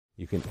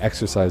You can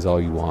exercise all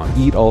you want,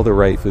 eat all the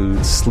right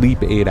foods,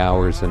 sleep 8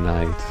 hours a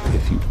night.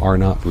 If you are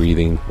not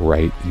breathing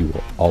right, you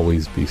will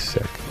always be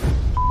sick.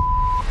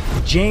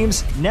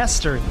 James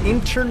Nestor,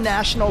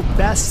 international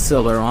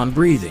bestseller on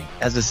breathing.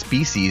 As a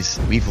species,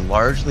 we've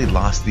largely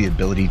lost the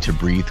ability to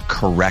breathe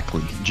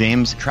correctly.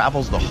 James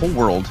travels the whole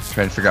world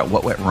trying to figure out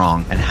what went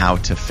wrong and how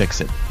to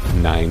fix it.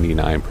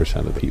 99%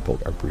 of the people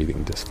are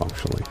breathing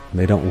dysfunctionally. And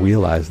they don't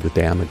realize the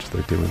damage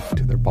they're doing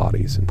to their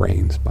bodies and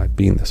brains by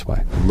being this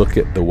way. Look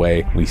at the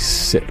way we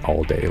sit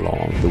all day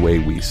long, the way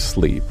we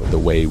sleep, the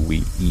way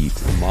we eat.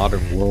 The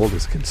modern world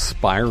is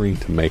conspiring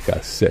to make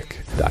us sick.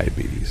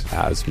 Diabetes,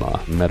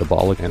 asthma,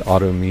 metabolic and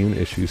autoimmune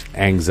issues,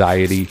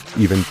 anxiety,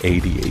 even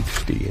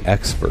ADHD.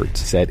 Experts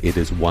said it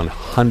is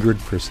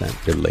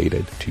 100%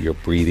 related to your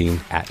breathing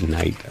at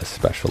night,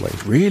 especially.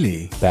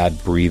 Really?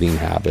 Bad breathing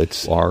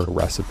habits are a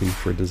recipe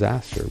for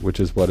disaster, which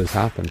is what has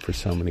happened for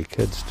so many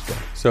kids today.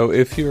 So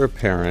if you're a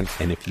parent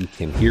and if you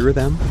can hear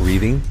them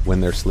breathing when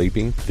they're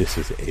sleeping, this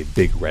is a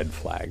big red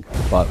flag.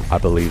 But I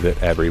believe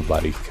that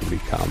everybody can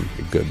become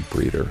a good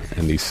breather,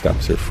 and these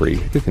steps are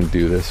free. We can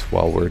do this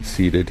while we're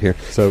seated here.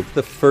 So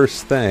the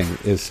first thing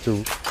is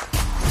to...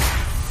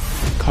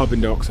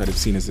 Carbon dioxide is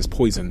seen as this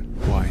poison.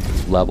 Why?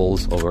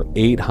 Levels over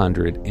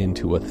 800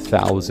 into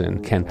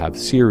 1,000 can have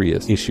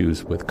serious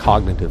issues with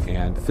cognitive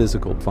and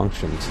physical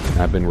functions.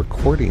 And I've been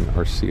recording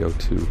our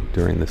CO2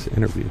 during this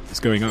interview.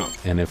 It's going up.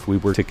 And if we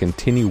were to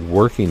continue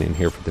working in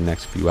here for the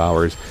next few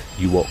hours,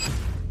 you will...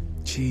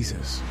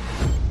 Jesus.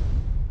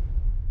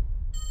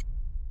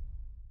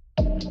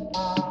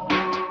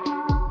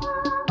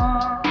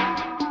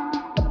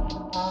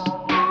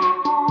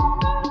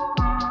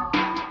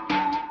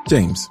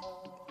 James,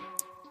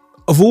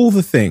 of all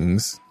the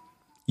things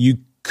you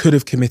could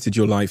have committed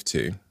your life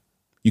to,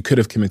 you could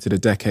have committed a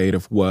decade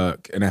of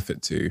work and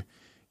effort to,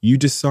 you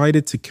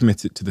decided to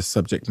commit it to the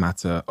subject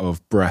matter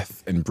of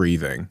breath and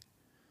breathing.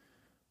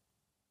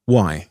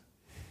 Why?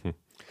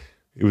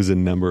 It was a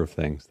number of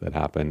things that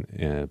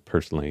happened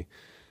personally,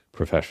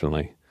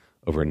 professionally,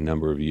 over a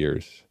number of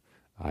years.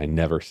 I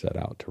never set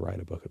out to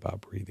write a book about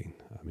breathing.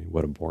 I mean,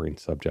 what a boring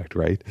subject,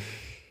 right?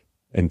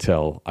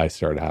 Until I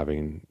started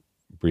having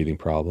breathing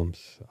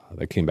problems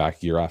that came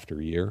back year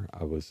after year.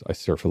 I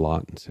surf a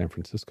lot in San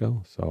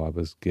Francisco, so I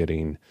was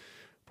getting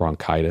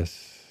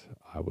bronchitis.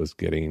 I was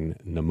getting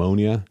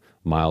pneumonia,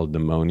 mild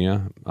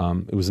pneumonia.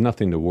 It was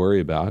nothing to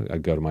worry about.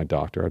 I'd go to my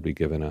doctor. I'd be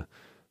given a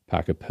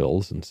pack of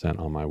pills and sent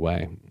on my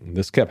way. And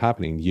this kept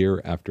happening year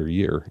after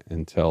year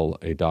until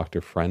a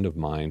doctor friend of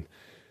mine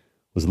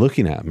was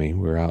looking at me.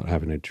 We were out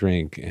having a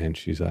drink, and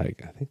she's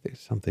like, I think there's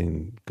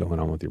something going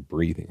on with your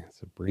breathing. I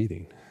said,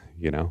 breathing?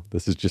 You know,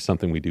 this is just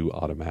something we do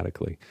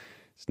automatically.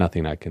 It's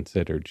nothing I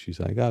considered. She's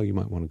like, oh, you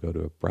might want to go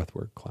to a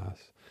breathwork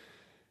class.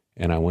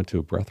 And I went to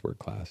a breathwork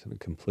class, and it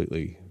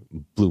completely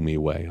blew me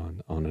away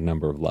on a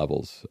number of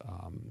levels.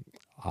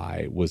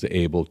 I was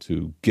able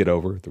to get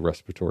over the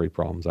respiratory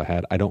problems I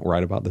had. I don't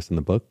write about this in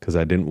the book because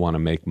I didn't want to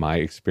make my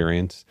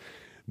experience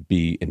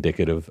be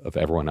indicative of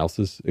everyone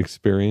else's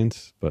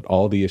experience, but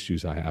all the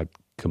issues I had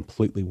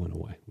completely went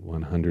away,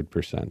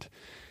 100%.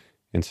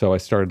 And so I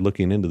started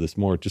looking into this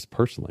more just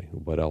personally,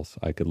 what else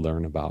I could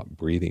learn about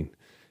breathing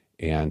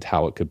and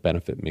how it could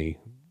benefit me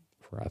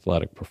for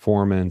athletic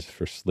performance,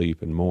 for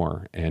sleep, and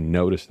more, and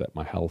noticed that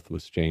my health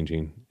was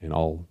changing in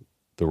all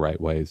the right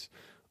ways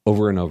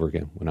over and over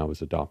again when I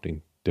was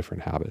adopting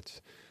different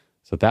habits.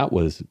 So that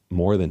was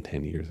more than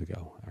 10 years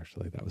ago,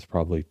 actually. That was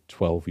probably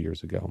 12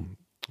 years ago.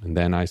 And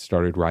then I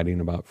started writing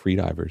about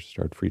freedivers,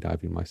 started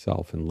freediving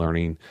myself and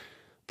learning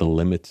the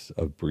limits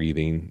of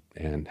breathing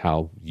and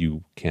how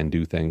you can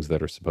do things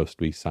that are supposed to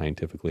be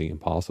scientifically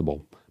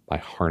impossible by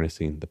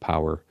harnessing the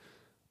power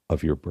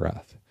of your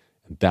breath.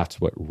 And that's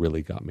what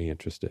really got me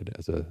interested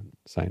as a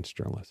science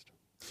journalist.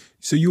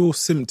 So your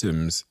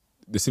symptoms,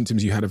 the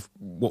symptoms you had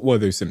what were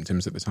those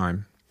symptoms at the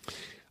time?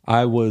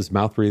 I was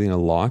mouth breathing a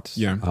lot.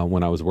 Yeah.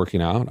 When I was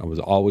working out, I was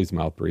always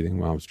mouth breathing.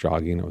 When I was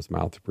jogging, I was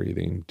mouth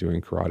breathing,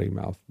 doing karate,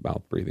 mouth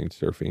breathing,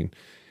 surfing.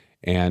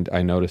 And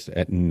I noticed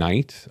at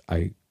night,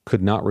 I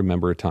could not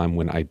remember a time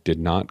when I did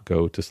not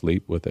go to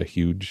sleep with a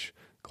huge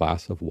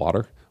glass of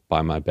water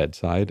by my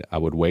bedside. I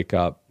would wake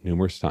up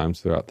numerous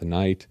times throughout the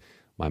night.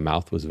 My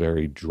mouth was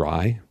very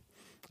dry,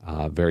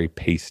 very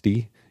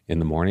pasty in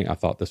the morning. I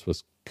thought this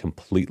was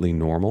completely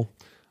normal.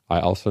 I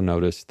also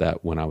noticed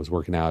that when I was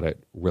working out at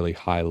really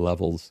high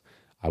levels,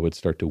 I would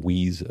start to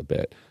wheeze a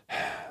bit,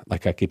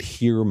 like I could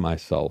hear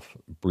myself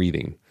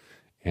breathing.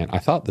 And I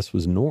thought this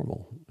was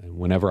normal. And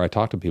whenever I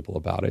talked to people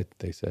about it,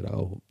 they said,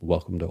 oh,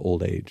 welcome to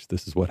old age.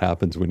 This is what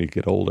happens when you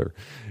get older.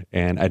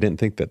 And I didn't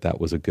think that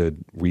that was a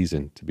good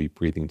reason to be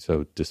breathing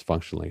so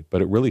dysfunctionally.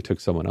 But it really took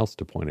someone else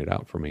to point it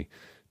out for me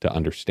to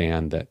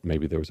understand that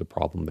maybe there was a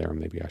problem there and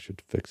maybe I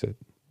should fix it.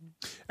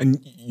 And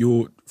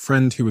your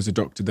friend who was a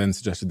doctor then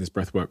suggested this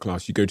breathwork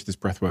class. You go to this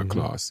breathwork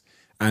class.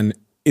 And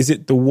is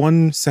it the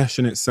one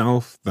session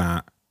itself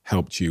that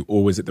helped you,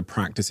 or was it the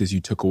practices you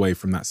took away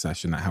from that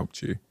session that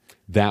helped you?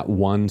 That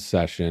one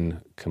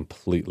session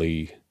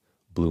completely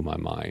blew my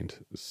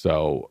mind.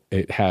 So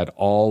it had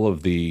all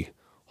of the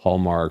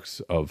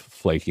hallmarks of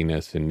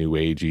flakiness and new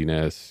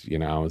aginess.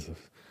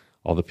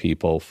 All the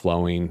people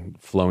flowing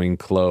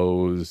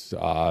clothes.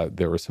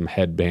 There were some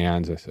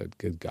headbands. I said,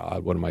 good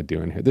God, what am I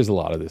doing here? There's a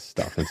lot of this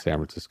stuff in San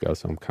Francisco,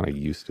 so I'm kind of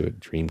used to it.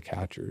 Dream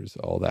catchers,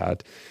 all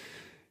that.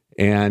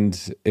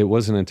 And it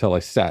wasn't until I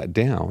sat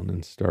down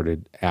and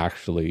started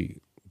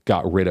actually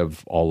got rid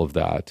of all of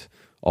that,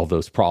 all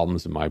those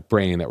problems in my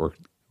brain that were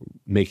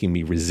making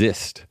me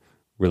resist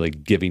really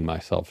giving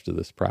myself to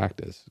this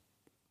practice.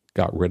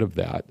 Got rid of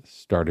that,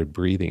 started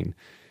breathing.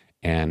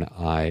 And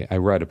I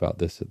write about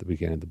this at the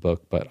beginning of the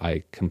book, but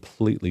I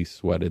completely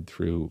sweated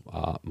through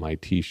my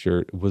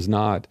T-shirt. It was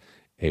not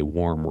a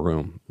warm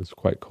room. It was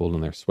quite cold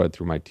in there. Sweat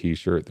through my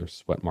T-shirt. There's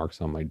sweat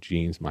marks on my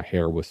jeans. My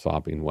hair was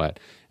sopping wet.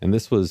 And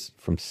this was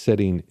from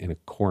sitting in a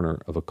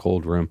corner of a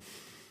cold room,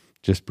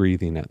 just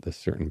breathing at this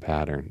certain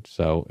pattern.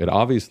 So it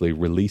obviously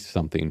released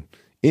something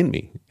in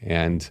me.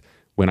 And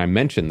when I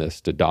mentioned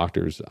this to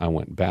doctors, I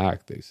went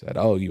back, they said,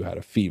 oh, you had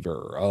a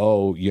fever.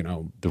 Oh,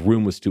 the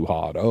room was too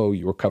hot. Oh,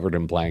 you were covered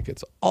in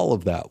blankets. All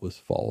of that was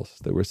false.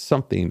 There was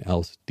something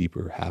else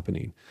deeper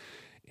happening.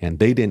 And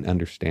they didn't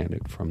understand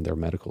it from their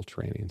medical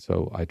training.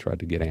 So I tried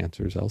to get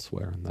answers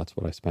elsewhere. And that's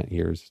what I spent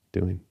years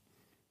doing.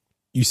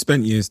 You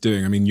spent years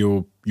doing, I mean,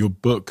 your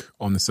book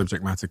on the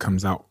subject matter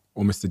comes out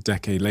almost a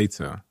decade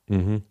later.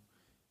 Mm-hmm.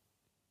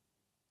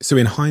 So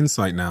in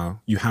hindsight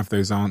now, you have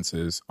those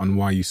answers on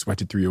why you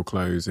sweated through your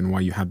clothes and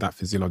why you had that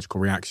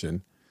physiological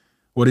reaction.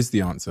 What is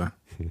the answer?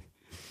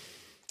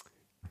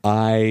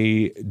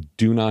 I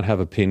do not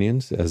have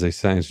opinions as a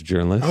science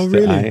journalist. Oh,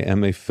 really? I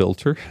am a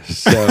filter.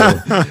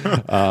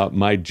 So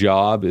my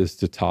job is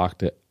to talk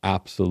to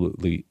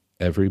absolutely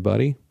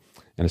everybody.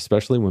 And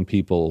especially when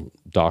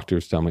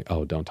doctors tell me,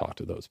 oh, don't talk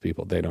to those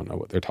people. They don't know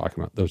what they're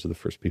talking about. Those are the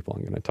first people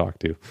I'm going to talk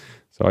to.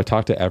 So I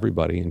talk to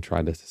everybody and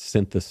try to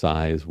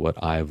synthesize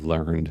what I've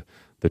learned,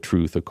 the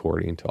truth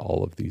according to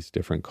all of these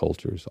different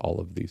cultures, all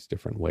of these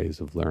different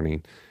ways of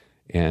learning,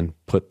 and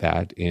put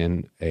that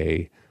in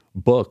a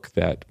book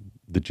that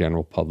the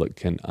general public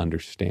can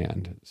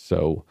understand.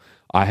 So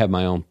I have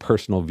my own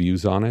personal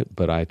views on it,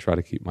 but I try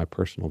to keep my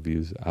personal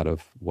views out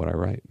of what I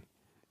write.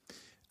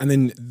 And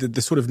then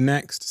the sort of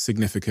next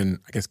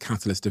significant, I guess,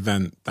 catalyst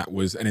event that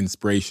was an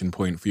inspiration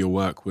point for your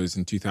work was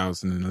in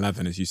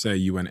 2011. As you say,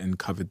 you went and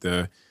covered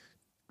the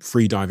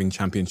free diving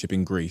championship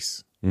in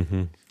Greece.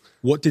 Mm-hmm.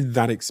 What did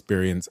that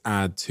experience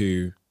add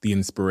to the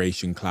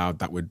inspiration cloud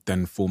that would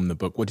then form the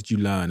book? What did you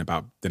learn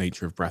about the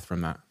nature of breath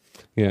from that?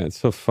 Yeah, it's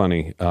so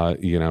funny.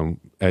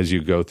 As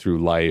you go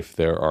through life,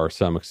 there are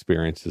some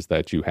experiences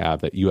that you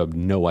have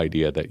no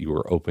idea that you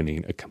are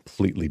opening a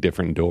completely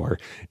different door,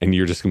 and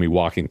you're just going to be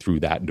walking through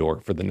that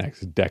door for the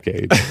next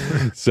decade.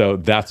 So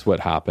that's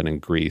what happened in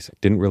Greece.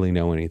 Didn't really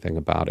know anything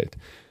about it.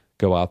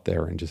 Go out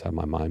there and just have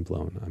my mind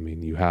blown. I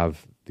mean, you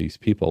have these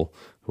people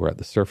who are at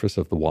the surface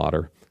of the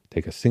water,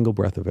 take a single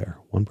breath of air,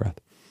 one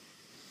breath,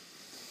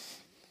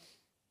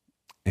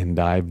 and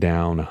dive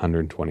down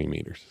 120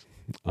 meters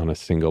on a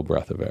single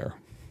breath of air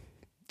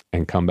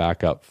and come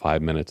back up 5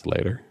 minutes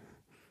later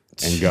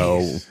and go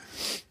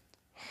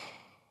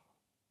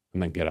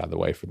and then get out of the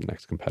way for the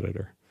next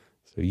competitor.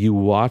 So you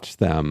watch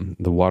them,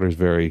 the water's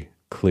very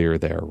clear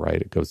there, right?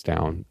 It goes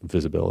down,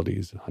 visibility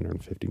is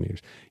 150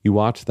 meters. You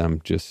watch them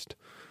just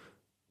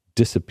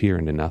disappear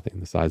into nothing,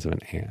 the size of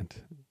an ant,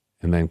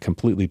 and then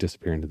completely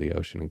disappear into the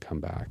ocean and come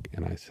back.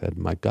 And I said,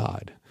 my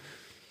God,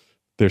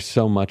 there's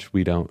so much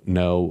we don't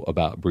know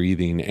about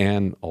breathing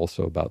and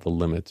also about the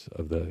limits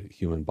of the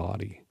human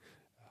body.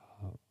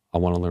 I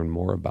want to learn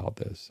more about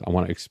this. I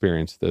want to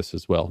experience this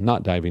as well.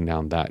 Not diving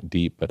down that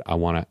deep, but I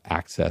want to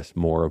access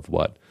more of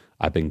what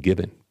I've been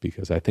given,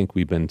 because I think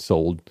we've been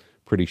sold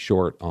pretty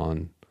short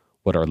on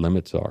what our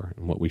limits are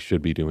and what we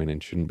should be doing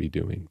and shouldn't be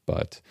doing.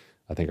 But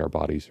I think our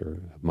bodies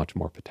have much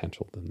more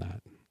potential than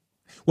that.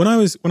 When I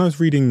was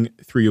reading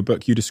through your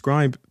book, you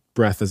describe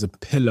breath as a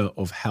pillar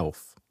of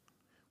health,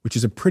 which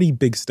is a pretty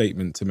big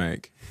statement to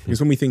make. Because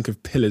when we think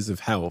of pillars of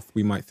health,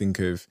 we might think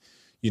of,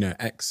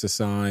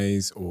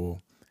 exercise or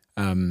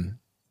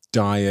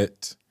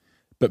diet,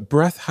 but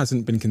breath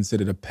hasn't been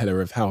considered a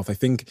pillar of health. I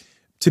think,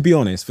 to be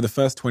honest, for the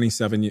first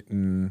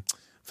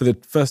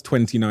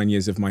 29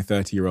 years of my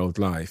 30-year-old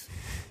life,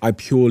 I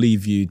purely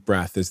viewed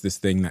breath as this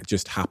thing that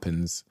just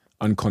happens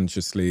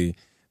unconsciously,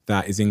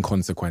 that is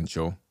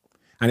inconsequential.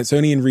 And it's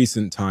only in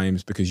recent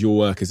times, because your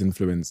work has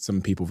influenced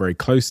some people very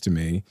close to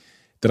me,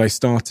 that I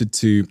started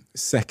to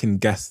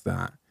second guess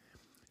that.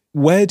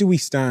 Where do we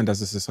stand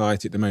as a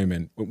society at the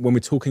moment when we're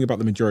talking about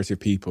the majority of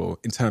people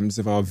in terms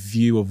of our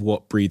view of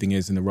what breathing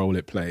is and the role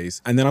it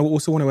plays? And then I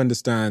also want to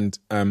understand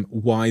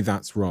why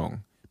that's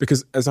wrong.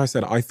 Because as I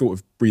said, I thought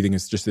of breathing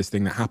as just this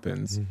thing that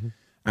happens. Mm-hmm.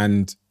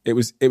 And it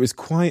was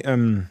quite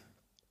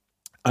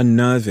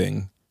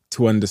unnerving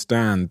to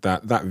understand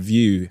that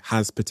view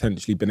has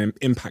potentially been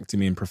impacting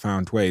me in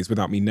profound ways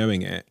without me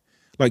knowing it.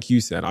 Like you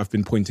said, I've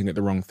been pointing at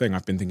the wrong thing.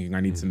 I've been thinking I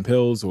need some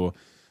pills, or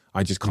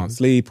I just can't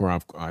sleep, or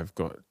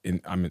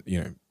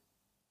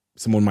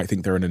someone might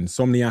think they're an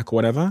insomniac or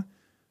whatever.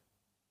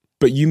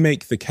 But you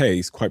make the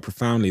case quite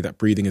profoundly that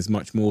breathing is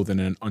much more than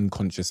an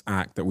unconscious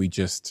act that we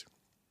just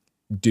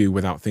do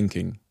without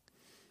thinking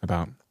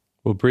about.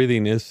 Well,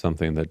 breathing is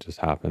something that just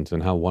happens,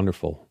 and how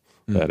wonderful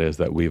that is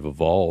that we've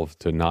evolved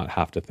to not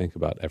have to think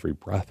about every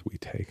breath we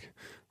take,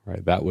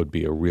 right? That would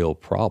be a real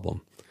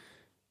problem.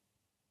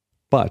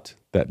 But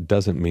that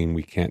doesn't mean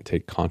we can't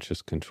take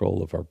conscious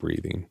control of our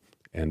breathing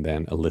and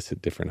then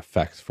elicit different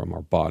effects from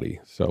our body.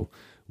 So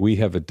we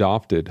have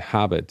adopted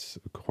habits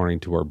according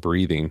to our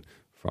breathing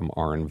from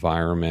our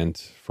environment,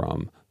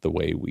 from the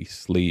way we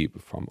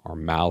sleep, from our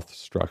mouth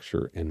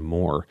structure and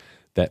more,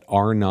 that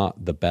are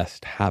not the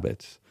best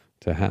habits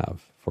to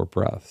have for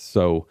breath.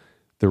 So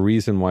the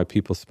reason why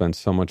people spend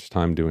so much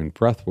time doing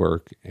breath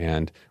work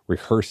and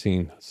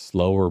rehearsing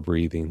slower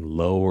breathing,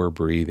 lower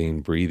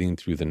breathing, breathing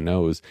through the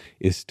nose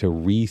is to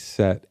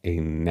reset a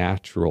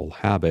natural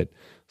habit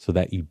so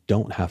that you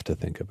don't have to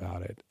think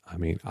about it. I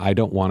mean, I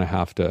don't want to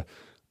have to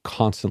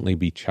constantly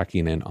be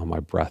checking in on my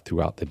breath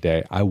throughout the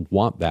day. I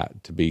want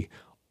that to be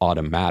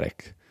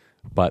automatic,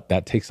 but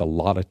that takes a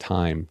lot of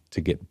time to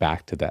get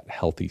back to that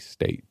healthy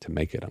state to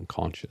make it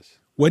unconscious.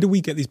 Where do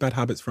we get these bad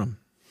habits from?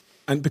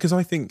 And because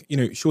I think,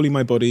 surely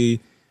my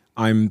body,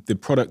 I'm the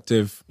product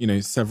of,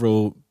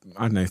 several,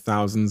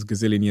 thousands,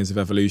 gazillion years of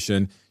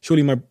evolution.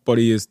 Surely my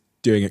body is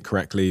doing it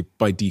correctly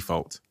by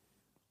default.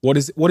 What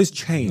is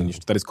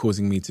changed that is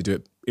causing me to do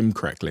it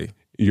incorrectly?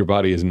 Your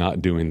body is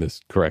not doing this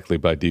correctly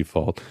by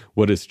default.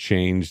 What has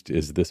changed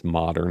is this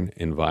modern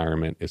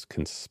environment is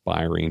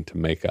conspiring to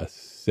make us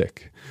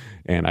sick.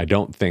 And I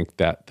don't think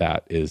that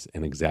that is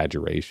an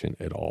exaggeration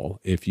at all.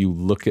 If you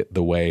look at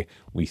the way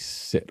we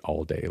sit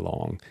all day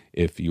long,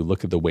 if you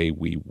look at the way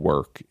we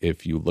work,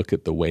 if you look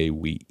at the way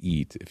we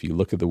eat, if you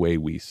look at the way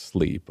we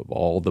sleep, of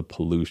all the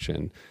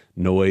pollution,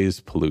 noise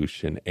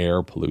pollution,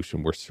 air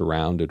pollution we're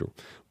surrounded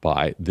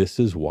by, this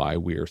is why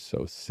we are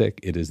so sick.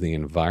 It is the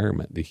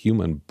environment. The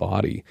human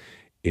body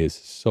is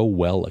so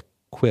well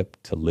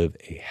equipped to live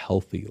a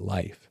healthy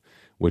life,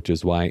 which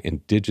is why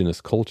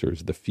indigenous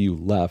cultures, the few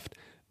left,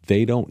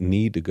 they don't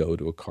need to go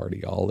to a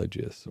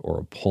cardiologist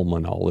or a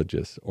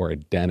pulmonologist or a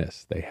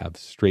dentist. They have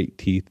straight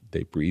teeth.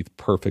 They breathe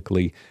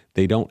perfectly.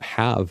 They don't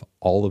have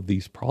all of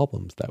these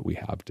problems that we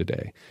have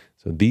today.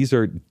 So these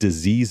are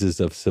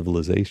diseases of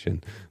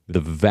civilization. The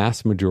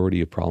vast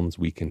majority of problems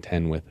we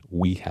contend with,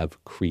 we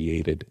have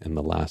created in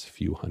the last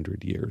few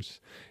hundred years.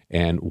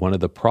 And one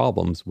of the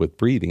problems with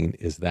breathing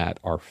is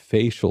that our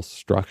facial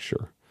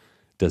structure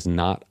does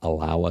not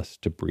allow us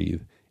to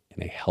breathe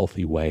in a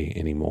healthy way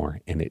anymore.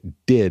 And it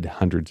did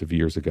hundreds of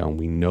years ago, and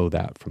we know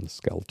that from the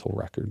skeletal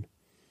record.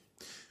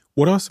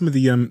 What are some of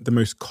the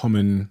most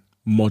common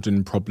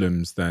modern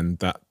problems then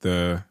that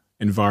the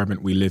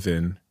environment we live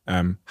in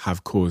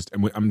have caused?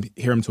 And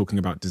I'm talking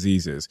about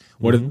diseases.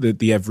 What are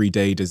the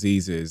everyday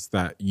diseases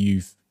that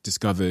you've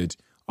discovered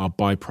are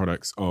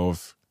byproducts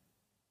of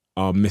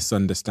our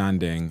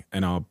misunderstanding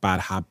and our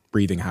bad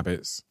breathing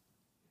habits?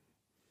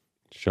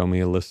 Show me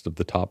a list of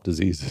the top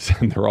diseases,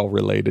 and they're all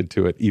related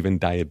to it, even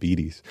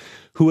diabetes.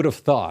 Who would have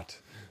thought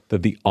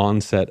that the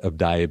onset of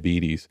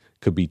diabetes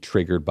could be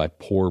triggered by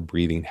poor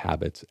breathing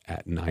habits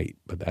at night?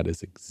 But that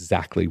is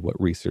exactly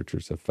what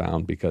researchers have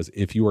found, because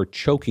if you are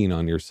choking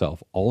on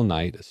yourself all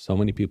night, as so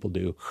many people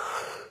do,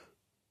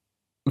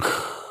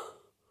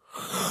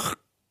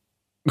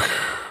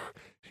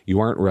 you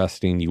aren't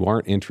resting, you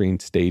aren't entering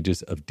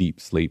stages of deep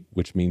sleep,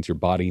 which means your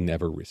body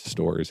never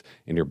restores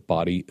and your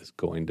body is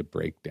going to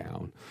break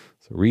down.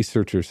 So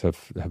researchers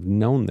have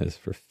known this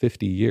for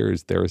 50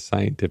 years. There are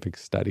scientific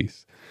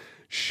studies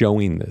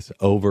showing this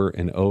over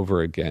and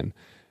over again.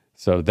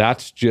 So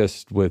that's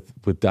just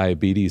with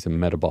diabetes and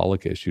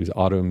metabolic issues,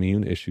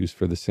 autoimmune issues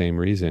for the same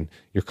reason.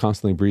 You're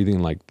constantly breathing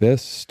like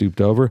this,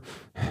 stooped over.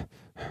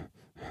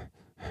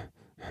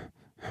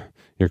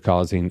 You're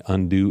causing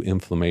undue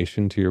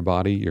inflammation to your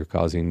body. You're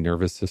causing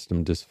nervous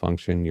system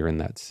dysfunction. You're in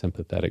that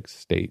sympathetic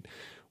state,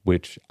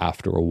 which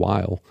after a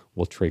while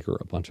will trigger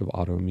a bunch of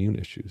autoimmune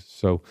issues.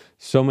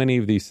 So many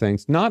of these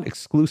things not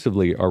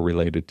exclusively are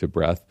related to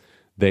breath.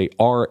 They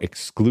are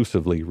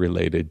exclusively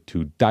related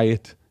to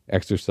diet,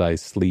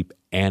 exercise, sleep,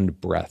 and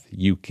breath.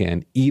 You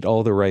can eat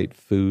all the right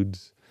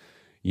foods.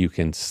 You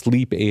can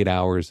sleep 8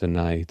 hours a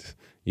night.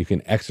 You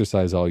can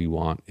exercise all you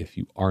want. If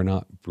you are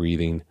not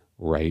breathing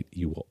right,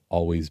 you will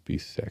always be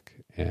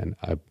sick. And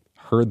I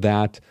heard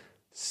that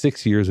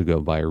 6 years ago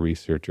by a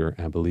researcher,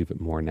 and I believe it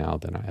more now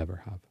than I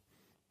ever have.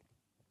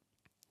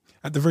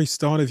 At the very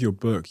start of your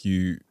book,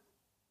 you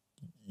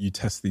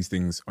test these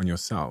things on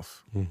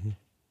yourself. Mm-hmm.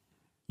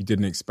 You did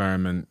an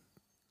experiment,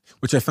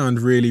 which I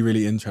found really,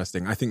 really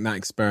interesting. I think that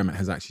experiment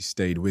has actually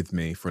stayed with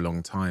me for a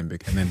long time,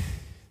 and then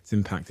it's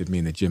impacted me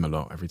in the gym a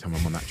lot. Every time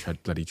I'm on that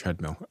bloody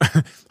treadmill,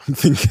 I'm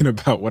thinking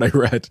about what I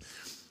read.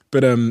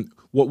 But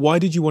why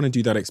did you want to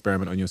do that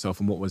experiment on yourself,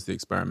 and what was the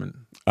experiment?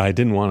 I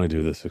didn't want to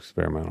do this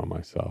experiment on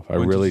myself. I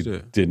really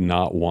did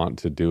not want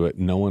to do it.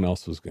 No one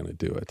else was going to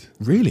do it.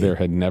 Really? There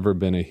had never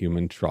been a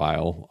human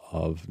trial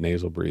of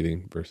nasal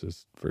breathing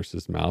versus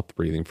mouth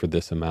breathing for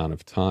this amount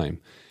of time.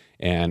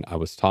 And I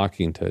was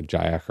talking to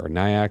Jayakar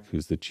Nayak,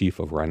 who's the chief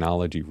of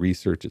rhinology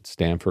research at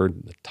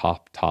Stanford, the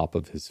top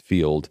of his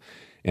field.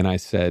 And I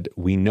said,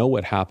 we know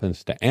what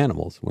happens to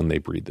animals when they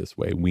breathe this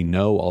way. We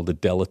know all the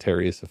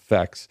deleterious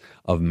effects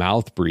of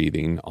mouth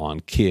breathing on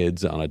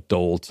kids, on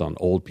adults, on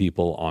old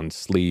people, on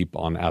sleep,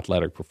 on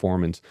athletic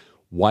performance.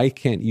 Why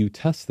can't you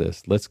test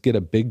this? Let's get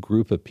a big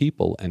group of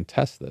people and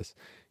test this.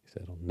 He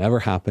said, it'll never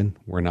happen.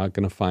 We're not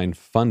going to find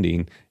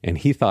funding. And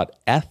he thought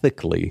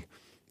ethically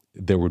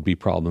there would be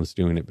problems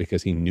doing it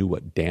because he knew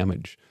what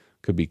damage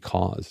could be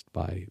caused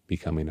by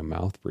becoming a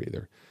mouth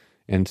breather.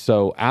 And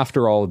so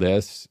after all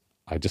this,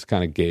 I just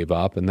kind of gave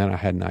up. And then I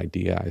had an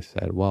idea. I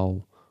said,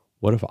 well,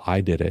 what if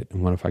I did it?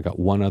 And what if I got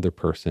one other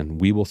person?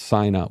 We will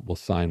sign up. We'll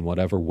sign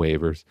whatever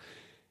waivers.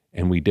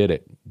 And we did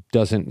it.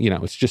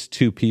 It's just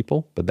 2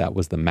 people, but that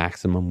was the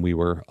maximum we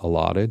were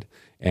allotted.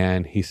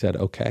 And he said,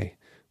 okay.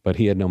 But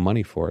he had no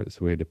money for it.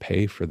 So we had to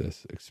pay for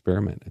this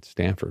experiment at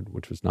Stanford,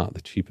 which was not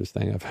the cheapest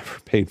thing I've ever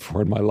paid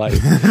for in my life.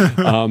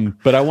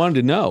 But I wanted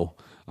to know.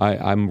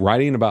 I'm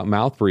writing about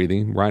mouth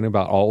breathing, writing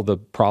about all the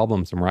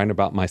problems. I'm writing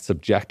about my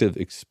subjective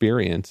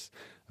experience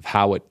of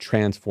how it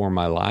transformed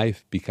my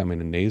life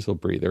becoming a nasal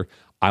breather.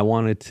 I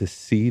wanted to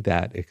see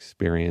that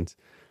experience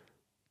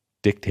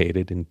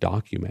dictated and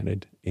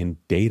documented in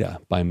data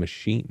by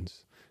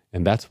machines.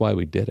 And that's why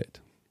we did it.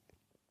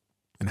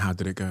 And how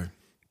did it go?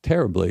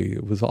 Terribly.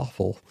 It was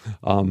awful.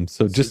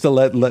 So just to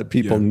let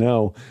people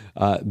know,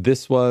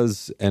 this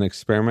was an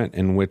experiment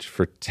in which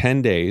for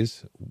 10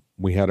 days,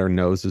 we had our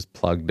noses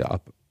plugged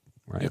up,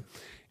 right? Yep.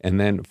 And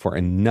then for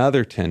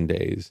another 10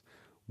 days,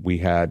 we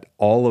had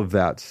all of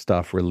that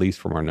stuff released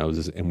from our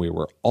noses, and we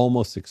were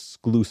almost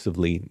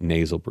exclusively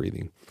nasal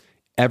breathing.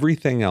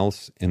 Everything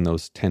else in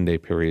those 10-day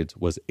periods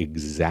was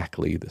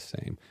exactly the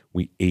same.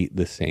 We ate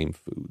the same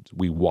foods.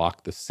 We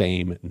walked the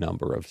same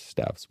number of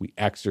steps. We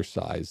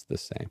exercised the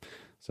same.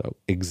 So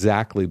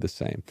exactly the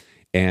same.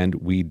 And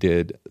we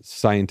did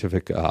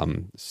scientific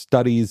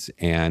studies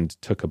and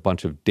took a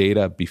bunch of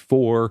data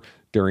before,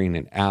 during,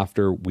 and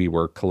after. We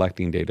were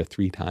collecting data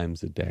 3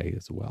 times a day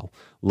as well,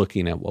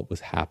 looking at what was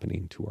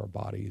happening to our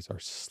bodies, our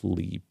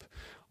sleep,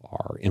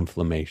 our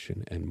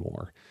inflammation, and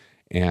more.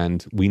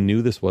 And we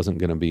knew this wasn't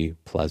going to be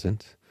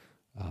pleasant,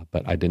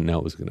 but I didn't know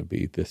it was going to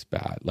be this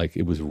bad. Like,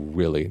 it was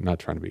really, not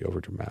trying to be over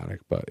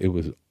dramatic, but it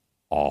was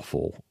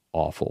awful,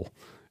 awful.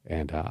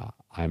 And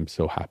I'm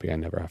so happy I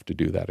never have to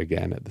do that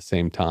again. At the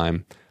same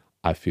time,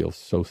 I feel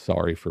so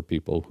sorry for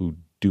people who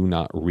do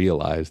not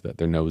realize that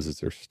their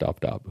noses are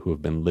stuffed up, who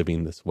have been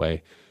living this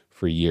way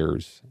for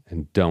years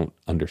and don't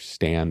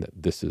understand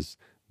that this is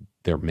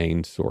their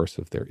main source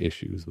of their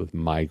issues with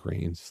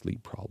migraines,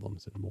 sleep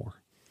problems, and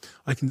more.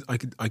 I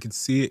could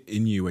see it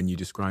in you when you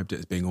described it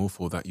as being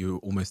awful, that you're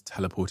almost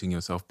teleporting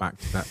yourself back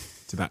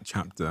to that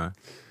chapter.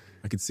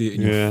 I could see it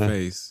in your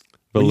face.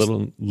 But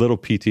little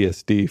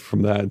PTSD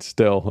from that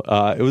still.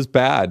 It was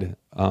bad.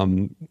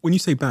 When you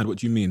say bad, what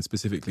do you mean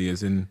specifically,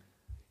 as in?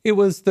 It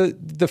was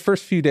the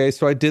first few days.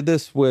 So I did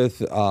this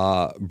with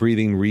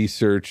breathing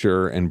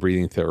researcher and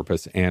breathing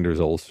therapist Anders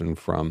Olsson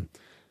from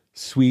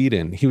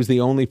Sweden. He was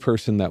the only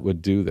person that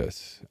would do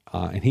this.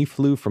 And he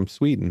flew from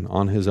Sweden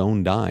on his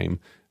own dime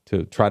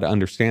to try to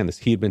understand this.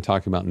 He had been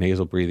talking about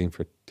nasal breathing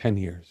for 10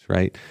 years,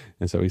 right?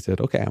 And so he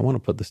said, okay, I want to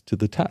put this to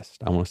the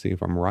test. I want to see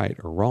if I'm right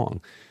or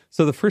wrong.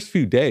 So the first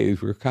few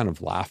days, we were kind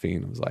of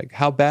laughing. It was like,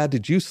 how bad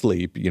did you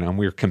sleep? And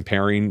we were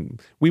comparing.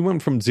 We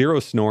went from 0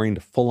 snoring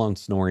to full-on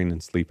snoring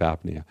and sleep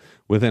apnea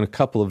within a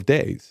couple of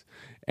days.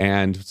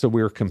 And so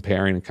we were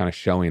comparing and kind of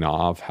showing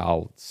off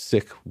how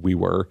sick we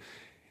were.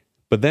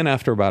 But then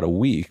after about a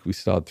week, we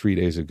still had 3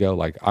 days ago,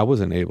 like, I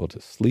wasn't able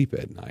to sleep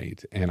at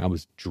night. And I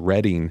was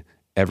dreading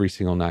every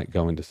single night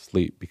going to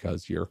sleep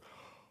because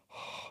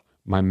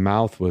my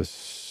mouth was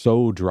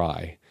so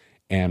dry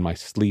and my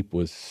sleep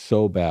was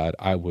so bad.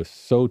 I was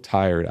so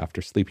tired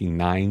after sleeping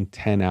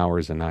 9-10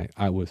 hours a night.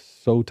 I was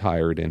so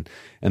tired,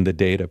 and the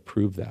data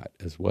proved that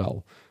as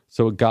well.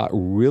 So it got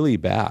really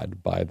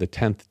bad by the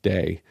 10th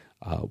day.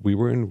 We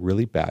were in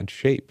really bad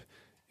shape.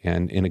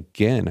 And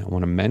again, I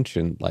want to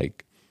mention,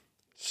 like,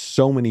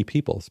 so many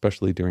people,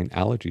 especially during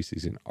allergy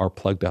season, are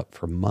plugged up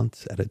for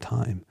months at a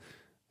time.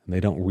 And they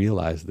don't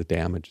realize the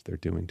damage they're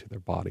doing to their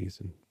bodies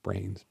and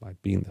brains by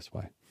being this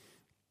way.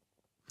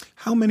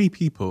 How many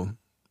people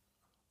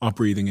are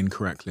breathing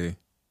incorrectly,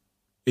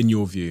 in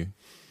your view?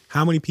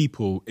 How many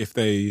people, if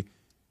they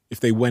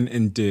went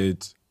and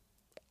did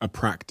a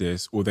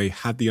practice, or they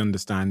had the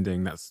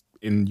understanding that's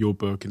in your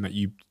book and that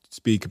you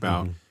speak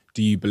about,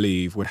 do you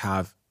believe would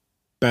have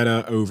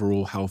better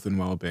overall health and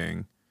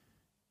well-being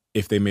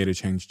if they made a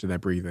change to their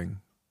breathing?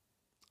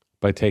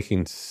 By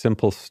taking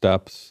simple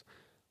steps,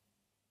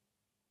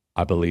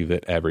 I believe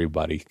that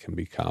everybody can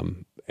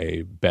become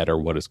a better,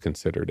 what is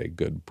considered a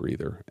good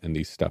breather. And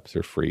these steps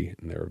are free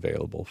and they're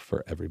available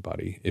for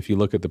everybody. If you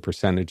look at the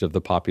percentage of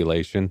the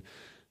population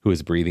who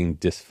is breathing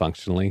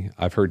dysfunctionally,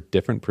 I've heard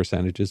different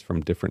percentages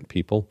from different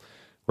people,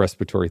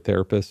 respiratory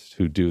therapists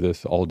who do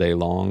this all day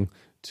long,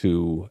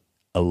 to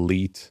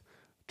elite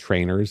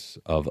trainers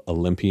of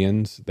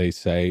Olympians, they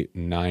say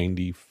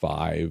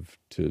 95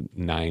 to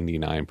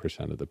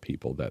 99% of the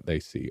people that they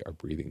see are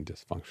breathing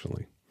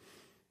dysfunctionally.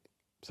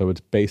 So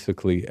it's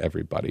basically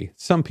everybody.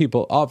 Some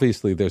people,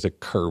 obviously, there's a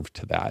curve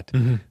to that.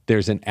 Mm-hmm.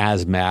 There's an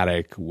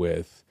asthmatic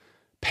with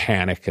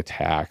panic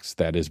attacks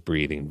that is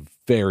breathing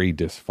very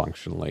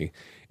dysfunctionally.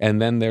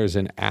 And then there's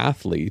an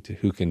athlete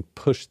who can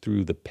push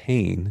through the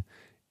pain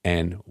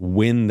and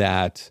win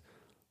that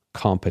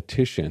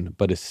competition,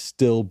 but is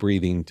still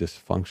breathing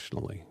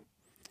dysfunctionally.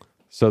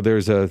 So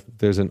there's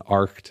an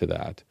arc to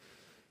that.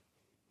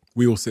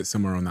 We all sit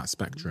somewhere on that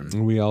spectrum.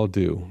 We all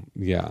do,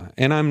 yeah.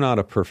 And I'm not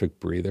a perfect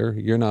breather.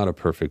 You're not a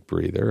perfect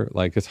breather.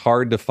 Like, it's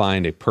hard to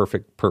find a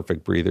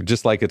perfect breather,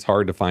 just like it's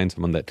hard to find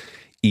someone that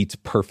eats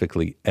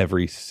perfectly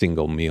every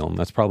single meal. And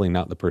that's probably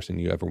not the person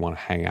you ever want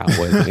to hang out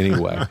with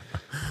anyway.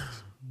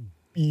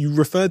 You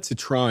referred to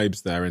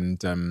tribes there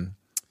and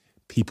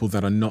people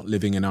that are not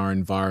living in our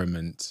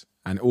environment.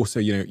 And also,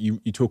 you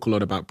talk a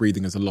lot about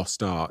breathing as a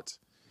lost art.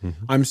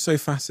 Mm-hmm. I'm so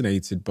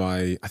fascinated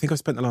by, I think I've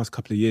spent the last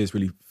couple of years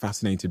really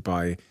fascinated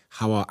by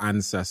how our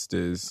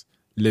ancestors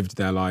lived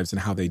their lives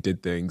and how they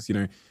did things.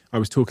 I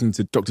was talking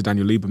to Dr.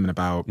 Daniel Lieberman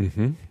about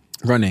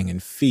running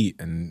and feet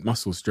and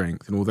muscle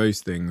strength and all those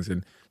things,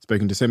 and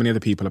spoken to so many other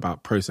people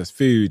about processed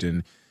food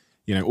and,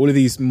 all of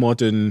these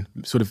modern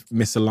sort of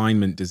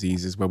misalignment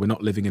diseases where we're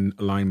not living in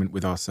alignment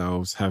with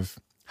ourselves have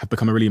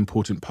become a really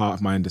important part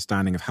of my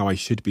understanding of how I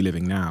should be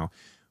living now.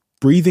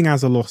 Breathing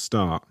as a lost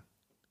art.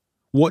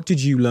 What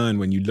did you learn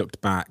when you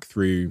looked back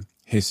through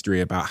history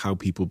about how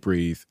people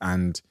breathe,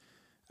 and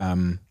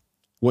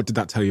what did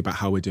that tell you about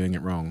how we're doing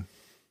it wrong?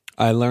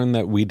 I learned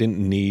that we didn't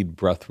need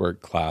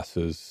breathwork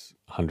classes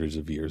hundreds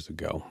of years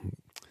ago.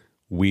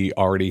 We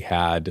already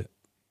had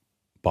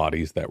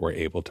bodies that were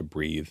able to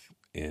breathe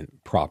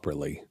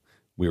properly.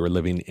 We were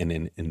living in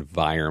an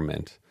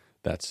environment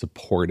that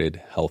supported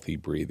healthy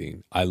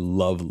breathing. I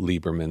love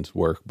Lieberman's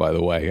work, by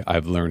the way.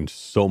 I've learned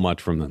so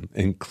much from them,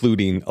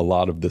 including a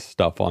lot of this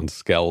stuff on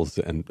scales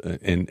and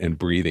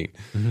breathing.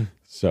 Mm-hmm.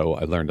 So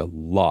I learned a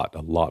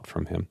lot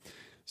from him.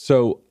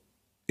 So,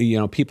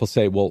 people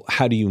say, well,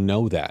 how do you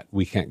know that?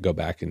 We can't go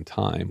back in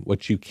time.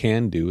 What you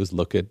can do is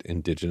look at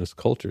indigenous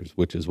cultures,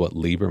 which is what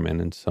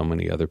Lieberman and so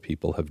many other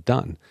people have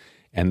done.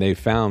 And they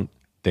found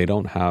they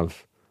don't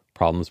have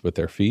problems with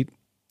their feet.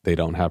 They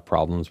don't have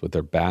problems with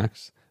their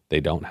backs. They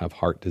don't have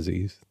heart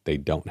disease. They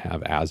don't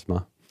have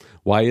asthma.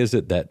 Why is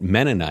it that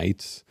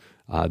Mennonites,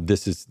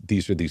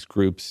 these are these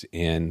groups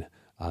in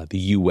the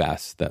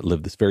U.S. that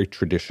live this very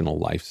traditional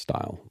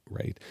lifestyle,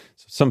 right?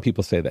 So some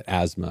people say that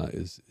asthma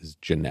is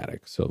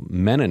genetic. So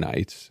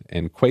Mennonites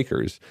and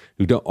Quakers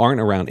who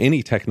aren't around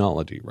any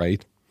technology,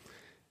 right?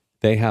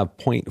 They have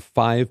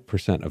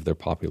 0.5% of their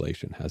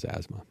population has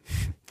asthma.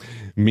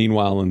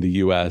 Meanwhile, in the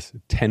U.S.,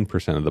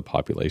 10% of the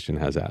population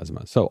has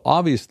asthma. So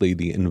obviously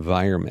the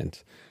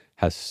environment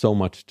has so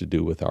much to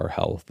do with our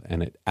health,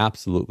 and it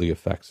absolutely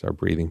affects our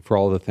breathing for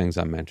all the things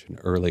I mentioned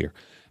earlier.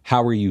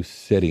 How are you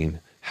sitting?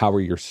 How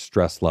are your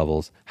stress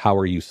levels? How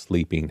are you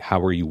sleeping?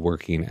 How are you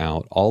working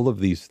out? All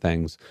of these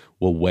things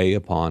will weigh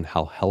upon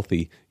how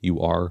healthy you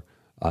are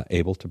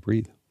able to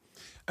breathe.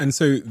 And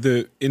so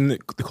in the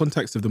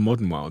context of the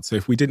modern world, so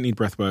if we didn't need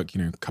breath work,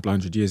 a couple of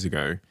 100 years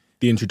ago,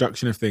 the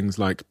introduction of things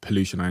like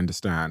pollution, I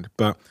understand,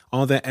 but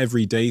are there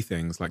everyday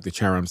things like the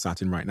chair I'm sat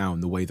in right now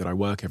and the way that I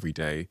work every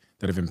day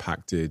that have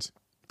impacted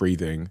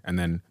breathing, and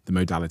then the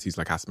modalities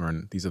like asthma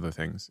and these other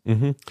things?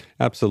 Mm-hmm.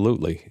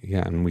 Absolutely.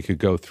 Yeah. And we could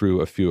go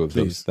through a few of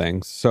those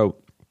things. So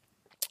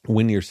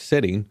when you're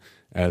sitting,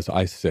 as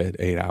I sit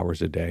 8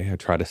 hours a day, I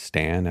try to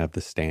stand, I have the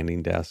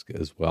standing desk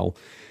as well.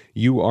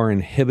 You are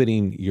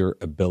inhibiting your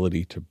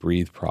ability to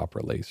breathe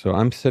properly. So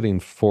I'm sitting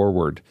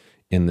forward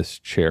in this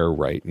chair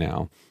right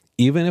now.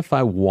 Even if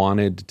I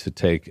wanted to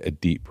take a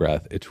deep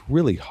breath, it's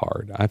really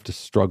hard. I have to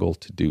struggle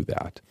to do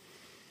that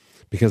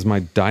because my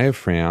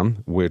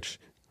diaphragm, which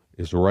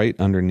is right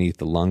underneath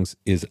the lungs,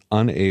 is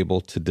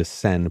unable to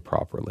descend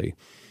properly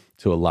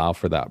to allow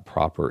for that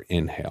proper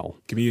inhale.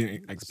 Give me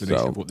an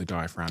explanation of what the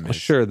diaphragm is.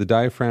 Sure. The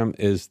diaphragm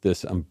is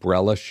this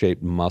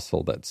umbrella-shaped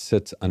muscle that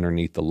sits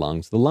underneath the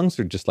lungs. The lungs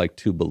are just like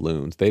two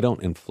balloons. They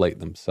don't inflate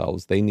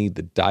themselves. They need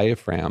the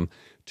diaphragm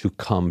to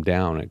come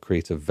down. It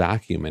creates a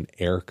vacuum and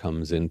air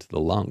comes into the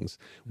lungs.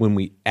 When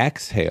we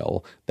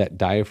exhale, that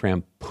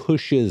diaphragm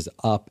pushes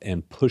up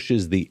and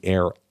pushes the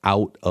air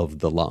out of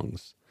the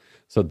lungs.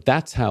 So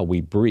that's how we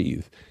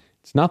breathe.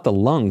 It's not the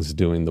lungs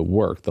doing the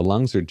work. The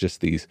lungs are just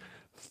these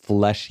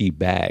fleshy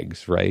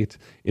bags, right?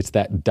 It's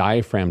that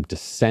diaphragm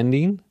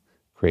descending,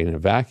 creating a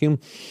vacuum,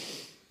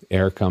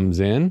 air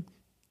comes in,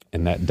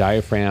 and that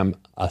diaphragm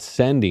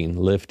ascending,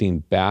 lifting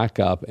back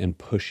up and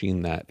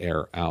pushing that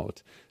air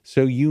out.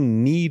 So you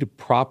need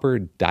proper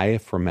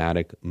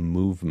diaphragmatic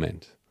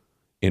movement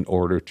in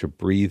order to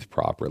breathe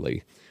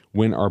properly.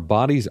 When our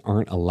bodies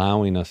aren't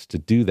allowing us to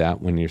do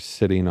that, when you're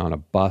sitting on a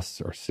bus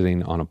or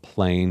sitting on a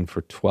plane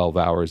for 12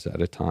 hours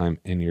at a time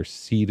and you're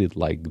seated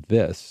like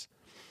this,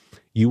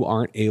 you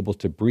aren't able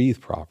to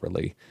breathe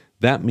properly.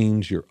 that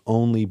means you're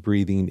only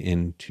breathing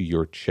into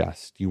your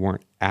chest. You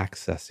aren't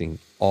accessing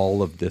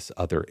all of this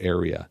other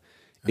area.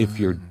 If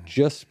you're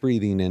just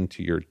breathing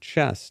into your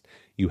chest,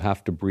 you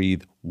have to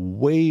breathe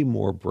way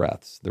more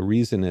breaths. The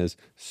reason is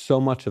so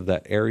much of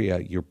that area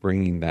you're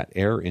bringing that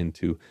air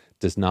into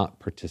does not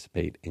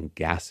participate in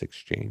gas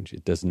exchange.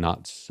 It does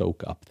not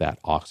soak up that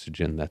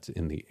oxygen that's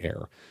in the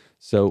air.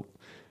 So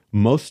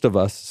most of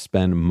us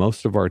spend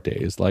most of our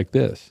days like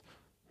this.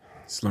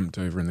 Slumped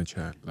over in the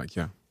chair, like,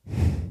 yeah.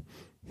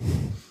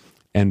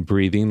 And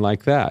breathing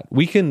like that.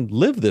 We can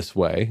live this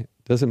way.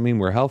 Doesn't mean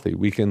we're healthy.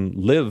 We can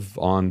live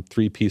on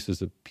 3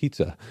 pieces of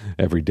pizza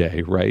every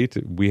day, right?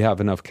 We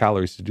have enough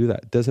calories to do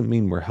that. Doesn't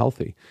mean we're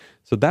healthy.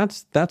 So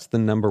that's the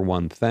number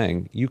one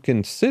thing. You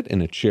can sit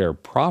in a chair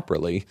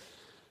properly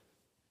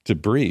to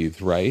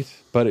breathe, right?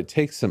 But it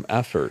takes some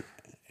effort.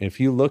 If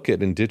you look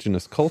at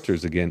indigenous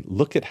cultures again,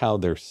 look at how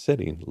they're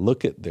sitting.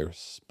 Look at their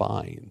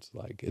spines.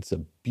 Like, it's a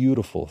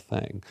beautiful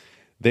thing.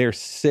 They're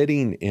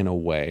sitting in a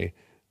way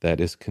that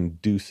is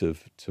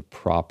conducive to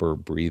proper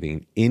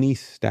breathing. Any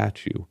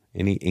statue,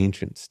 any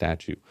ancient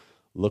statue,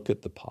 look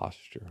at the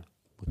posture.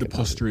 The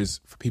posture is,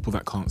 for people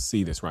that can't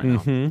see this right now,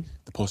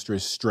 the posture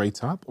is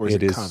straight up, or is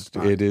it curved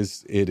back? It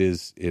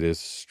is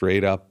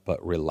straight up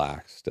but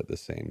relaxed at the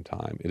same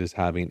time. It is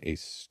having a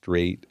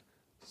straight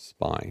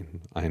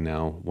spine. I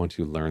know once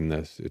you learn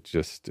this,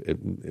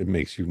 it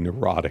makes you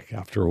neurotic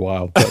after a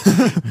while. But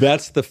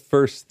that's the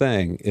first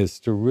thing, is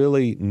to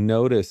really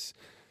notice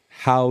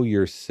how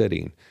you're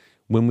sitting.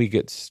 When we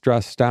get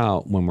stressed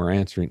out, when we're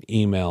answering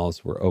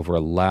emails, we're over a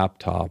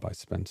laptop. I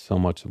spend so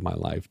much of my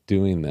life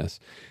doing this.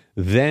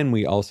 Then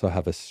we also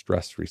have a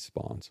stress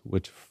response,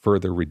 which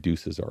further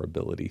reduces our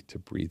ability to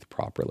breathe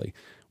properly.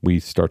 We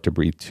start to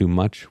breathe too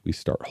much. We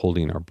start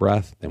holding our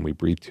breath. Then we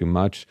breathe too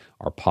much.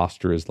 Our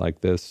posture is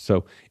like this.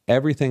 So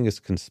everything is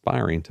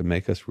conspiring to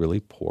make us really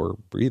poor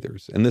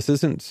breathers. And this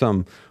isn't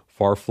some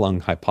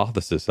far-flung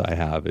hypothesis I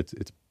have. It's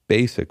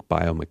basic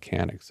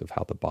biomechanics of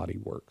how the body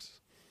works.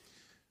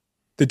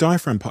 The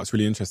diaphragm part's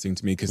really interesting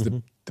to me because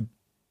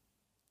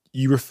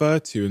you refer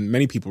to, and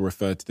many people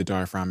refer to the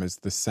diaphragm as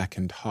the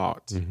second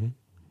heart,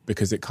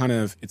 because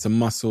it's a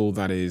muscle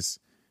that is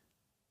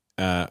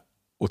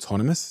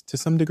autonomous to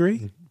some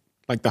degree.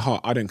 Like the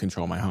heart, I don't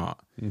control my heart.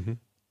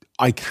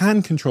 I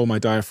can control my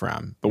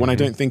diaphragm, but when I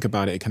don't think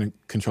about it, it kind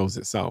of controls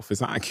itself. Is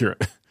that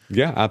accurate?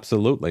 Yeah,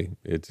 absolutely.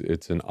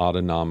 It's an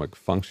autonomic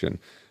function.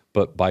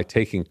 But by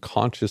taking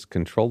conscious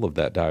control of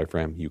that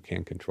diaphragm, you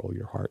can control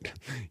your heart.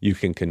 You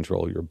can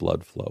control your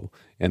blood flow.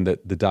 And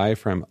the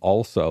diaphragm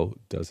also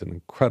does an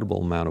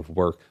incredible amount of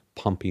work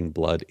pumping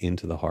blood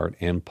into the heart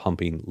and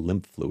pumping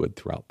lymph fluid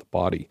throughout the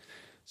body.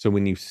 So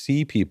when you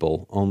see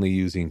people only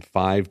using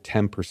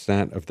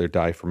 5-10% of their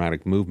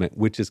diaphragmatic movement,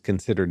 which is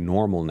considered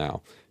normal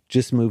now,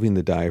 just moving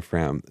the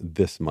diaphragm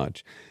this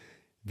much,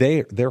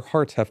 their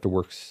hearts have to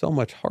work so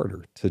much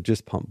harder to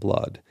just pump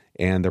blood.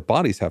 And their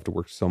bodies have to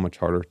work so much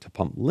harder to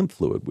pump lymph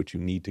fluid, which you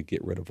need to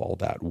get rid of all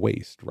that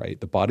waste, right?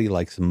 The body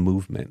likes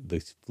movement.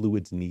 These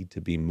fluids need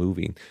to be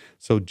moving.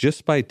 So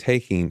just by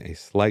taking a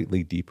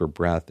slightly deeper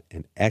breath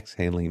and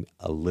exhaling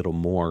a little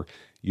more,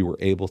 you were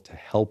able to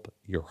help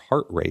your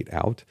heart rate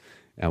out,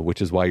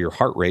 which is why your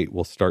heart rate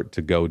will start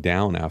to go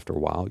down after a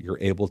while. You're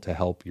able to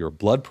help your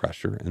blood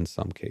pressure in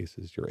some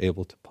cases. You're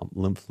able to pump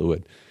lymph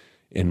fluid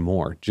in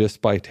more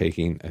just by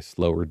taking a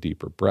slower,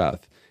 deeper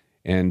breath.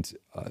 And,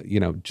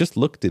 just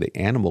look to the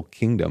animal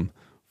kingdom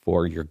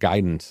for your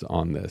guidance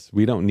on this.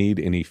 We don't need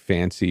any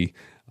fancy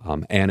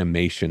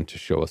animation to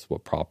show us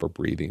what proper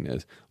breathing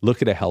is.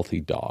 Look at a healthy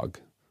dog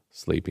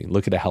sleeping.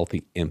 Look at a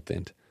healthy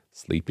infant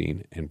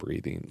sleeping and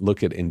breathing.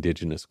 Look at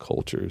indigenous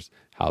cultures,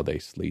 how they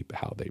sleep,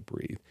 how they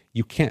breathe.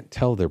 You can't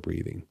tell they're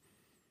breathing.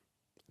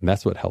 And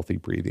that's what healthy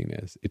breathing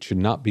is. It should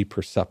not be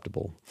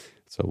perceptible.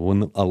 So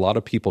when a lot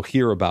of people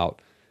hear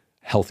about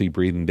healthy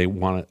breathing, they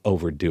want to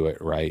overdo it,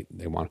 right?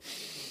 They want,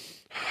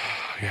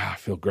 I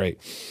feel great.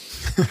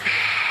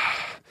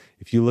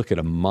 If you look at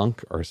a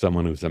monk or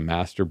someone who's a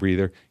master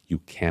breather, you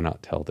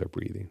cannot tell they're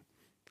breathing.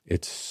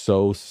 It's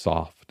so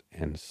soft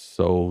and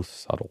so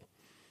subtle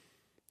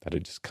that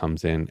it just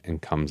comes in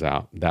and comes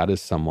out. That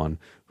is someone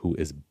who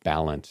is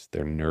balanced.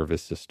 Their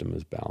nervous system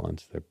is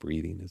balanced. Their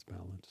breathing is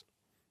balanced.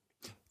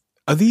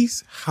 Are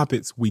these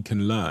habits we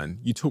can learn?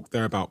 You talked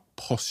there about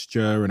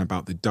posture and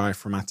about the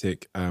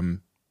diaphragmatic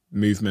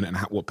movement and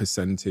what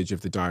percentage of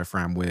the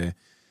diaphragm we're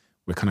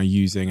kind of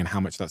using and how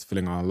much that's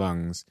filling our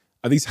lungs.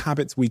 Are these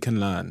habits we can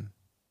learn?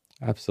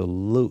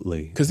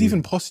 Absolutely. Because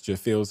even posture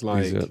feels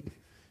like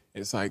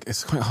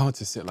it's quite hard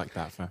to sit like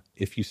that for.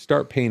 If you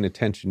start paying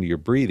attention to your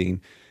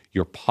breathing,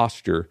 your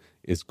posture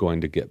is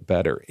going to get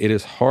better. It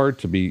is hard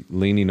to be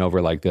leaning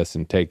over like this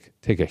and take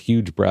a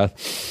huge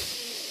breath.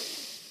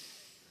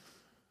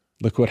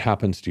 Look what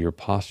happens to your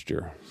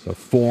posture. So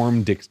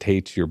form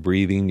dictates your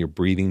breathing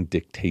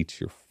dictates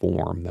your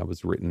form. That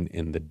was written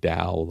in the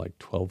Tao like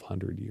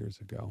 1,200 years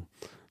ago.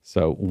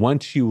 So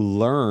once you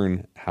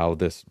learn how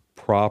this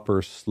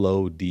proper,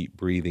 slow, deep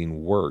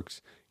breathing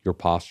works, your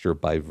posture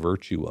by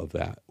virtue of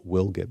that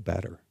will get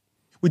better.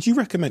 Would you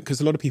recommend,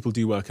 because a lot of people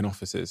do work in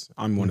offices.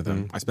 I'm one of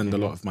them. I spend a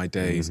lot of my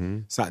days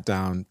sat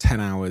down 10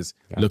 hours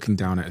looking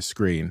down at a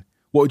screen.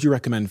 What would you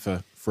recommend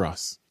for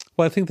us?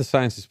 Well, I think the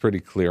science is pretty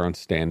clear on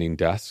standing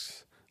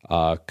desks.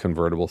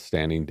 Convertible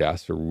standing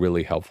desks are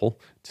really helpful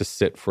to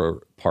sit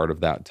for part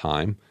of that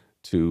time,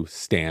 to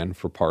stand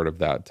for part of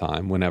that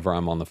time. Whenever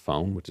I'm on the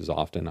phone, which is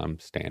often, I'm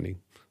standing.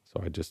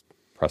 So I just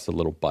press a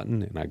little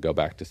button and I go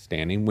back to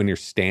standing. When you're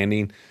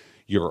standing,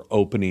 you're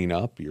opening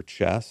up your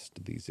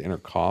chest, these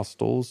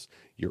intercostals.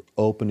 You're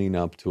opening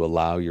up to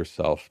allow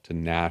yourself to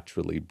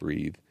naturally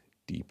breathe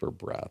deeper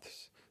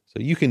breaths. So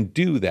you can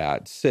do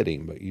that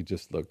sitting, but you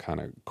just look kind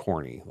of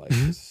corny, like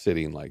just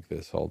sitting like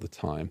this all the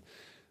time.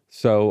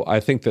 So I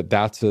think that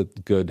that's a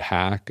good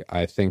hack.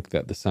 I think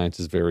that the science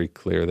is very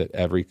clear that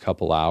every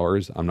couple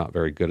hours, I'm not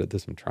very good at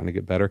this, I'm trying to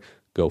get better,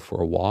 go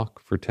for a walk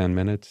for 10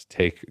 minutes,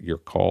 take your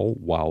call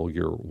while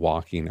you're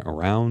walking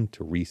around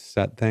to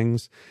reset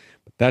things.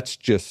 But that's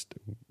just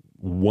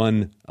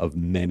one of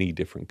many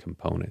different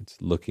components,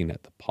 looking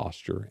at the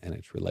posture and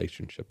its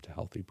relationship to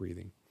healthy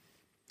breathing.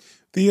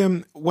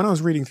 When I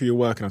was reading through your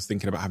work and I was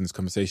thinking about having this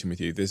conversation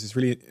with you, there's this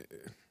really,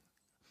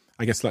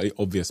 I guess, slightly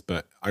obvious,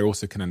 but I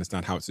also can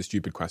understand how it's a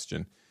stupid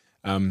question,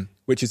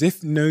 which is,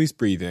 if nose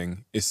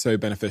breathing is so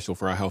beneficial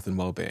for our health and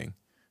well-being,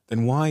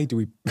 then why do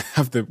we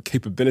have the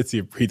capability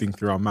of breathing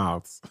through our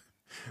mouths?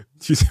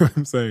 Do you see what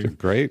I'm saying? It's a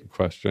great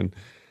question.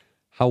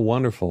 How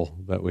wonderful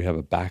that we have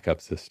a backup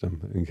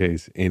system in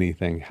case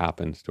anything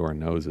happens to our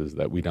noses,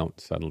 that we don't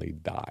suddenly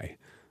die,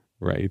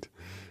 right?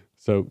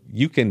 So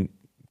you can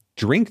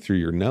drink through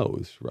your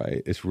nose,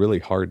 right? It's really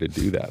hard to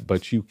do that,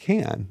 but you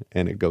can,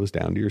 and it goes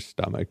down to your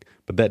stomach.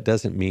 But that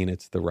doesn't mean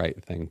it's the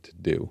right thing to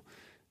do.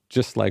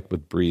 Just like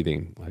with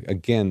breathing, like,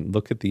 again,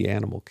 look at the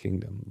animal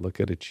kingdom. Look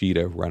at a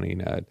cheetah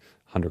running at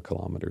 100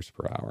 kilometers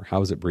per hour.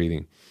 How is it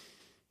breathing?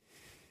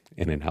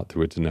 In and out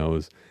through its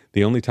nose.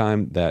 The only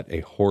time that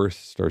a horse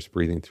starts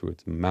breathing through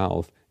its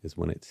mouth is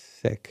when it's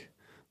sick.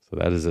 So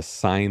that is a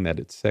sign that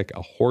it's sick.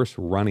 A horse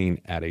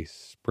running at a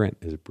sprint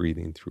is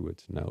breathing through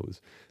its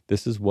nose.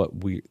 This is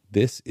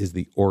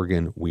the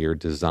organ we are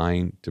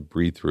designed to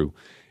breathe through.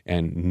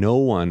 And no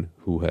one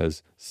who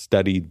has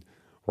studied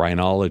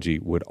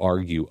rhinology would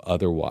argue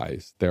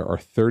otherwise. There are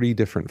 30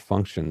 different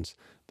functions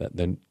that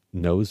the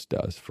nose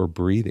does for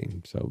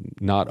breathing. So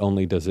not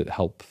only does it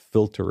help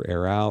filter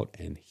air out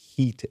and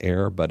heat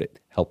air, but it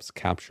helps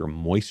capture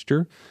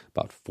moisture,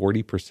 about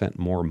 40%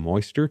 more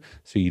moisture,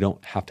 so you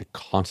don't have to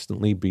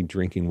constantly be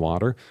drinking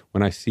water.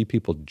 When I see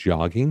people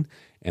jogging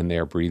and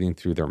they're breathing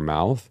through their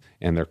mouth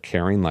and they're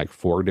carrying like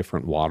 4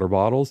 different water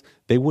bottles,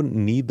 they wouldn't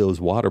need those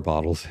water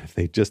bottles if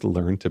they just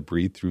learned to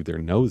breathe through their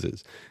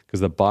noses, because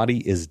the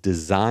body is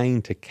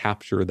designed to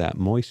capture that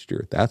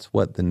moisture. That's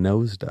what the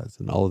nose does,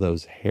 and all of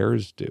those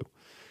hairs do.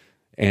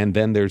 And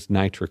then there's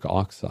nitric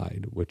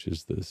oxide, which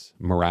is this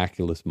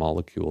miraculous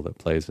molecule that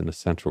plays an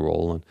essential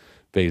role in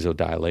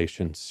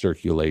vasodilation,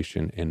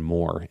 circulation, and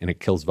more. And it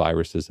kills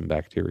viruses and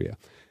bacteria.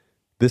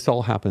 This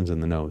all happens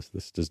in the nose.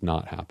 This does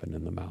not happen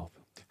in the mouth.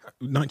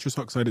 Nitrous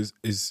oxide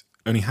is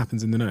only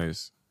happens in the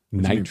nose?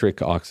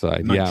 Nitric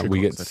oxide. We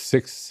get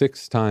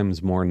six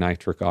times more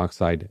nitric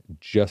oxide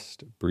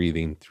just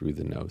breathing through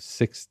the nose.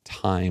 6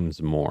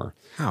 times more.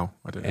 How?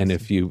 I don't know.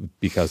 And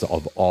because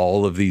of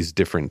all of these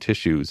different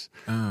tissues,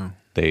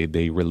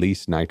 they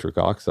release nitric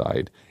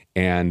oxide.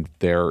 And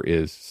there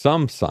is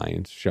some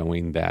science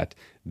showing that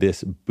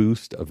this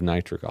boost of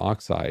nitric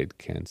oxide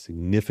can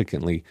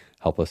significantly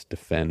help us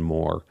defend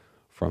more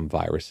from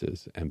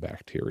viruses and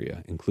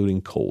bacteria, including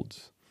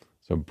colds.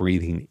 So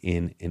breathing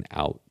in and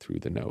out through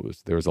the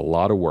nose. There's a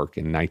lot of work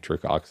in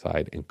nitric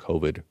oxide and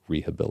COVID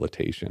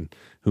rehabilitation.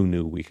 Who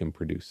knew we can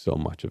produce so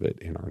much of it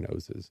in our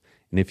noses?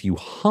 And if you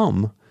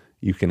hum,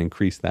 you can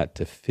increase that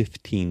to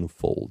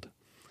 15-fold.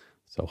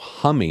 So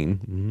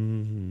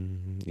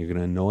humming, you're going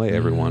to annoy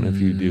everyone if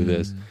you do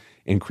this,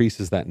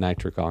 increases that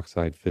nitric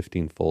oxide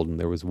 15-fold. And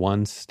there was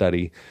one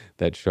study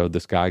that showed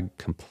this guy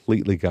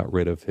completely got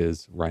rid of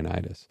his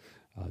rhinitis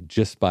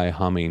just by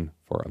humming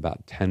for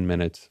about 10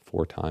 minutes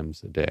 4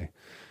 times a day.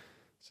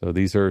 So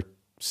these are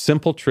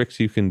simple tricks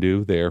you can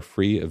do. They are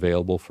free,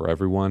 available for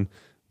everyone.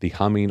 The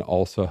humming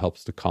also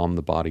helps to calm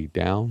the body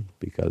down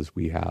because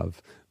we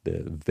have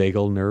the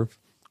vagal nerve,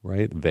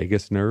 right? The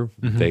vagus nerve,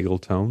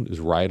 vagal tone is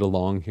right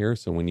along here.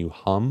 So when you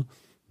hum,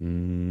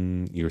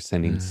 you're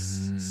sending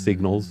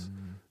signals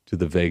to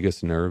the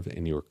vagus nerve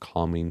and you're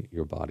calming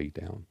your body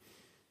down.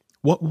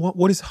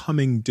 What is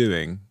humming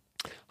doing?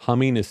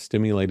 Humming is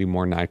stimulating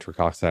more nitric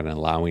oxide and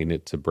allowing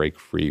it to break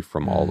free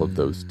from all of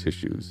those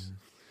tissues.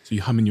 So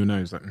you hum in your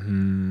nose like,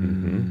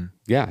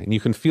 Yeah, and you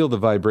can feel the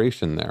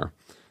vibration there.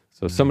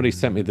 So somebody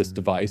sent me this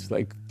device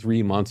like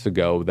 3 months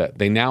ago that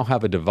they now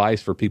have a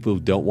device for people who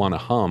don't want to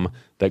hum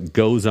that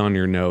goes on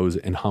your nose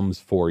and hums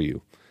for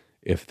you.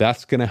 If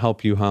that's going to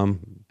help you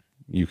hum,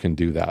 you can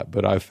do that.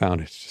 But I've found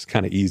it's just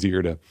kind of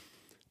easier to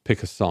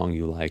pick a song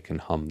you like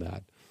and hum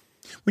that.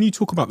 When you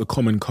talk about the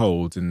common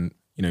cold and,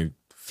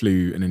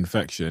 flu and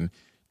infection,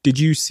 did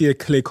you see a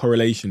clear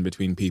correlation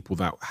between people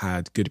that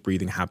had good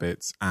breathing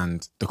habits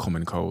and the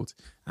common cold?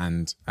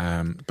 and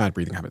bad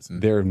breathing habits?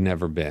 There have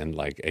never been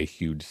like a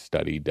huge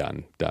study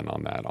done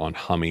on that, on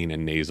humming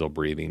and nasal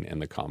breathing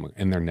and the common,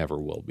 and there never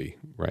will be,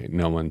 right?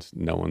 No one's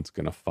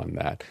going to fund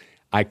that.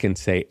 I can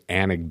say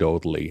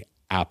anecdotally,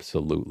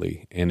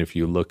 absolutely. And if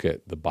you look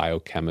at the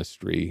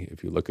biochemistry,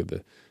 if you look at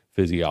the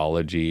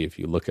physiology, if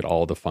you look at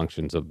all the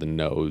functions of the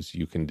nose,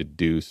 you can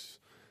deduce,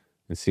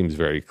 it seems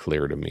very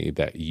clear to me,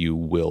 that you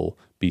will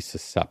be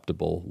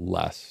susceptible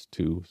less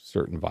to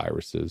certain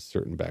viruses,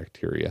 certain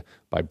bacteria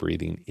by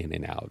breathing in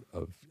and out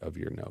of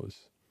your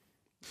nose.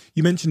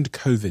 You mentioned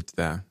COVID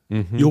there.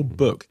 Mm-hmm. Your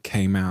book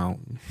came out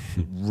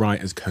right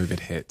as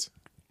COVID hit,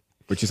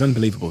 which is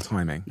unbelievable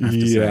timing, I have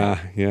to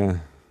say. Yeah.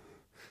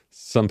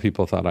 Some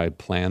people thought I'd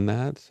planned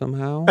that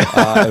somehow.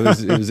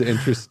 It was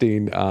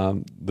interesting.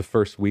 The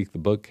first week the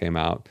book came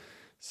out,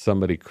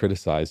 somebody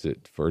criticized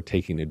it for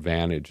taking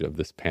advantage of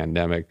this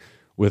pandemic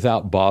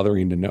without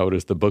bothering to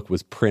notice the book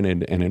was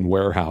printed and in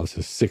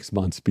warehouses 6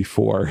 months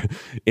before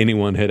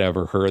anyone had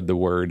ever heard the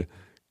word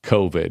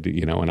COVID,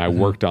 and I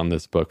worked on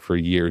this book for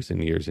years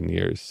and years and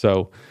years.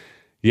 So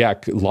yeah,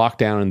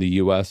 lockdown in the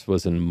US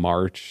was in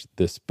March.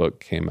 This book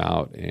came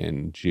out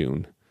in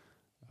June,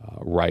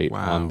 right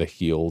on the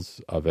heels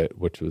of it,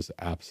 which was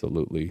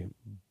absolutely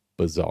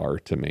bizarre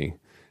to me.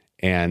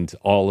 And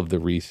all of the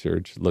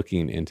research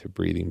looking into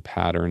breathing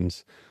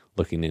patterns,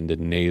 looking into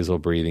nasal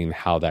breathing,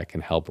 how that can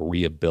help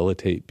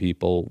rehabilitate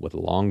people with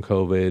long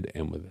COVID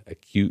and with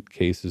acute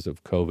cases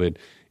of COVID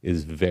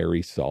is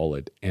very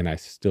solid. And I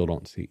still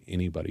don't see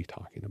anybody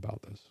talking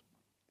about this.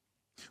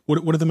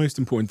 What are the most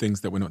important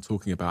things that we're not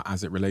talking about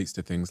as it relates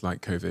to things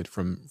like COVID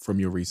from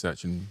your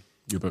research and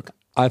your book?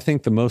 I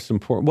think the most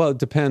important, well, it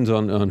depends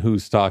on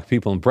who's talking.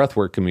 People in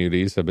breathwork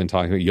communities have been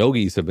talking about,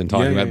 yogis have been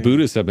talking about,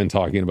 Buddhists have been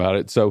talking about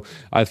it. So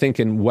I think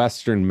in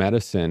Western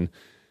medicine,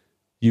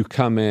 you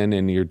come in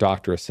and your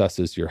doctor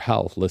assesses your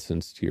health,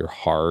 listens to your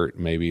heart,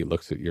 maybe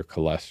looks at your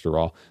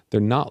cholesterol. They're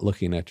not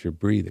looking at your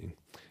breathing.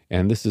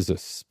 And this is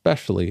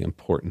especially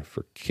important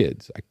for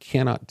kids. I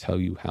cannot tell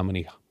you how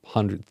many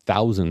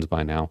thousands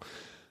by now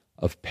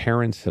of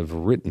parents have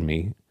written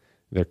me.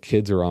 Their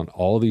kids are on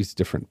all these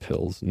different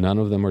pills. None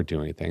of them are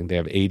doing anything. They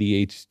have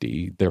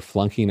ADHD. They're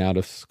flunking out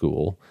of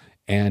school.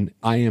 And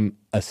I am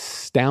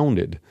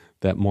astounded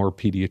that more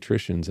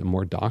pediatricians and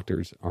more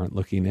doctors aren't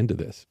looking into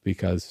this,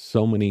 because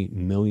so many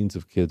millions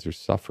of kids are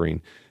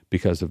suffering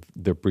because of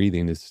their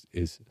breathing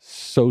is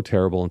so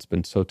terrible, and it's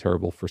been so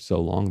terrible for so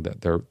long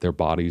that their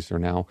bodies are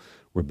now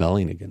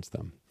rebelling against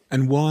them.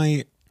 And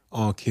why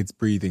are kids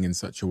breathing in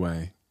such a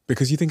way?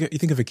 Because you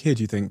think of a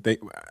kid,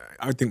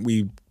 I think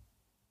we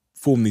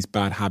form these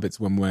bad habits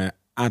when we're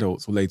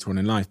adults or later on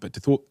in life, but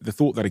the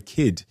thought that a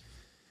kid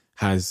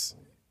has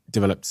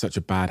developed such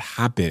a bad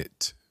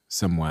habit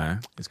somewhere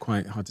is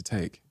quite hard to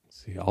take.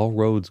 See, all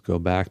roads go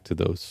back to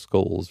those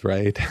skulls,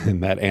 right?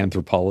 And that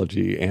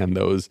anthropology and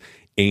those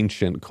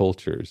ancient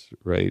cultures,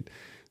 right?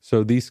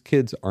 So these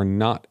kids are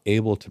not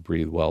able to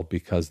breathe well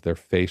because their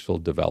facial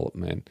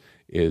development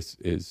is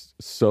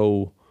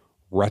so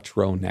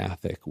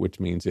retrognathic, which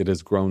means it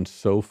has grown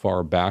so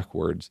far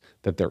backwards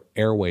that their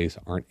airways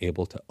aren't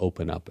able to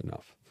open up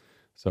enough.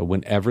 So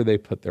whenever they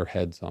put their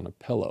heads on a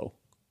pillow,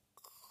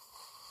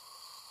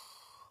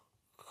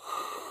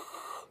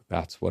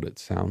 that's what it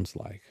sounds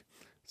like.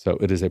 So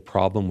it is a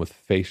problem with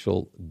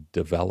facial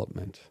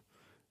development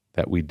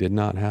that we did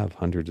not have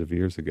hundreds of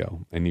years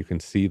ago. And you can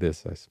see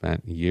this. I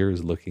spent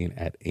years looking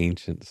at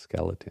ancient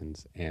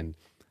skeletons, and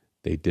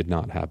they did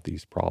not have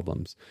these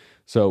problems.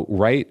 So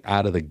right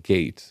out of the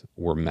gate,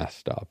 we're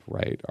messed up,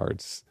 right?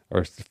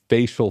 Our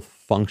facial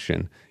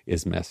function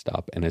is messed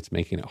up, and it's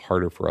making it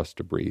harder for us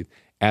to breathe.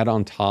 Add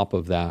on top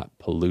of that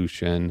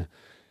pollution,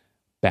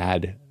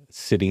 bad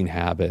sitting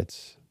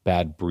habits,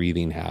 bad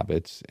breathing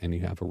habits, and you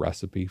have a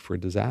recipe for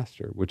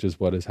disaster, which is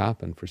what has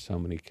happened for so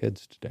many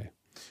kids today.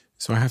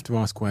 So I have to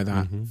ask where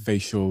that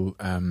facial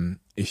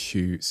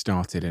issue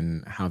started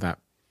and how that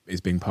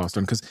is being passed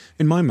on. Because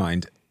in my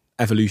mind,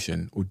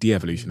 evolution or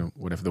de-evolution, or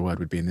whatever the word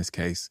would be in this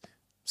case,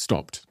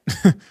 stopped.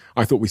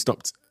 I thought we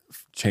stopped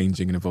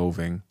changing and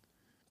evolving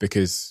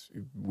because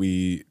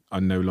we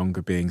are no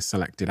longer being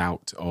selected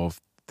out of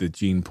the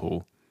gene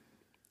pool.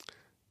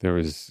 There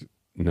is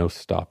no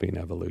stopping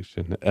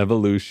evolution.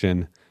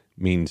 Evolution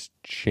means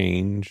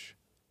change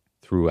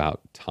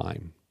throughout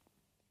time.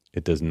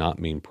 It does not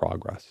mean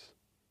progress.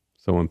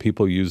 So when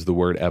people use the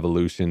word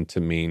evolution to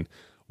mean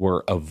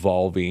we're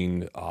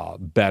evolving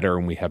better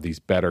and we have these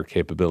better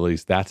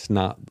capabilities, that's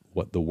not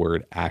what the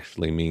word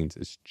actually means.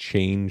 It's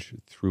change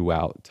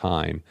throughout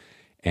time,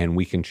 and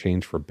we can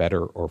change for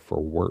better or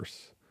for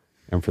worse.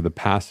 And for the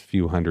past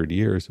few hundred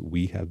years,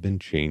 we have been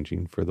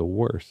changing for the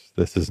worse.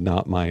 This is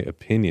not my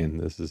opinion.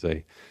 This is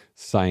a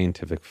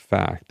scientific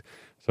fact.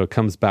 So it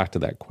comes back to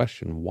that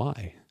question,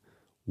 why?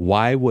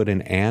 Why would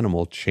an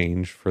animal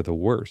change for the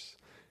worse?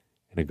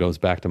 And it goes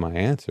back to my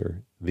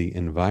answer, the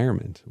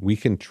environment. We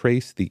can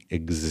trace the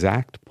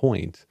exact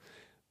point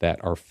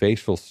that our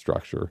facial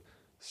structure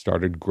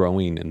started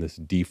growing in this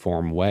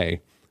deformed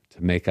way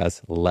to make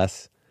us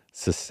less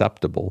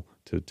susceptible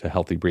to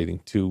healthy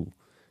breathing, to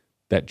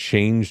that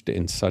changed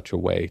in such a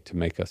way to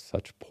make us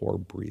such poor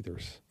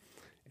breathers.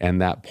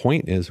 And that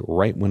point is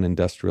right when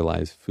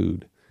industrialized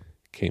food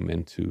came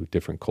into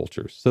different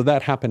cultures. So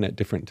that happened at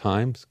different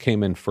times,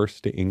 came in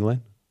first to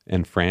England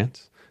and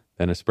France,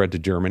 then it spread to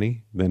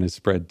Germany, then it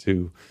spread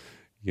to,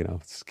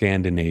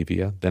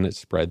 Scandinavia, then it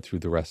spread through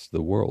the rest of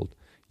the world.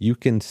 You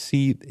can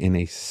see in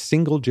a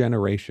single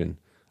generation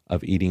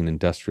of eating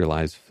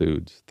industrialized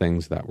foods,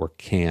 things that were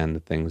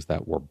canned, things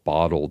that were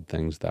bottled,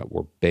 things that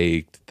were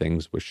baked,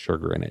 things with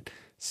sugar in it.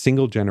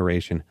 Single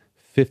generation,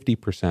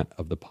 50%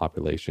 of the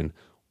population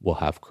will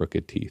have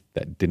crooked teeth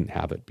that didn't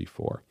have it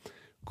before.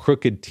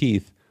 Crooked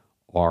teeth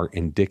are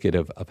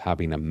indicative of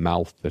having a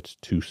mouth that's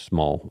too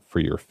small for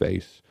your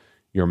face.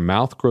 Your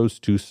mouth grows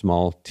too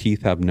small,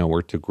 teeth have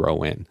nowhere to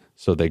grow in,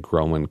 so they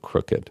grow in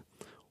crooked.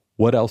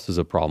 What else is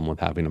a problem with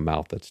having a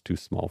mouth that's too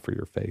small for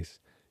your face?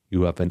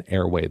 You have an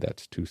airway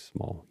that's too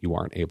small. You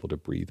aren't able to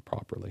breathe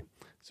properly.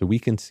 So we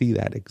can see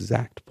that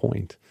exact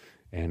point.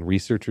 And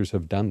researchers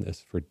have done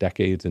this for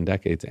decades and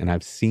decades. And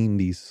I've seen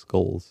these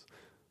skulls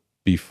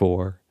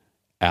before,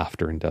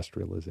 after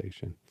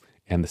industrialization.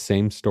 And the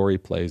same story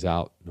plays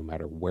out no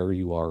matter where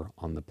you are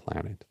on the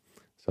planet.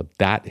 So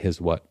that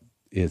is what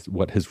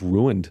has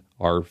ruined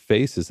our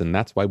faces. And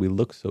that's why we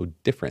look so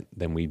different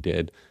than we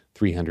did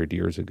 300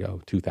 years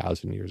ago,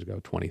 2,000 years ago,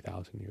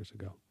 20,000 years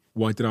ago.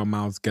 Why did our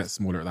mouths get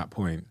smaller at that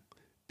point?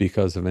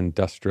 Because of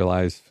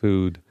industrialized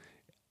food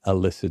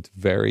elicits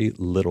very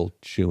little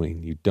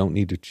chewing. You don't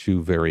need to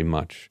chew very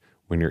much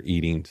when you're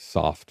eating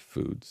soft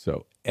food.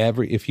 So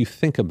if you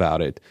think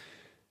about it,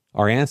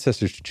 our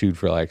ancestors chewed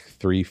for like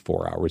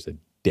 3-4 hours a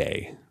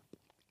day,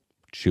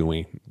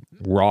 chewing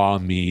raw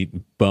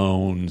meat,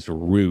 bones,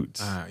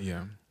 roots.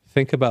 Yeah.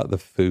 Think about the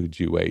food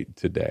you ate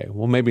today.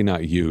 Well, maybe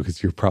not you,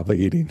 because you're probably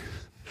eating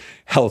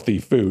healthy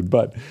food,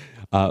 but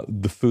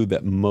the food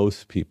that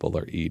most people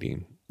are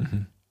eating,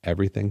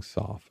 everything's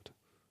soft.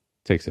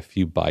 Takes a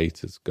few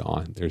bites, it's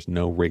gone. There's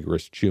no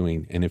rigorous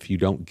chewing. And if you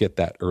don't get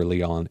that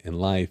early on in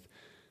life,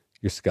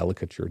 your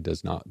skeleton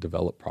does not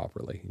develop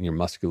properly, and your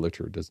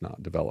musculature does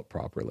not develop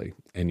properly,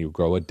 and you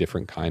grow a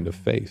different kind of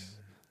face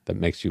that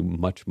makes you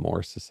much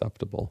more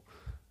susceptible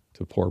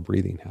to poor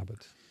breathing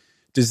habits.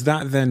 Does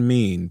that then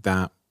mean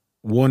that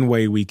one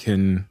way we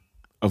can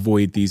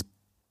avoid these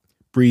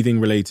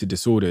breathing-related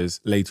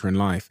disorders later in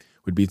life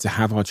would be to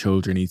have our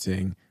children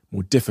eating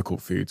more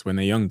difficult foods when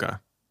they're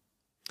younger?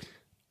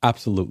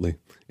 Absolutely.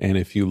 And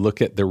if you look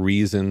at the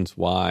reasons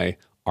why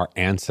our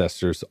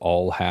ancestors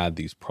all had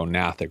these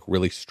prognathic,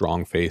 really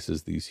strong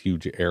faces, these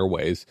huge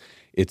airways,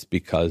 it's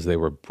because they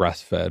were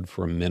breastfed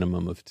for a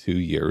minimum of 2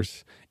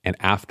 years. And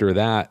after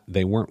that,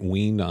 they weren't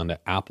weaned onto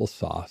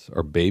applesauce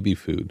or baby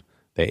food.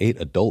 They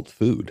ate adult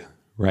food,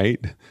 right?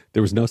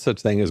 There was no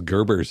such thing as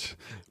Gerber's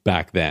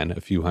back then,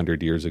 a few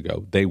hundred years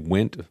ago. They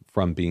went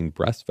from being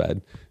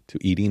breastfed to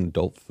eating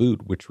adult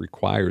food, which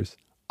requires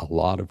a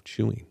lot of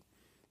chewing.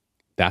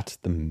 That's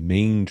the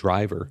main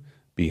driver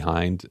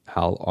behind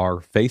how our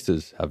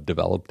faces have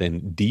developed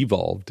and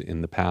devolved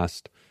in the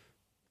past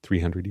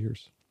 300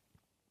 years.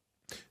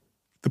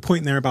 The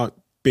point there about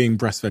being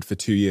breastfed for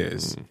 2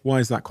 years, why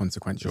is that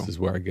consequential? This is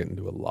where I get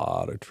into a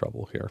lot of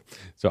trouble here.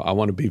 So I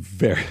want to be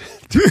very,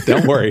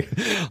 don't worry.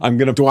 I'm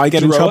going to Do I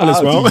get in trouble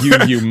as well?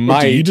 You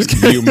might,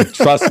 you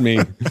trust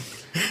me.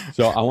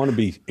 So I want to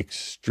be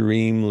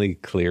extremely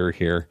clear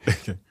here.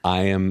 Okay.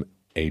 I am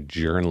a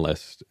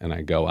journalist and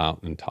I go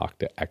out and talk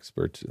to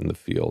experts in the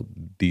field.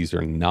 These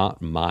are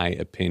not my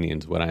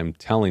opinions. What I'm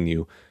telling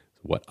you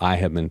is what I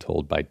have been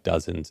told by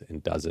dozens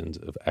and dozens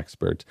of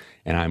experts.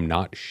 And I'm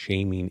not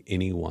shaming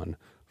anyone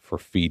for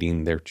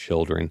feeding their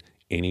children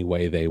any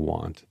way they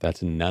want.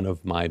 That's none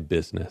of my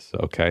business,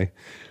 okay?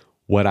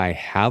 What I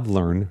have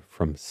learned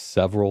from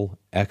several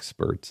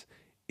experts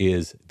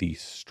is the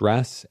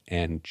stress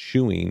and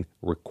chewing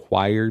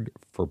required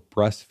for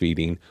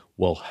breastfeeding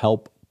will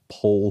help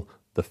pull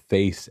the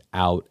face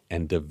out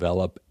and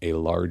develop a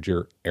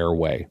larger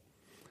airway.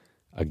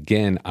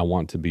 Again, I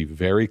want to be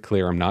very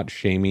clear. I'm not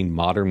shaming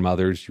modern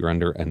mothers. You're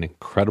under an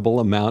incredible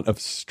amount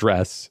of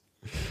stress.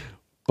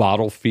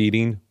 Bottle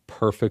feeding,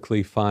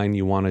 perfectly fine.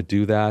 You want to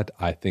do that.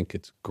 I think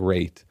it's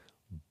great.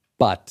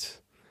 But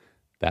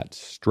that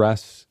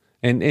stress,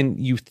 and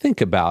you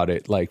think about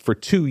it, like for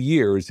 2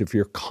 years, if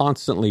you're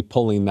constantly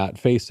pulling that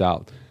face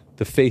out,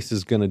 the face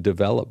is going to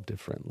develop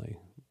differently,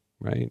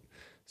 right?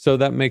 So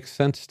that makes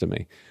sense to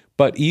me.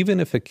 But even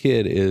if a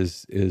kid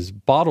is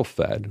bottle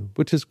fed,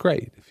 which is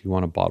great if you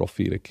want to bottle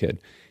feed a kid,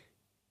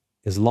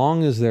 as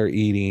long as they're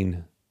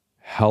eating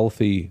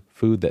healthy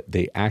food that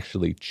they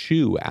actually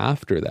chew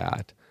after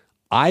that,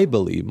 I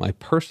believe, my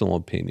personal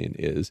opinion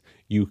is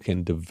you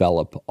can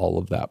develop all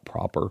of that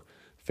proper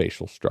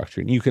facial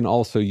structure. And you can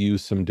also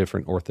use some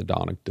different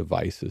orthodontic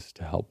devices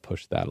to help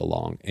push that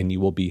along, and you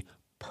will be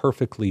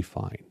perfectly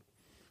fine.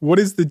 What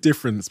is the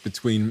difference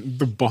between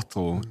the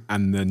bottle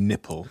and the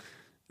nipple?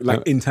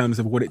 Like in terms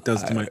of what it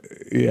does to my...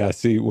 Yeah,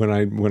 see, when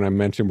I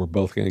mentioned we're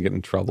both going to get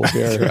in trouble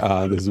here,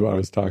 this is what I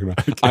was talking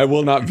about. Okay. I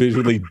will not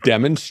visually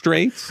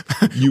demonstrate.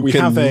 You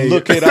can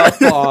look it up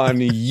on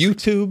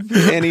YouTube,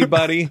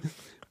 anybody.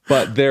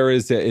 But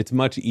it's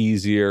much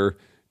easier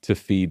to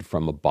feed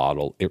from a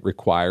bottle. It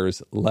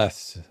requires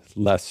less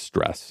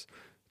stress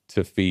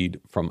to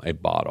feed from a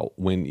bottle.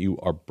 When you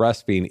are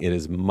breastfeeding, it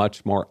is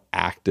much more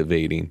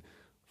activating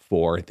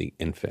for the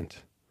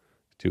infant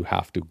to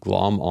have to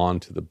glom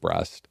onto the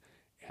breast,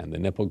 and the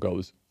nipple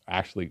goes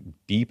actually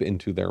deep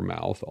into their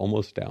mouth,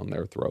 almost down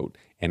their throat,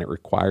 and it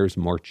requires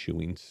more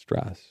chewing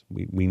stress.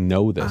 We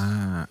know this.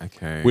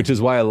 Okay. Which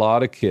is why a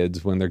lot of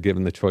kids, when they're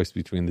given the choice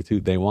between the two,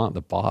 they want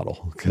the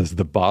bottle because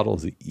the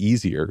bottle's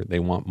easier. They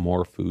want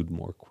more food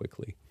more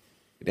quickly.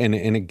 And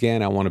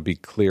again, I want to be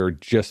clear,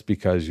 just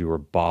because you were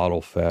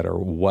bottle fed or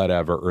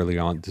whatever early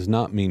on does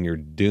not mean you're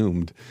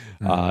doomed.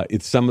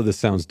 Some of this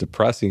sounds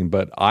depressing,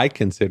 but I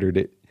considered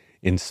it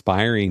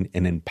inspiring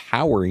and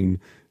empowering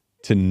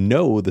to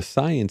know the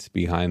science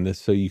behind this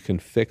so you can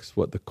fix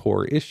what the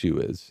core issue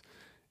is.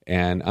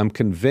 And I'm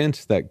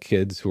convinced that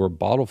kids who are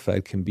bottle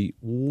fed can be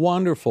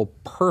wonderful,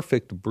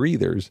 perfect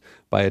breathers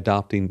by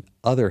adopting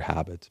other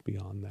habits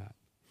beyond that.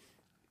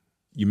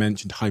 You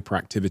mentioned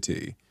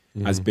hyperactivity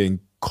as being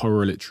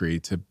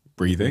correlatory to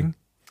breathing.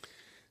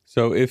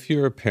 So if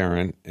you're a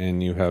parent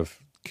and you have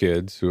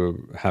kids who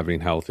are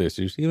having health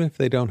issues, even if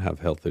they don't have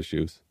health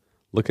issues,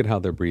 look at how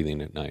they're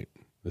breathing at night.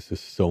 This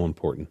is so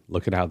important.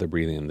 Look at how they're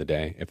breathing in the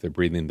day. If they're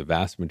breathing the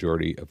vast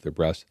majority of their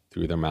breath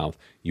through their mouth,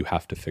 you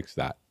have to fix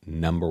that.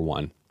 Number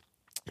one,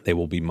 they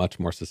will be much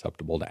more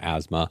susceptible to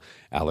asthma,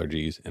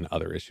 allergies, and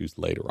other issues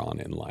later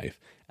on in life,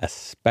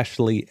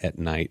 especially at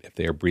night if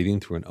they are breathing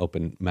through an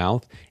open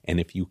mouth. And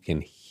if you can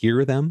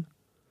hear them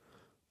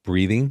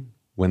breathing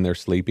when they're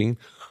sleeping,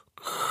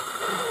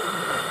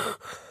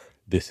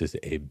 this is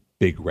a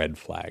big red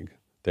flag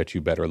that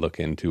you better look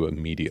into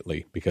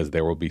immediately, because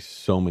there will be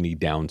so many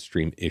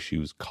downstream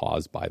issues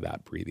caused by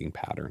that breathing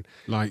pattern.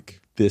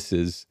 Like? This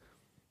is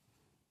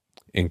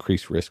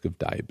increased risk of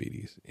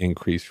diabetes,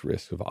 increased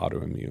risk of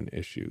autoimmune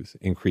issues,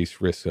 increased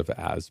risk of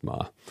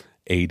asthma,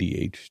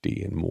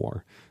 ADHD, and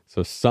more.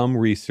 So some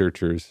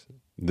researchers,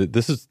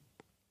 this is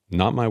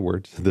not my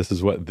words, this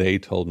is what they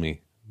told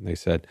me. They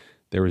said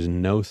there is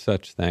no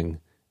such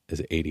thing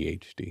as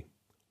ADHD.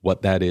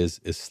 What that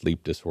is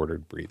sleep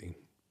disordered breathing.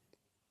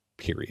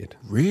 Period.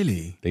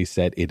 Really? They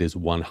said it is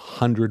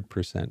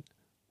 100%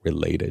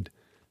 related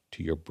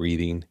to your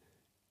breathing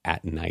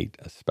at night,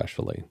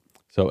 especially.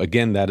 So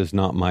again, that is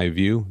not my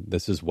view.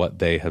 This is what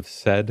they have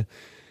said.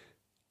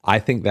 I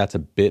think that's a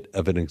bit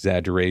of an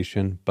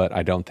exaggeration, but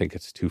I don't think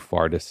it's too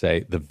far to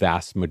say the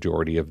vast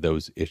majority of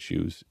those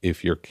issues,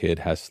 if your kid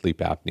has sleep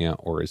apnea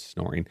or is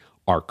snoring,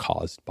 are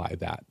caused by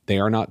that. They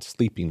are not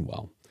sleeping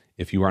well.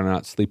 If you are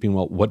not sleeping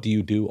well, what do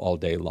you do all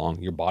day long?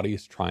 Your body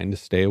is trying to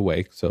stay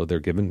awake, so they're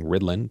given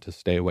Ritalin to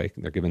stay awake.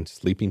 They're given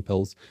sleeping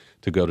pills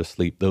to go to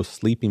sleep. Those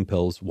sleeping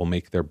pills will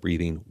make their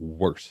breathing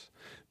worse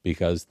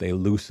because they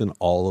loosen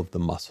all of the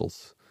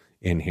muscles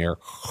in here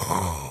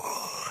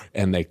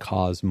and they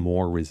cause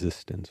more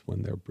resistance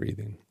when they're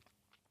breathing.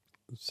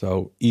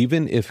 So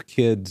even if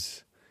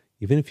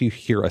you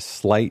hear a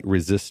slight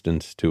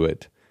resistance to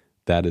it,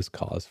 that is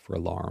cause for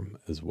alarm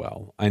as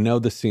well. I know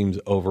this seems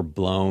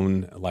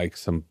overblown, like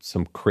some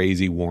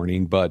crazy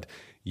warning, but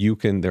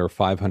there are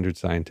 500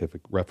 scientific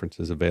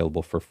references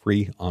available for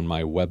free on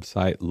my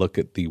website. Look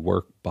at the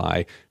work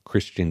by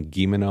Christian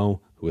Guilleminault,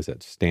 who was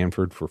at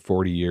Stanford for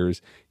 40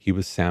 years. He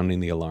was sounding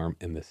the alarm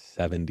in the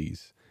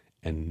 70s,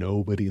 and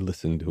nobody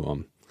listened to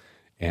him.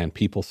 And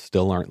people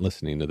still aren't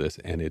listening to this,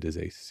 and it is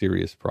a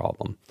serious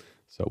problem.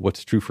 So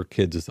what's true for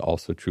kids is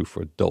also true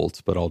for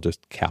adults, but I'll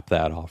just cap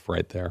that off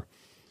right there.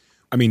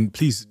 I mean,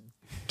 please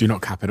do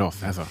not cap it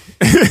off ever.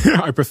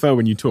 I prefer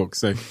when you talk.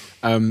 So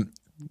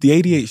the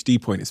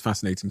ADHD point is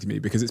fascinating to me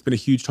because it's been a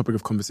huge topic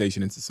of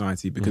conversation in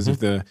society because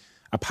of the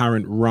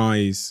apparent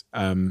rise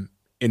in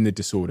the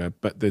disorder,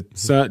 but the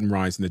certain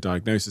rise in the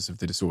diagnosis of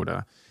the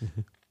disorder.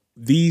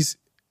 These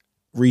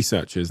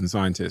researchers and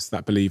scientists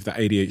that believe that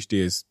ADHD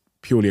is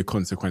purely a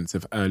consequence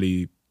of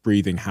early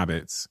breathing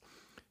habits,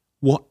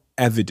 what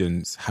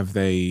evidence have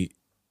they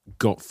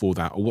got for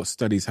that, or what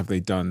studies have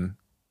they done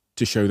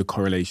to show the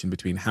correlation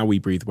between how we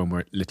breathe when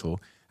we're little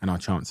and our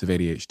chance of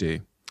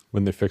ADHD?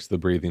 When they fix the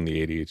breathing,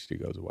 the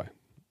ADHD goes away.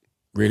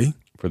 Really?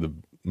 For the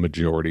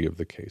majority of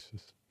the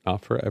cases.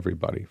 Not for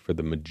everybody. For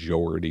the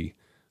majority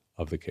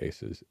of the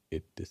cases,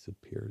 it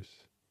disappears.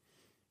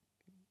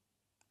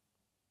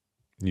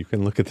 You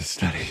can look at the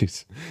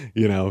studies.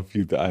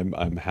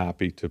 I'm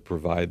happy to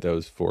provide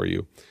those for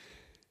you.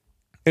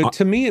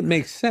 To me, it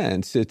makes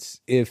sense.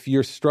 It's if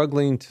you're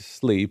struggling to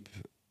sleep,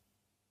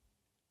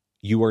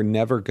 you are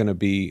never going to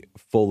be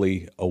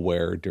fully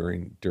aware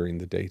during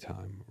the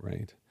daytime,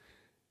 right?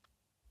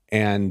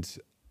 And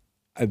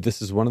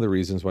this is one of the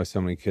reasons why so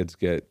many kids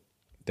get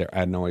their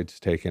adenoids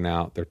taken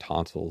out, their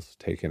tonsils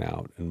taken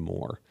out, and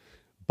more.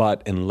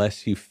 But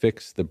unless you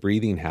fix the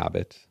breathing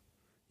habits,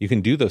 you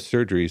can do those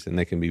surgeries and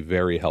they can be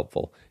very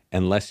helpful.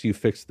 Unless you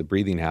fix the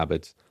breathing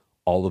habits,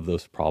 all of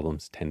those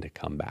problems tend to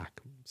come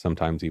back,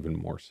 sometimes even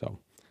more so.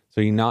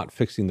 So you're not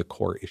fixing the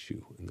core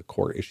issue, and the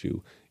core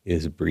issue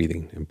is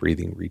breathing and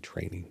breathing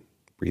retraining,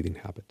 breathing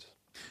habits.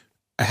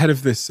 Ahead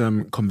of this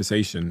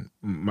conversation,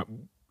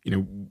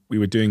 we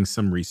were doing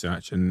some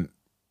research and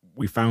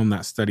we found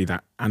that study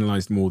that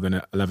analysed more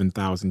than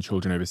 11,000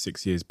 children over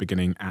 6 years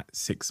beginning at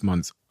 6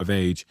 months of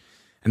age.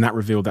 And that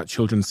revealed that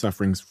children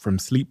suffering from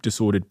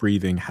sleep-disordered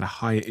breathing had a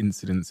higher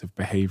incidence of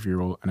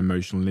behavioural and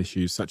emotional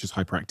issues such as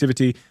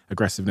hyperactivity,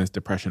 aggressiveness,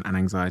 depression and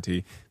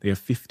anxiety. They are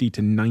 50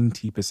 to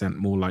 90%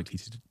 more likely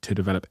to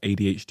develop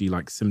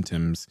ADHD-like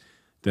symptoms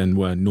than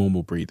were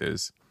normal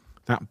breathers.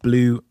 That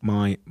blew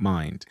my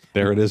mind.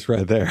 There it is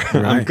right there.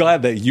 Right? I'm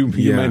glad that you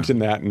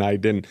mentioned that and I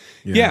didn't.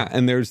 Yeah.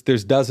 And there's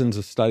dozens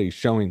of studies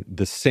showing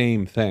the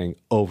same thing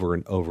over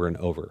and over and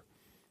over.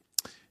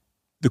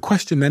 The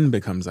question then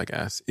becomes, I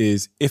guess,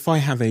 is if I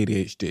have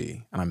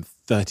ADHD and I'm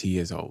 30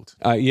 years old.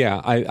 I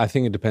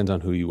think it depends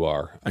on who you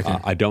are. Okay.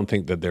 I don't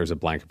think that there's a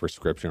blanket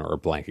prescription or a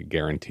blanket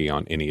guarantee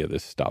on any of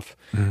this stuff.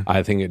 Mm-hmm.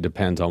 I think it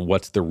depends on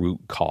what's the root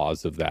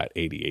cause of that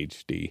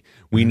ADHD.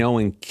 We know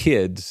in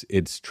kids,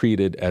 it's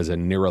treated as a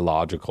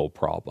neurological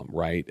problem,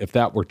 right? If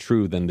that were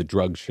true, then the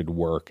drugs should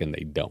work and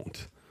they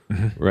don't,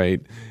 right?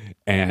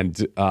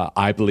 And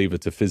I believe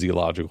it's a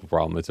physiological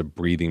problem. It's a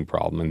breathing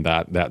problem. And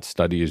that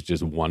study is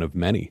just one of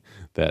many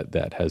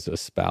that has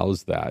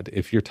espoused that.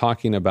 If you're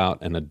talking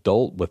about an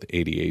adult with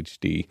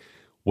ADHD,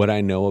 what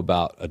I know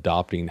about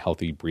adopting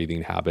healthy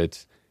breathing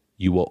habits,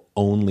 you will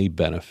only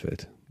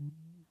benefit.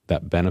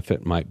 That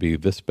benefit might be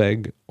this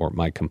big or it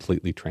might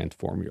completely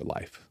transform your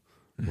life,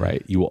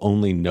 right? You will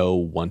only know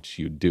once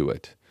you do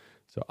it.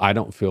 So I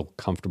don't feel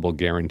comfortable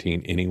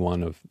guaranteeing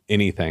anyone of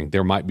anything.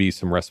 There might be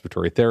some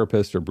respiratory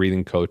therapists or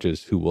breathing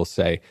coaches who will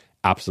say,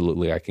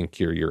 absolutely, I can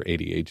cure your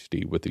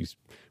ADHD with these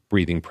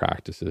breathing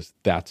practices.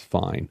 That's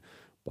fine.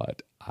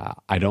 But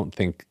I don't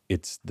think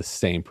it's the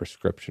same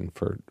prescription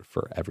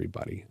for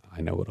everybody. I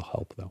know it'll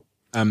help,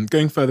 though.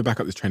 Going further back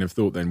up this train of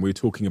thought then, we were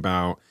talking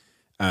about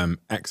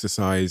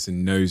exercise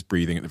and nose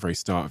breathing at the very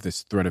start of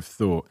this thread of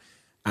thought.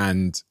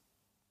 And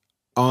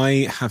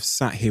I have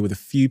sat here with a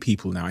few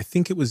people now. I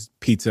think it was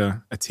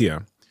Peter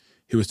Attia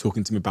who was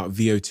talking to me about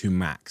VO2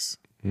 max,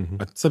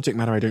 a subject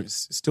matter I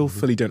still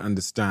fully don't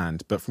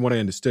understand. But from what I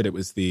understood, it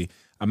was the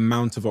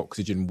amount of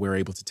oxygen we're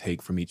able to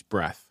take from each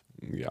breath.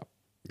 Yeah.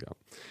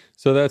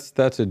 So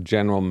that's a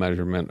general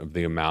measurement of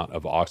the amount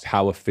of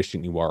how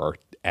efficient you are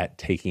at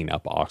taking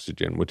up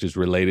oxygen, which is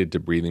related to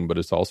breathing, but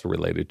it's also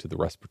related to the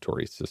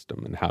respiratory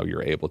system and how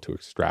you're able to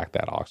extract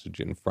that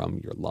oxygen from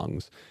your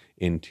lungs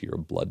into your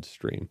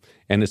bloodstream.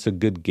 And it's a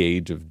good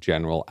gauge of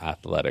general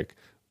athletic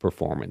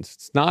performance.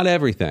 It's not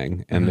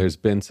everything, and there's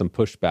been some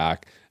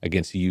pushback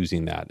against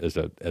using that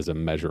as a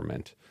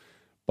measurement.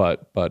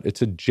 But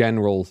it's a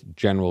general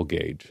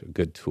gauge, a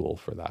good tool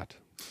for that.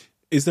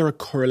 Is there a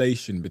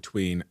correlation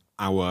between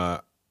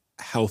our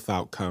health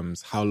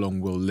outcomes, how long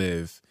we'll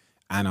live,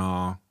 and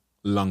our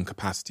lung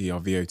capacity, our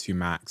VO2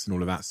 max, and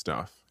all of that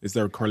stuff? Is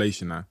there a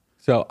correlation there?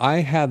 So I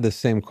had the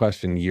same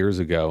question years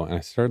ago, and I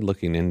started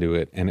looking into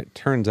it, and it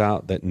turns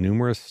out that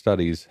numerous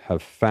studies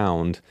have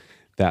found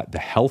that the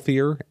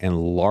healthier and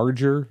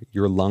larger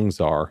your lungs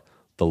are,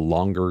 the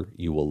longer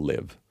you will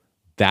live.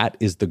 That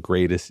is the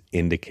greatest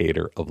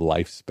indicator of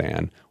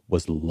lifespan,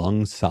 was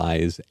lung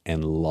size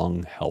and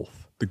lung health.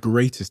 The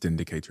greatest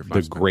indicator of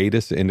lifespan. The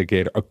greatest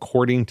indicator,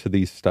 according to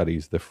these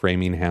studies. The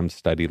Framingham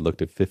study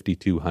looked at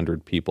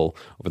 5,200 people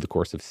over the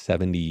course of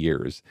 70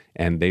 years,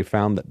 and they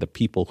found that the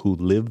people who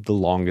lived the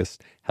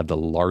longest had the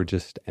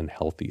largest and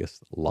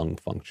healthiest lung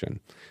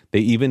function. They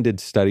even did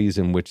studies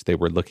in which they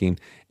were looking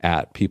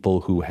at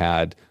people who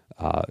had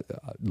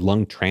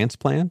lung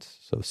transplants,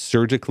 so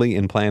surgically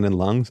implanted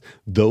lungs.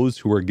 Those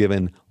who were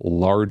given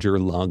larger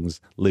lungs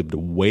lived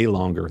way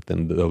longer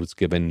than those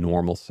given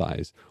normal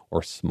size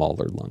or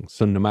smaller lungs.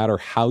 So no matter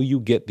how you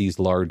get these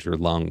larger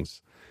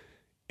lungs,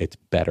 it's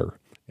better.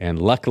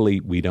 And luckily,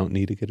 we don't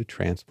need to get a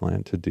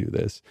transplant to do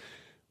this.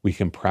 We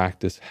can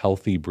practice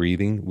healthy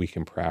breathing. We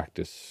can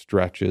practice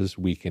stretches.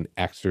 We can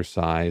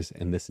exercise,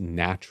 and this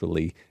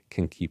naturally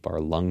can keep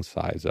our lung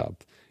size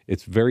up.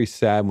 It's very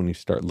sad when you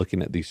start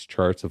looking at these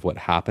charts of what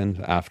happens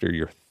after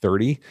you're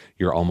 30.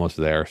 You're almost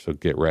there, so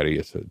get ready.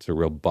 It's a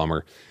real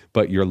bummer.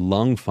 But your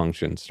lung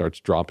function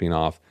starts dropping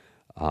off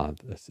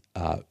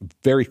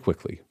very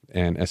quickly,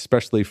 and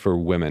especially for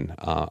women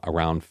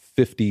around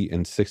 50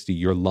 and 60,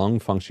 your lung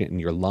function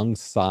and your lung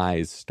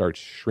size starts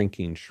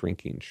shrinking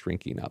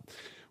up,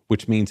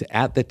 which means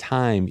at the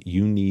time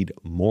you need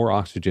more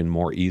oxygen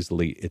more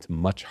easily. It's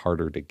much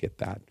harder to get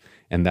that.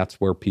 And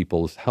that's where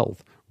people's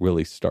health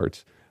really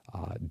starts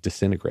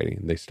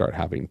disintegrating. They start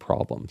having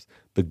problems.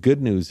 The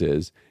good news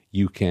is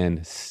you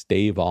can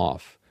stave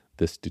off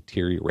this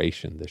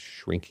deterioration, this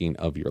shrinking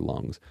of your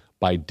lungs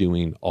by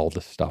doing all the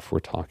stuff we're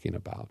talking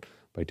about,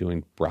 by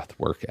doing breath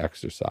work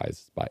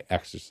exercise, by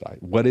exercise.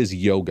 What is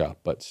yoga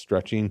but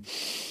stretching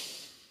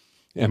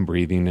and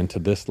breathing into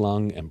this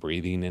lung and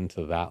breathing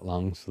into that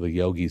lung? So the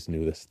yogis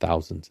knew this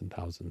thousands and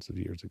thousands of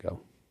years ago.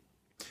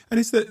 And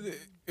it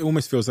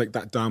almost feels like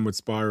that downward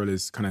spiral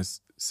is kind of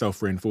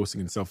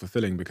self-reinforcing and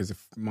self-fulfilling, because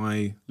if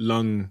my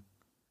lung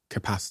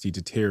capacity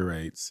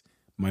deteriorates,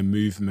 my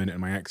movement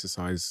and my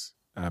exercise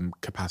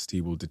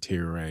capacity will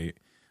deteriorate.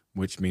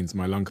 which means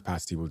my lung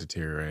capacity will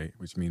deteriorate,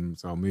 which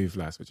means I'll move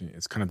less,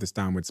 it's kind of this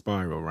downward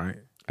spiral, right?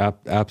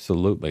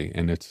 Absolutely.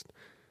 And it's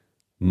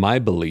my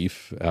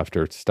belief,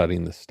 after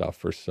studying this stuff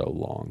for so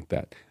long,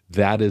 that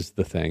that is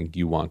the thing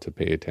you want to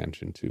pay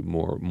attention to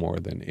more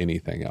than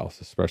anything else,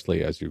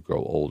 especially as you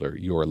grow older.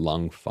 Your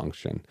lung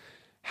function,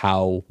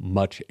 how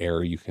much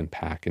air you can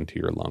pack into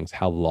your lungs,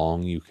 how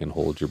long you can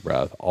hold your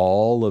breath.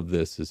 All of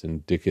this is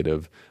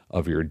indicative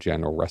of your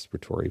general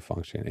respiratory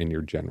function and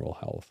your general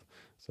health.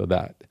 So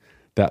that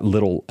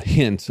little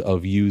hint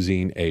of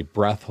using a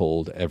breath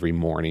hold every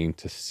morning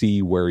to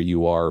see where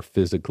you are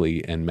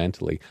physically and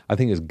mentally, I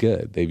think is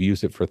good. They've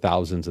used it for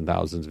thousands and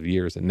thousands of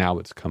years, and now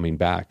it's coming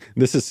back.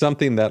 This is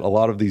something that a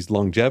lot of these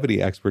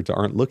longevity experts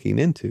aren't looking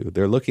into.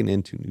 They're looking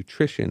into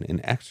nutrition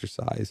and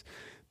exercise.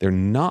 They're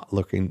not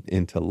looking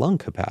into lung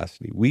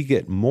capacity. We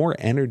get more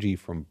energy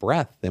from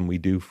breath than we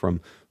do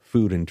from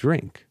food and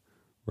drink,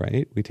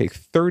 right? We take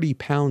 30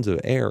 pounds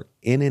of air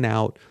in and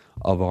out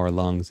of our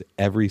lungs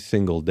every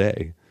single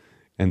day.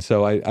 And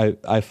so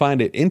I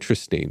find it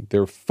interesting.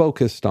 They're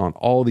focused on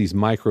all these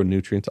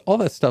micronutrients. All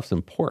that stuff's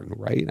important,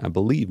 right? I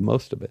believe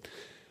most of it.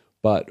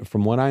 But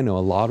from what I know, a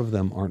lot of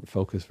them aren't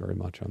focused very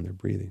much on their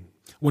breathing.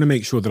 I want to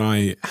make sure that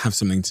I have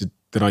something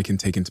that I can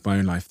take into my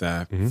own life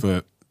there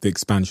for the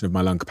expansion of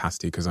my lung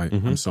capacity, because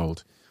I'm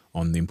sold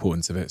on the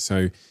importance of it.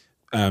 So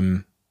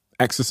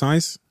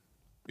exercise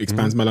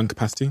expands my lung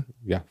capacity?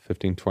 Yeah,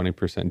 15,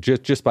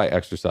 20%. Just by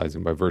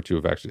exercising, by virtue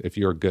of exercise. If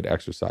you're a good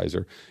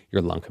exerciser,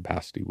 your lung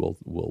capacity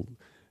will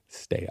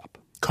stay up.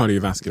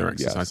 Cardiovascular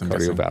exercise, yes,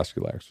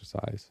 cardiovascular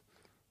exercise.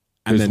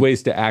 And There's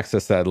ways to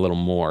access that a little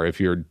more. If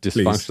you're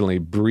dysfunctionally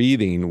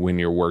breathing when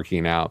you're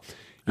working out,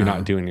 you're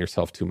not doing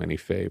yourself too many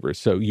favors.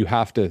 So you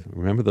have to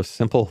remember those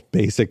simple,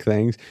 basic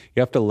things.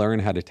 You have to learn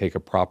how to take a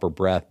proper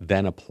breath,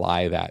 then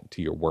apply that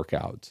to your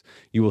workouts.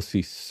 You will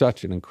see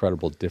such an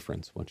incredible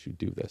difference once you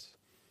do this.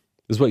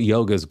 This is what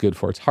yoga is good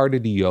for. It's hard to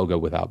do yoga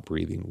without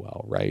breathing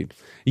well, right?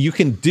 You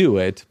can do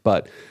it,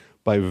 but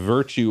by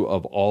virtue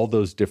of all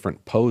those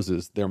different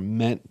poses, they're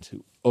meant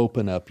to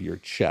open up your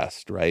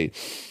chest, right?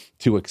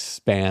 To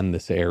expand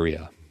this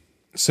area.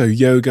 So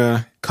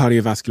yoga,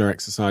 cardiovascular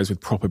exercise with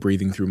proper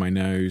breathing through my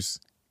nose,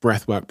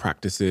 breath work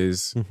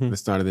practices at the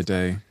start of the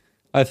day.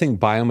 I think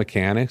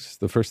biomechanics,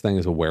 the first thing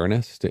is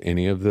awareness to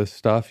any of this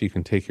stuff. You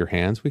can take your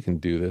hands. We can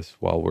do this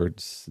while we're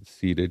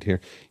seated here.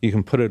 You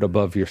can put it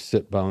above your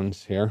sit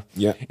bones here.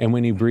 Yeah. And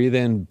when you breathe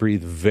in,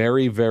 breathe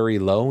very, very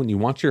low. And you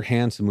want your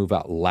hands to move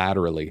out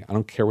laterally. I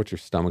don't care what your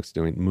stomach's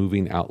doing,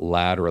 moving out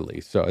laterally.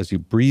 So as you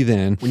breathe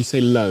in. When you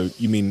say low,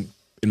 you mean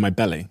in my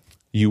belly?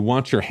 You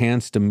want your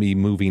hands to be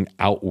moving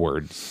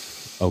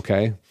outwards,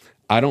 okay?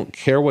 I don't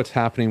care what's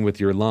happening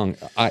with your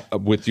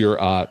with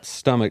your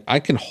stomach. I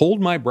can hold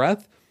my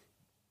breath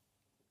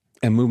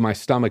and move my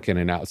stomach in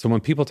and out. So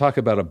when people talk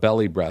about a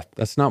belly breath,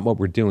 that's not what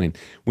we're doing.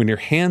 When your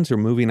hands are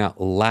moving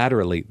out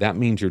laterally, that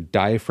means your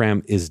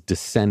diaphragm is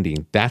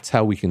descending. That's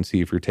how we can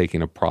see if you're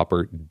taking a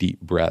proper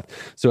deep breath.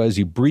 So as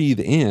you breathe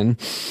in,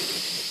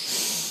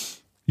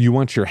 you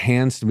want your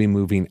hands to be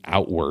moving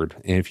outward.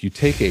 And if you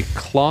take a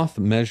cloth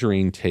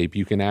measuring tape,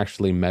 you can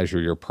actually measure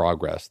your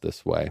progress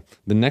this way.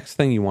 The next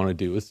thing you want to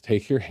do is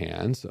take your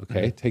hands,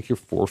 okay? Take your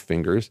 4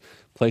 fingers,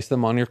 place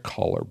them on your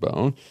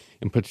collarbone,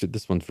 and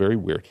this one's very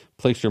weird.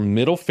 Place your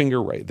middle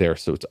finger right there.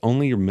 So it's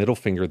only your middle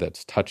finger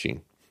that's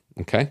touching,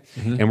 okay?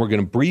 And we're going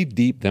to breathe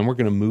deep. Then we're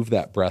going to move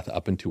that breath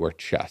up into our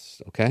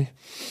chest, okay?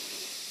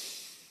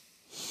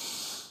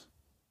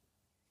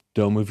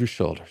 Don't move your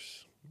shoulders.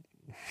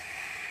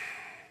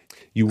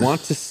 You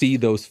want to see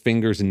those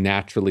fingers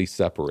naturally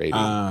separated,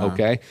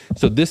 okay?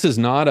 So this is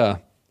not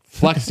a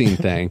flexing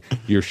thing.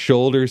 Your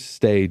shoulders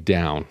stay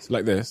down. It's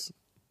like this.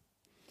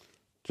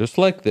 Just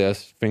like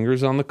this,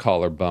 fingers on the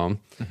collarbone.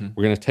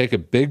 We're going to take a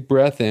big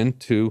breath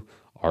into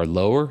our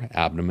lower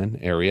abdomen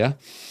area.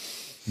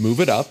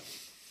 Move it up.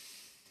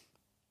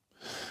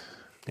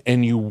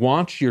 And you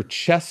want your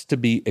chest to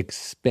be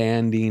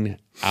expanding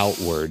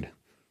outward.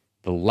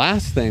 The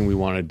last thing we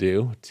want to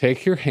do,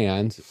 take your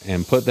hands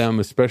and put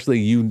them, especially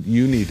you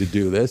need to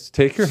do this.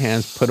 Take your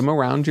hands, put them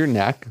around your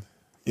neck.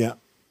 Yeah.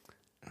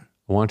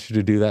 I want you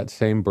to do that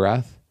same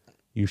breath.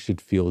 You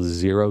should feel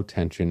zero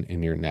tension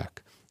in your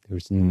neck.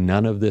 There's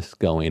none of this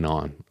going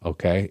on,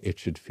 okay? It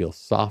should feel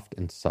soft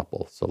and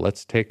supple. So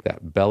let's take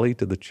that belly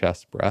to the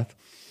chest breath.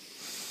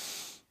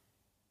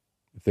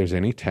 If there's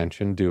any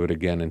tension, do it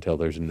again until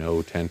there's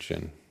no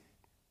tension.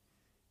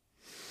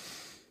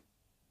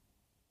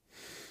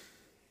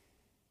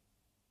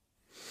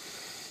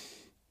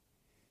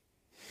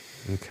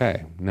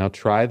 Okay, now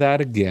try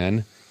that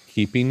again,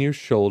 keeping your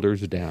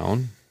shoulders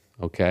down,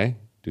 okay?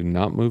 Do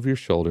not move your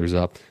shoulders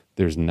up.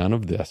 There's none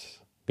of this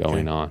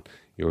going on.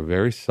 You're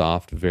very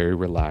soft, very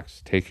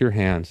relaxed. Take your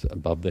hands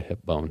above the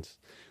hip bones.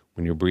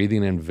 When you're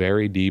breathing in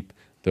very deep,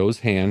 those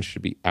hands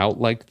should be out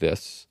like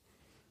this,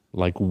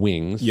 like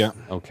wings,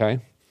 okay?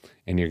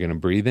 And you're going to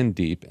breathe in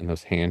deep, and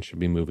those hands should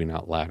be moving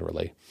out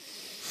laterally.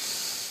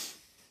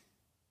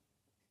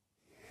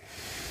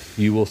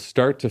 You will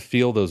start to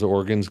feel those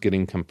organs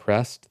getting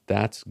compressed.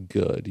 That's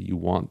good. You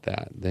want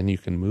that. Then you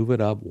can move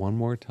it up one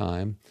more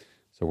time.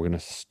 So we're going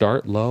to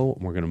start low,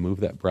 and we're going to move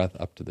that breath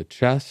up to the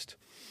chest.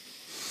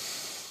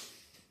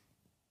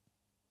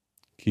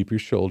 Keep your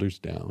shoulders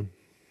down.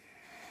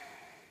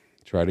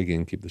 Try it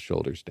again. Keep the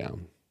shoulders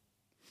down.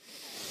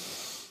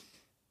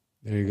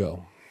 There you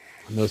go.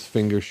 And those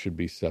fingers should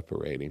be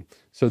separating.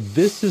 So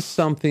this is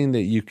something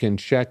that you can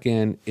check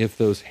in if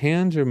those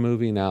hands are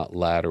moving out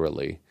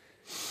laterally.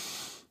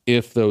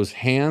 If those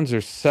hands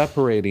are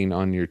separating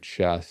on your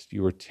chest,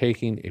 you are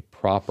taking a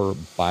proper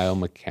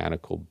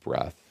biomechanical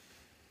breath.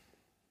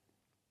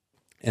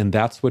 And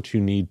that's what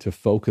you need to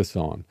focus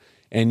on.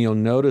 And you'll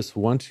notice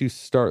once you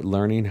start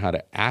learning how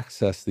to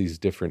access these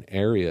different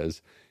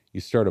areas, you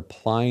start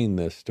applying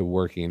this to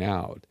working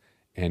out,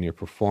 and your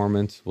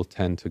performance will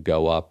tend to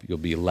go up. You'll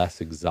be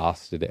less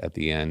exhausted at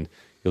the end.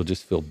 You'll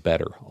just feel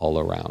better all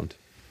around.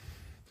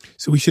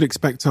 So we should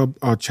expect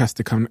our chest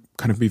to kind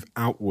of move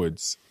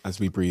outwards as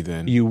we breathe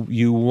in.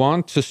 You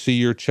want to see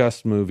your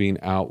chest moving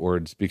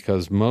outwards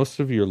because most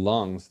of your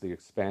lungs, the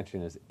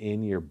expansion is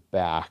in your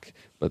back,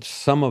 but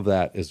some of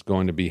that is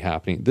going to be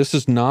happening. This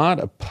is not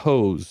a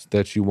pose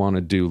that you want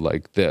to do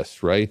like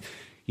this, right?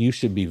 You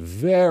should be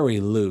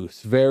very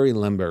loose, very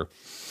limber.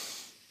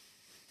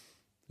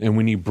 And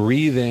when you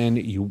breathe in,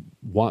 you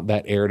want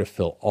that air to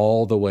fill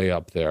all the way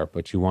up there,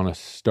 but you want to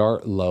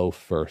start low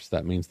first.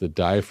 That means the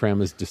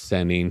diaphragm is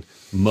descending.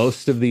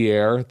 Most of the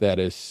air that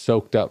is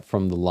soaked up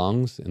from the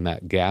lungs and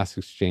that gas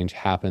exchange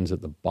happens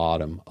at the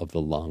bottom of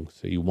the lungs.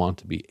 So you want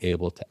to be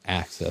able to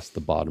access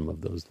the bottom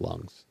of those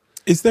lungs.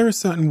 Is there a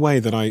certain way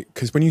that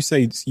because when you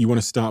say you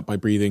want to start by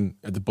breathing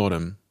at the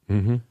bottom,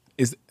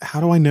 how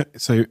do I know?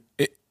 So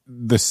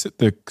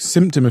the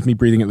symptom of me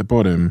breathing at the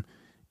bottom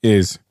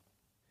is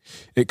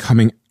it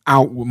coming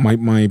out,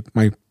 my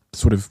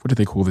sort of, what do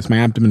they call this? My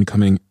abdomen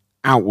coming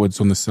outwards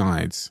on the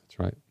sides. That's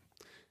right.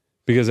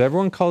 Because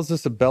everyone calls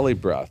this a belly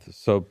breath.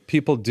 So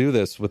people do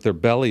this with their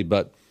belly,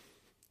 but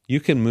you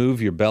can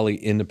move your belly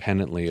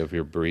independently of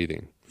your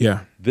breathing.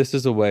 Yeah. This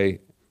is a way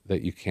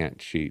that you can't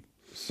cheat.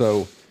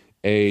 So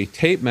a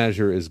tape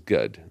measure is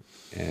good.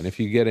 And if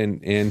you get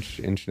an inch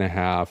and a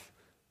half,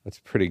 that's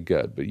pretty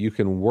good. But you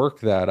can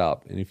work that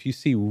up. And if you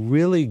see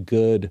really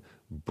good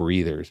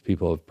breathers,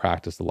 people have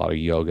practiced a lot of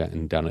yoga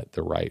and done it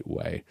the right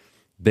way,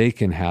 they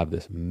can have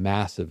this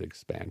massive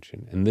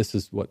expansion. And this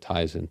is what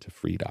ties into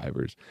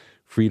freedivers.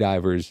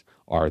 Freedivers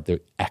are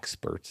the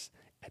experts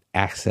at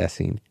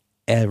accessing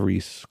every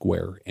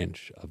square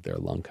inch of their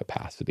lung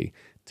capacity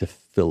to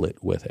fill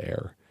it with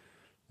air.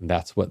 And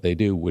that's what they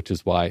do, which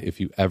is why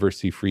if you ever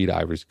see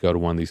freedivers go to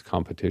one of these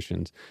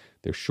competitions,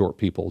 they're short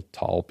people,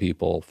 tall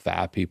people,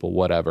 fat people,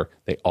 whatever.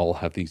 They all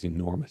have these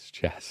enormous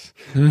chests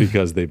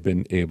because they've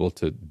been able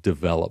to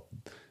develop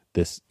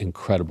this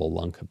incredible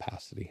lung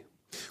capacity.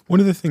 One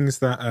of the things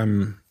that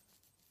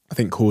I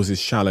think causes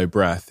shallow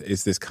breath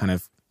is this kind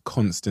of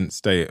constant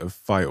state of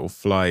fight or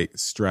flight,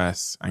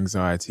 stress,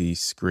 anxiety,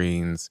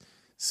 screens,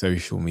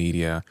 social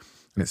media.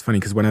 And it's funny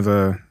because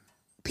whenever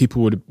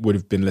people would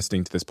have been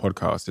listening to this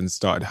podcast and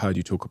heard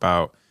you talk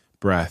about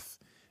breath,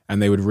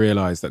 and they would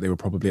realize that they were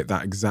probably at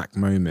that exact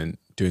moment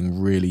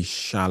doing really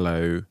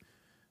shallow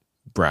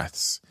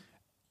breaths.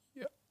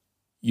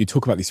 You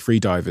talk about these free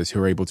divers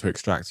who are able to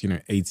extract,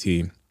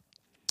 90%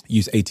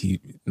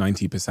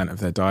 of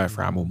their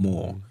diaphragm or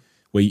more,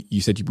 where you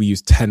said we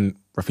use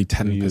roughly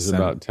 10%. We use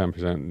about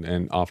 10%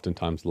 and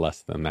oftentimes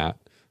less than that,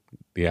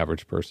 the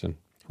average person.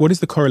 What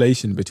is the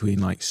correlation between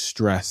like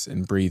stress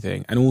and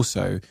breathing? And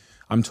also,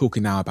 I'm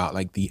talking now about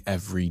like the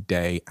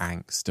everyday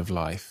angst of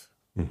life.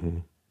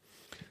 Mm-hmm.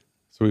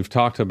 So we've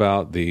talked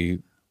about the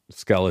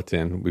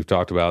skeleton, we've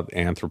talked about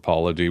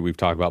anthropology, we've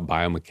talked about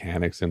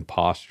biomechanics and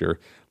posture,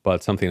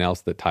 but something else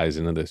that ties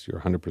into this,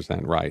 you're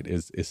 100% right,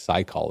 is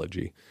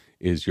psychology,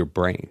 is your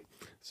brain.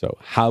 So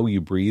how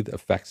you breathe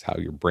affects how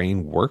your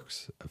brain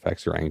works,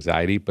 affects your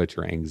anxiety, but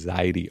your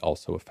anxiety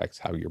also affects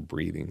how you're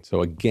breathing.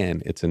 So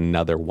again, it's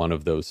another one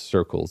of those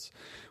circles.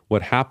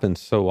 What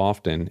happens so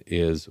often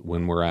is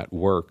when we're at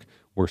work,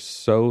 we're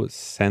so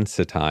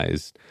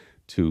sensitized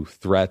to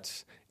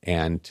threats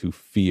and to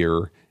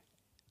fear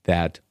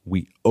that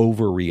we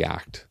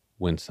overreact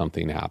when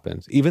something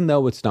happens. Even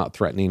though it's not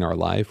threatening our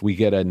life, we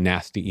get a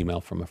nasty email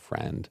from a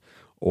friend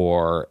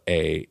or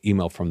a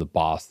email from the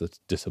boss that's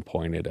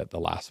disappointed at the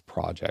last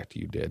project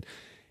you did,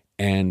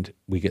 and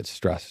we get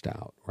stressed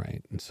out,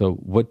 right? And so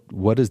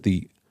what is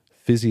the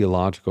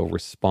physiological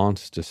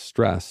response to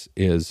stress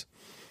is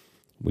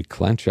we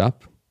clench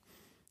up,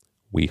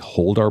 we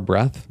hold our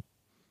breath,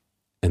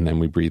 and then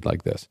we breathe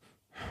like this.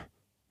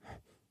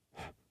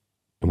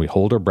 And we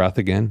hold our breath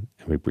again,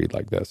 and we breathe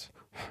like this.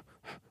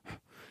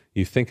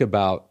 You think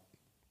about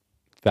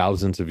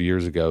thousands of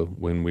years ago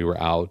when we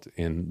were out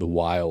in the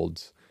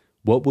wilds,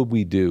 what would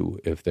we do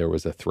if there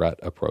was a threat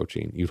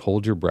approaching? You'd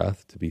hold your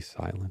breath to be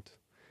silent,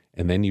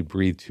 and then you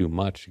breathe too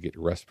much to get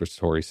your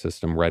respiratory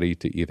system ready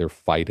to either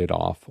fight it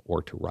off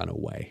or to run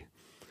away.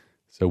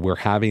 So we're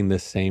having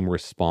this same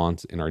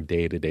response in our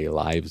day-to-day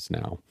lives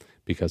now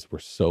because we're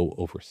so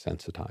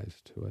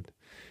oversensitized to it.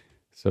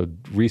 So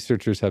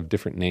researchers have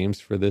different names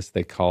for this.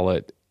 They call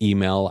it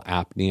email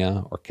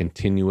apnea or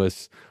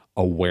continuous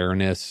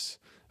awareness.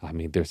 I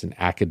mean, there's an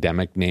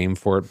academic name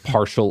for it,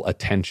 partial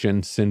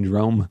attention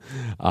syndrome.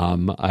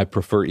 I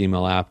prefer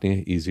email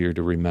apnea, easier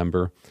to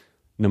remember.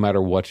 No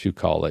matter what you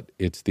call it,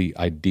 it's the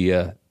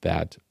idea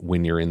that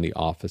when you're in the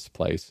office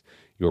place,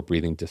 you're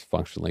breathing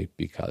dysfunctionally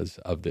because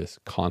of this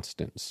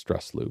constant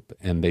stress loop.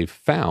 And they've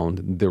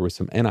found, there were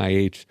some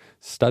NIH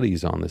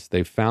studies on this,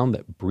 they've found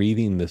that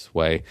breathing this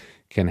way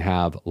can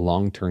have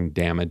long-term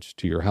damage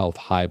to your health,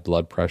 high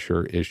blood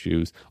pressure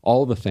issues,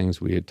 all the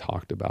things we had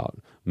talked about,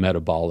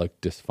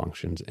 metabolic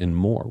dysfunctions and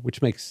more,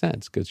 which makes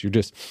sense because you're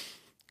just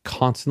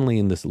constantly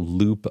in this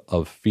loop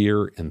of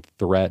fear and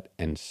threat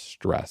and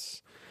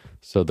stress.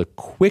 So the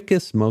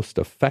quickest, most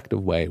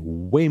effective way,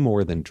 way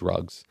more than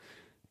drugs,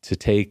 to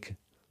take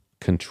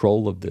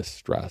control of this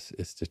stress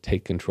is to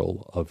take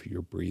control of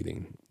your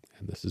breathing.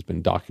 And this has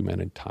been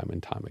documented time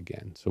and time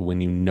again. So when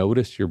you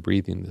notice you're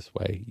breathing this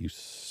way, you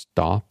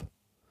stop.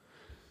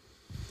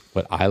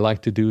 What I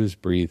like to do is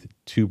breathe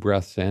 2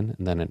 breaths in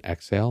and then an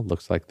exhale.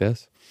 Looks like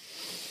this.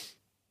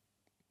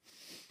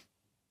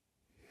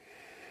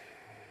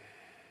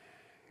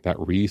 That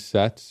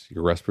resets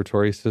your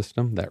respiratory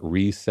system. That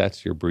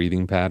resets your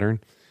breathing pattern.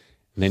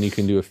 And then you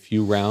can do a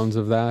few rounds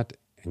of that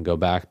and go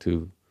back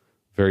to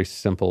very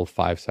simple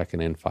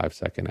 5-second in,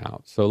 5-second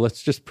out. So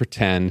let's just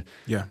pretend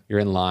you're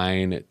in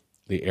line at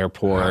the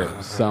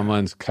airport,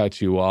 someone's cut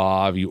you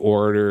off, you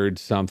ordered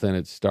something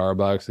at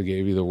Starbucks, they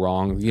gave you the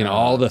wrong,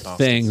 all the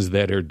things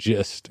that are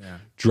just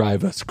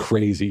drive us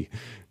crazy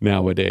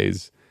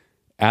nowadays.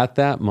 At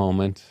that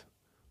moment,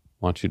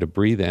 I want you to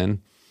breathe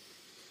in,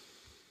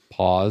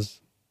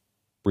 pause,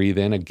 breathe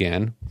in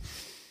again,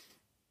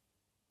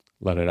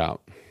 let it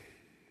out.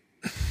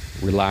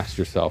 Relax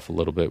yourself a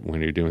little bit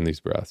when you're doing these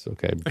breaths,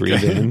 okay?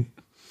 Breathe in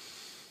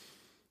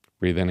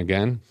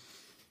again,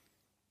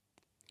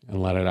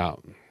 and let it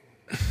out.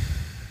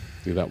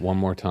 Do that one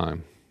more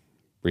time.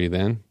 Breathe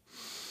in,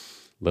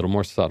 a little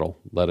more subtle.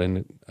 Let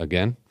in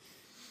again,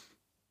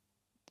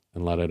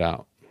 and let it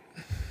out.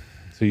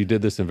 So you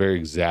did this in a very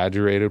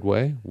exaggerated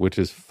way, which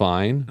is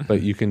fine,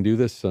 but you can do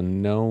this so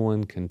no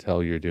one can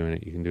tell you're doing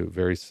it. You can do it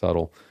very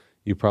subtle.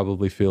 You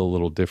probably feel a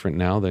little different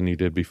now than you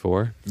did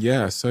before.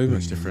 Yeah, so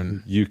much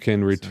different. You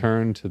can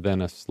return to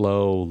then a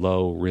slow,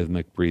 low,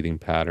 rhythmic breathing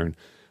pattern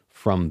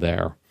from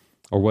there,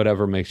 or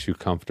whatever makes you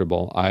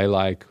comfortable. I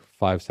like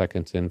 5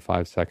 seconds in,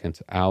 5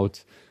 seconds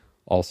out.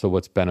 Also,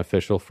 what's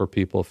beneficial for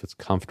people, if it's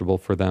comfortable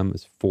for them,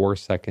 is 4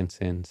 seconds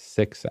in,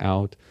 6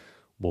 out.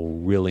 Will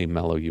really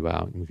mellow you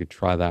out. You could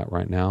try that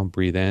right now.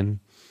 Breathe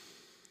in.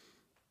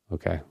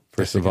 Okay.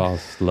 First of all,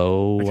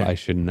 slow. Okay. I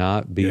should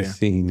not be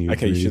seeing you.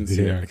 Okay, you shouldn't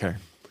see it. Okay.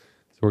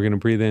 So we're going to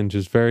breathe in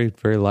just very,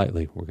 very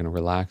lightly. We're going to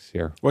relax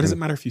here. Why does it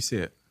matter if you see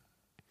it?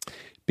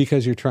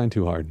 Because you're trying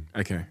too hard.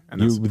 Okay.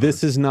 And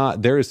this is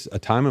not, there's a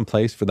time and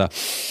place for the,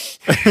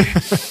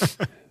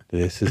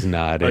 this is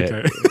not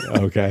it.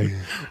 Okay.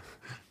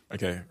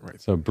 Okay,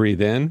 right. So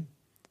breathe in,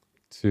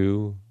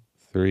 2,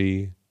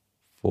 3,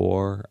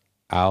 4,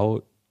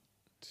 out,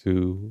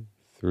 2,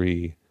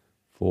 3,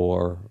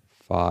 4,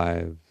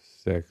 5,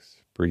 6.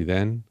 Breathe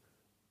in,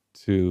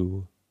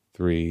 2,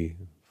 3,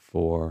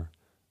 4,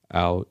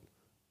 out,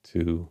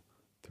 2,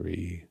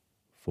 3,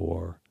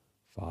 4,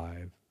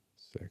 5,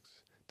 6.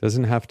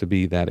 Doesn't have to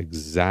be that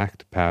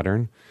exact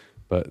pattern,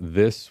 but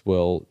this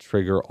will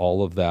trigger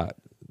all of that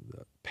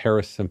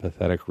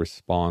parasympathetic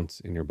response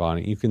in your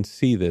body. You can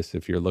see this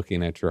if you're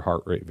looking at your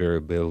heart rate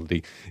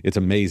variability. It's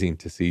amazing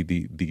to see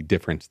the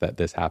difference that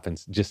this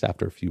happens just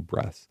after a few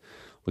breaths.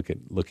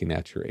 Looking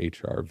at your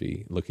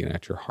HRV, looking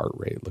at your heart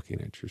rate,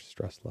 looking at your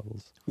stress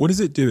levels. What is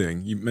it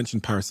doing? You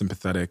mentioned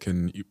parasympathetic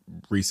and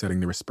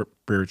resetting the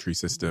respiratory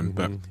system,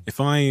 but if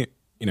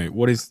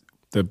what is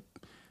the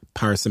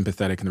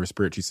parasympathetic and the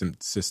respiratory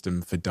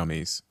system for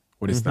dummies?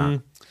 What is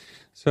that?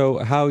 So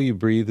how you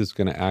breathe is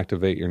going to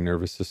activate your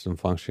nervous system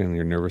function.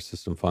 Your nervous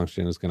system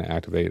function is going to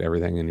activate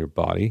everything in your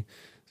body.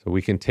 So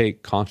we can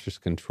take conscious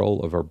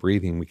control of our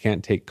breathing. We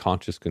can't take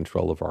conscious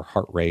control of our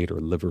heart rate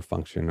or liver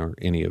function or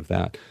any of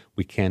that.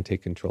 We can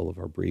take control of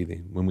our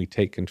breathing. When we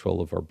take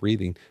control of our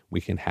breathing, we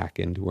can hack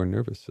into our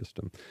nervous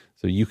system.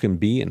 So you can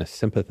be in a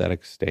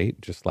sympathetic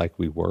state, just like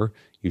we were.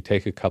 You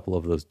take a couple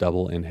of those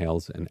double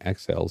inhales and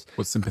exhales.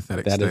 What's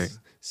sympathetic state?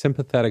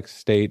 Sympathetic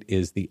state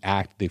is the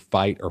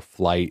fight or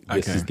flight.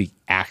 This is the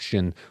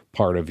action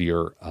part of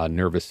your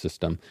nervous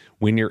system.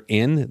 When you're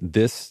in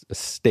this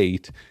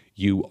state,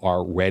 you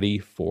are ready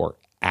for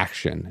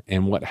action.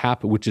 And what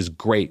happened, which is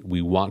great,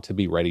 we want to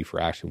be ready for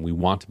action. We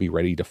want to be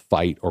ready to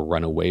fight or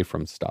run away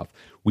from stuff.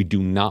 We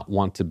do not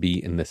want to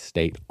be in this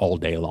state all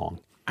day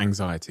long.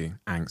 Anxiety,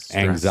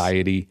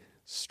 angst,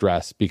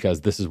 stress,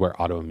 because this is where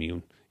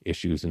autoimmune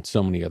issues and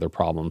so many other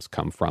problems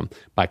come from,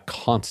 by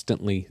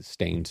constantly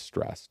staying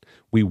stressed.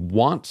 We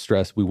want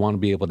stress. We want to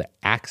be able to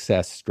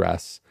access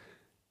stress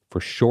for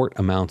short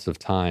amounts of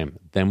time.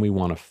 Then we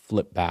want to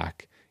flip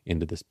back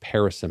into this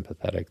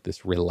parasympathetic,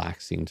 this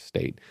relaxing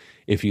state.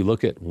 If you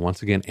look at,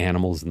 once again,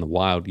 animals in the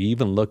wild, you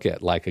even look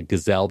at like a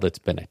gazelle that's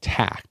been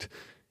attacked,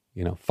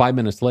 5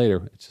 minutes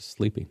later, it's just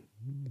sleeping.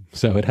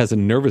 So it has a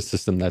nervous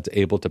system that's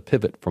able to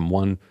pivot from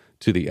one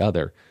to the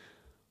other.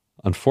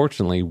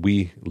 Unfortunately,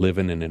 we live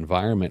in an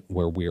environment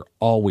where we're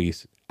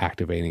always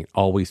activating,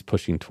 always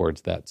pushing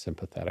towards that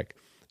sympathetic,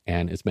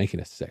 and it's making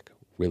us sick,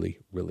 really,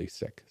 really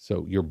sick.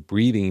 So your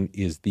breathing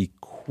is the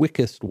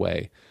quickest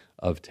way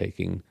of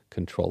taking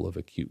control of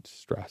acute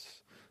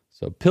stress.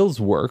 So pills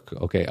work,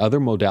 okay, other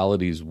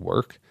modalities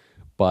work,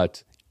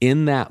 but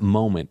in that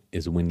moment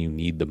is when you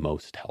need the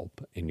most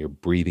help, and your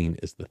breathing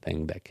is the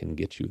thing that can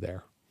get you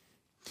there.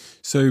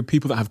 So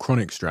people that have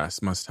chronic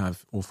stress must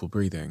have awful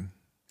breathing.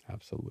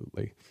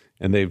 Absolutely.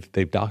 And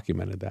they've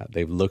documented that.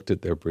 They've looked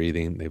at their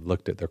breathing, they've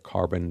looked at their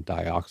carbon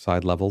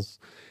dioxide levels,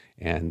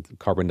 and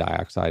carbon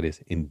dioxide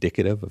is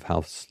indicative of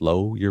how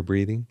slow you're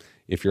breathing.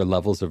 If your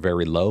levels are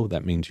very low,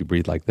 that means you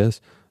breathe like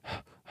this.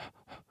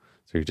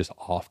 So you're just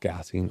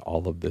off-gassing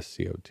all of this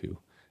CO2,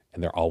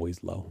 and they're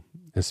always low,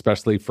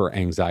 especially for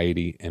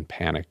anxiety and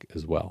panic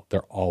as well.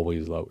 They're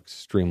always low,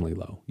 extremely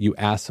low. You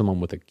ask someone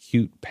with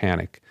acute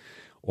panic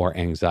or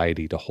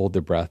anxiety to hold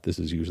their breath, this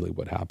is usually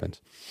what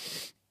happens.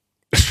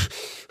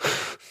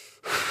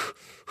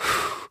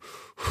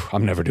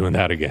 I'm never doing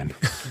that again.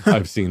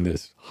 I've seen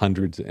this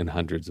hundreds and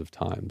hundreds of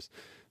times.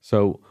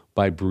 So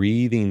by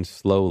breathing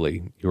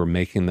slowly, you're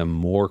making them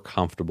more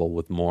comfortable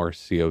with more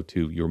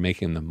CO2. You're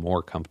making them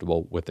more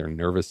comfortable with their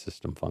nervous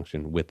system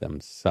function, with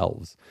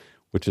themselves,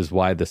 which is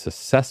why this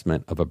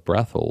assessment of a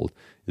breath hold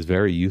is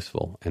very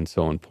useful and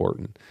so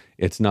important.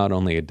 It's not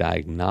only a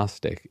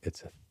diagnostic,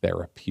 it's a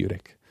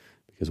therapeutic.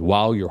 Because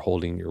while you're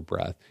holding your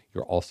breath,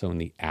 you're also in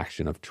the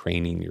action of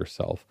training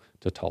yourself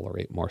to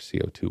tolerate more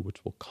CO2,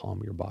 which will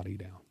calm your body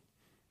down.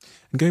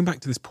 And going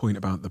back to this point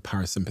about the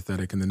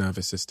parasympathetic and the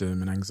nervous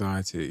system and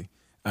anxiety,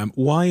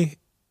 why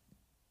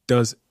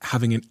does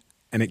having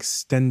an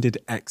extended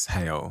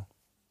exhale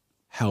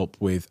help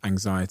with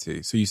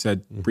anxiety? So you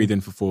said breathe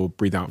in for 4,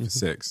 breathe out for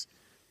 6.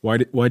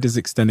 Why does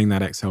extending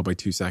that exhale by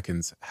 2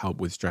 seconds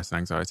help with stress and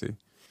anxiety?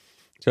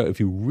 So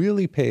if you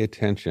really pay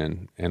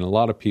attention, and a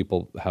lot of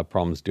people have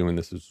problems doing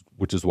this,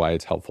 which is why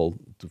it's helpful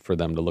for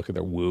them to look at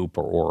their Whoop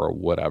or Aura or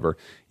whatever,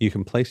 you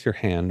can place your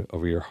hand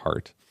over your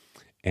heart.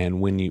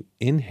 And when you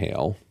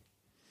inhale,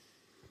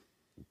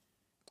 you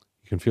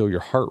can feel your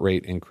heart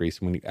rate increase.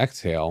 When you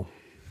exhale,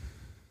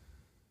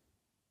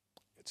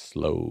 it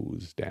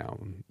slows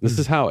down. This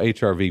is how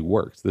HRV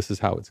works. This is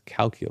how it's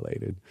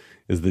calculated,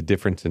 is the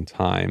difference in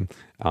time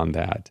on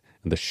that,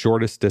 and the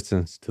shortest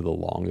distance to the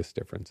longest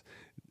difference.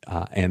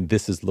 And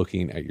this is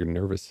looking at your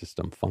nervous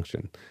system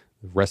function,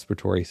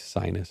 respiratory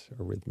sinus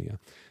arrhythmia.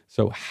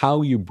 So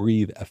how you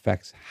breathe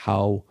affects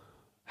how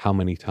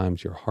many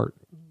times your heart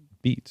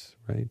beats,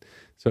 right?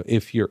 So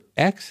if you're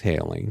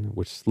exhaling,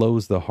 which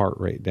slows the heart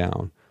rate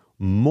down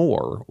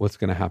more, what's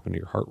going to happen to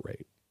your heart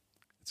rate?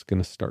 It's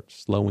going to start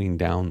slowing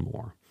down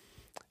more.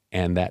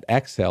 And that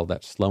exhale,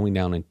 that slowing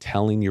down and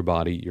telling your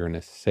body you're in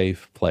a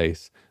safe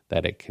place,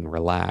 that it can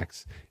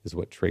relax, is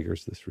what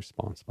triggers this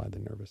response by the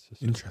nervous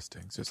system.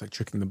 Interesting. So it's like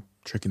tricking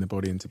the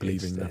body into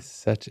believing that. It's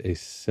such a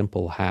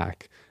simple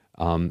hack.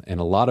 And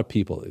a lot of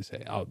people, they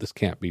say, oh, this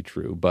can't be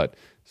true. But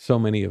so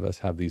many of us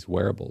have these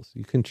wearables.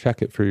 You can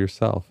check it for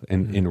yourself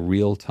and in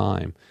real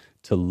time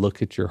to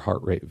look at your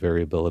heart rate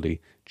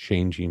variability,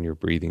 changing your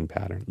breathing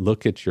pattern.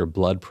 Look at your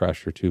blood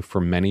pressure too.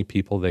 For many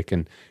people, they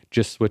can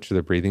just switch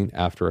their breathing.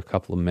 After a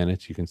couple of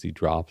minutes, you can see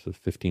drops of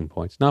 15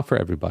 points. Not for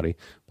everybody,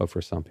 but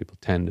for some people,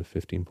 10 to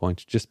 15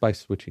 points just by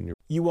switching your.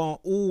 You are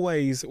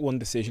always one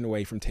decision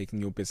away from taking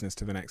your business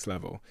to the next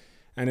level.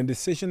 And a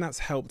decision that's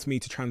helped me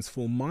to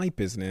transform my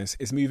business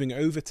is moving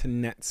over to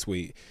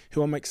NetSuite,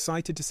 who I'm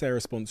excited to say are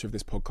a sponsor of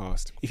this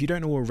podcast. If you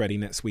don't know already,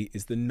 NetSuite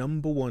is the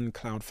 #1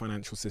 cloud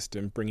financial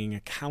system, bringing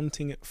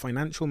accounting,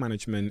 financial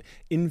management,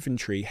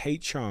 inventory,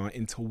 HR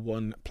into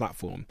one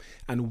platform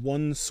and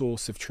one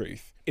source of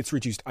truth. It's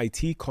reduced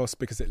IT costs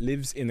because it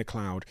lives in the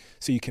cloud,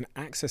 so you can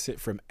access it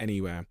from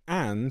anywhere.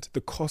 And the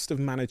cost of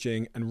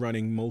managing and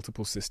running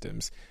multiple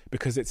systems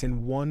because it's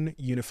in one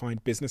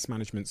unified business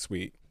management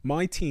suite.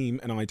 My team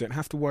and I don't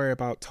have to worry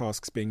about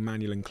tasks being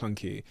manual and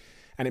clunky.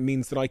 And it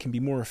means that I can be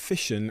more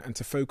efficient and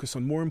to focus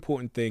on more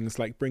important things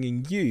like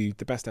bringing you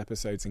the best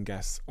episodes and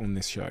guests on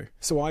this show.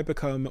 So I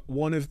become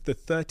one of the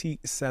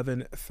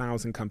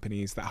 37,000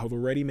 companies that have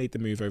already made the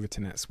move over to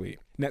NetSuite.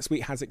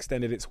 NetSuite has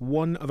extended its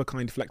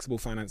one-of-a-kind flexible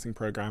financing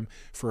program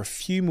for a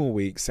few more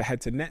weeks. So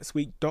head to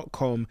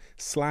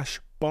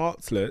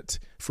netsuite.com/Bartlett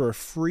for a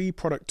free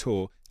product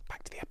tour.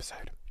 Back to the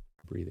episode.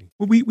 Breathing.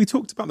 Well, we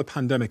talked about the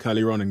pandemic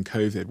earlier on in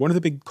COVID. One of the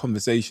big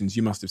conversations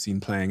you must have seen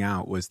playing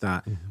out was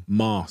that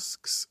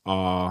masks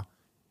are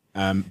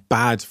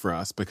bad for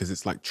us because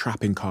it's like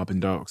trapping carbon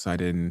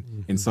dioxide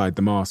inside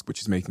the mask,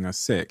 which is making us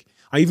sick.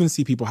 I even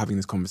see people having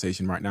this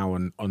conversation right now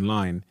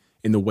online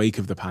in the wake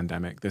of the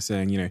pandemic. They're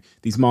saying,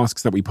 these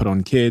masks that we put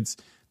on kids,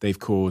 they've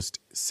caused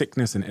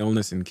sickness and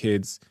illness in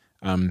kids.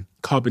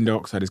 Carbon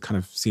dioxide is kind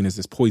of seen as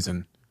this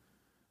poison.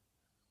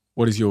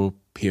 What is your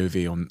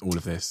POV on all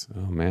of this?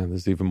 Oh man,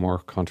 this is even more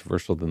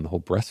controversial than the whole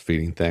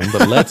breastfeeding thing,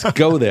 but let's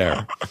go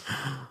there.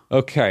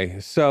 Okay,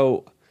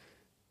 so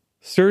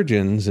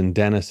Surgeons and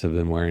dentists have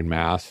been wearing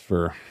masks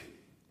for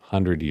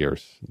 100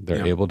 years.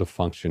 They're able to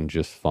function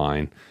just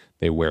fine.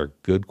 They wear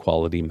good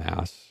quality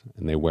masks,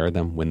 and they wear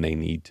them when they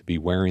need to be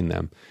wearing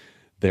them.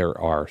 There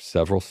are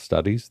several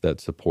studies that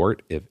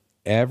support if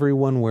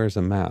everyone wears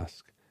a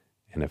mask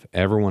and if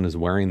everyone is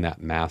wearing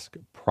that mask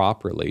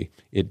properly,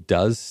 it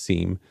does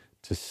seem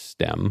to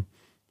stem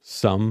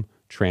some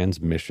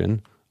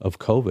transmission of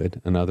COVID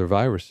and other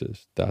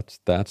viruses.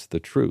 That's the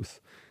truth.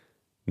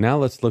 Now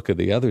let's look at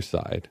the other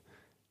side.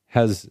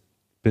 We've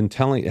been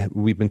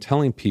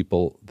telling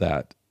people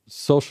that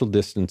social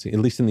distancing, at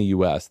least in the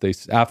US,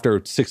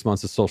 after 6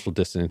 months of social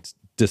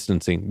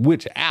distancing,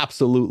 which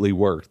absolutely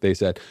worked, they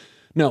said,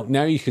 no,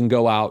 now you can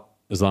go out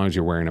as long as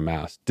you're wearing a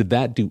mask. Did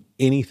that do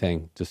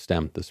anything to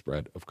stem the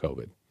spread of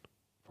COVID?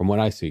 From what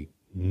I see,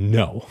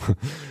 no.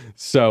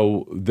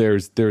 So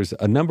there's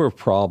a number of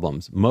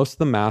problems. Most of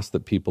the masks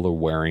that people are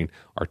wearing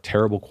are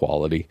terrible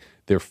quality.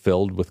 They're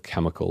filled with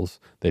chemicals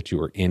that you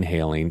are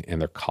inhaling,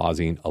 and they're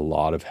causing a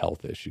lot of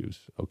health issues.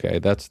 Okay,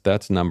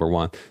 that's number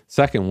one.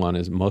 Second one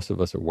is most of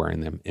us are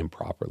wearing them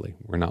improperly.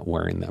 We're not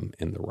wearing them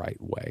in the right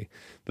way.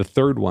 The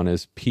third one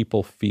is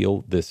people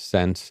feel this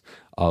sense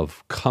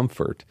of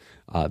comfort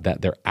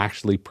that they're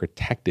actually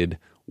protected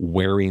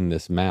wearing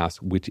this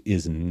mask, which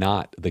is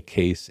not the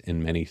case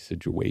in many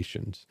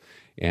situations.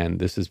 And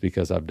this is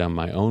because I've done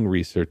my own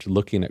research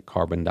looking at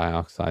carbon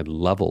dioxide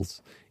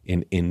levels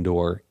in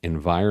indoor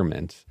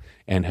environments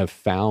and have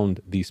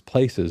found these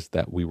places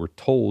that we were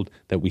told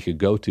that we could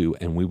go to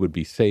and we would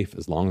be safe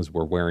as long as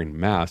we're wearing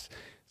masks.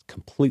 It's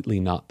completely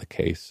not the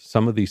case.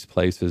 Some of these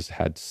places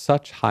had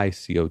such high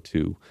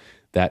CO2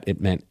 that it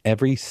meant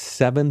every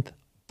seventh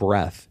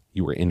breath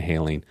you were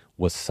inhaling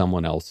was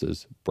someone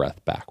else's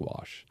breath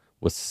backwash,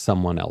 was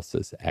someone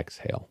else's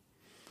exhale.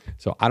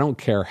 So I don't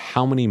care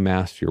how many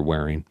masks you're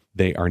wearing,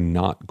 they are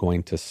not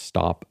going to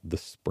stop the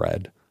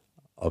spread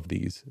of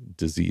these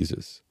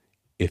diseases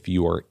if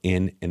you are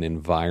in an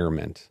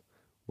environment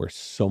where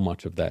so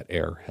much of that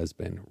air has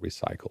been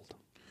recycled.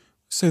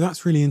 So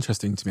that's really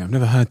interesting to me. I've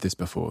never heard this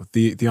before.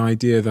 The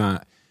idea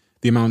that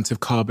the amount of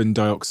carbon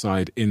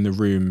dioxide in the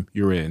room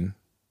you're in,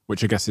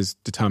 which I guess is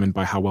determined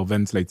by how well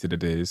ventilated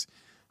it is,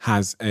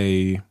 has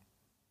a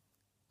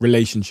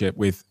relationship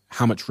with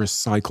how much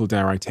recycled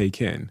air I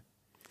take in.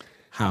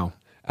 How?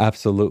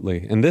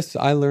 Absolutely. And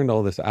I learned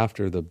all this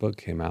after the book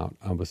came out.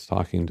 I was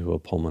talking to a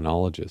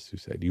pulmonologist who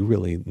said, you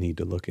really need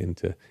to look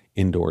into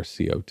indoor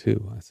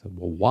CO2. I said,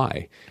 well,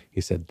 why? He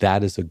said,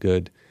 that is a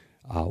good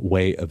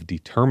way of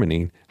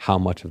determining how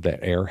much of that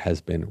air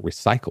has been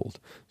recycled.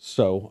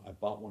 So I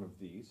bought one of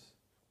these,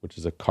 which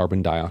is a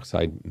carbon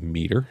dioxide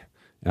meter.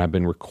 And I've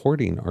been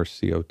recording our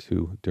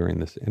CO2 during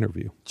this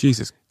interview.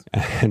 Jesus.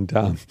 And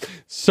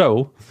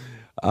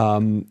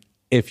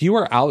if you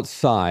are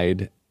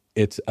outside,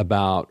 it's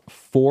about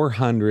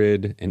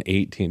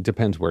 418,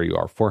 depends where you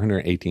are,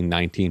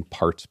 19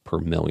 parts per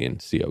million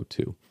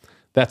CO2.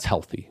 That's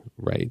healthy,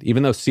 right?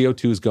 Even though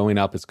CO2 is going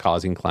up, it's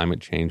causing climate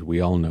change.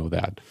 We all know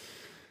that.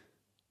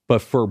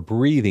 But for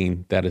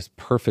breathing, that is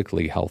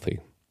perfectly healthy.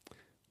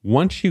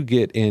 Once you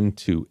get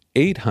into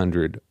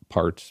 800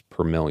 parts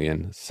per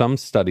million, some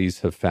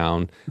studies have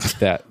found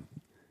that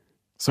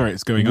sorry,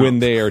 it's going up. When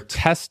they are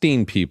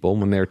testing people,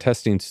 when they're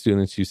testing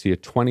students, you see a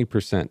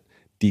 20%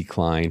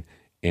 decline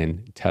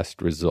in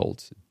test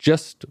results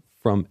just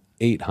from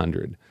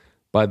 800.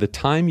 By the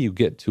time you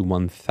get to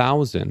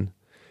 1,000,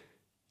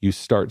 you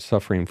start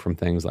suffering from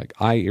things like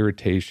eye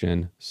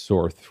irritation,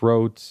 sore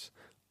throats,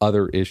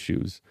 other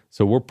issues.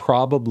 So we're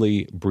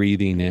probably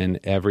breathing in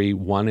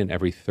one in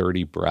every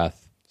 30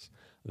 breaths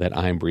that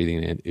I'm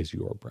breathing in is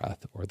your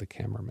breath or the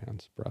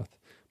cameraman's breath.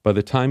 By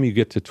the time you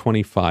get to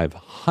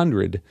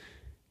 2,500,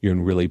 you're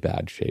in really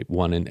bad shape.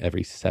 One in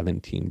every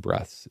 17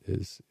 breaths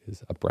is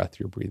a breath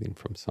you're breathing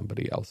from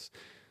somebody else.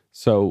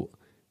 So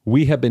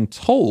we have been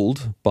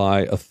told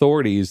by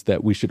authorities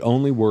that we should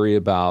only worry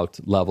about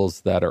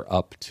levels that are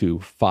up to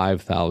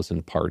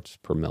 5,000 parts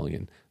per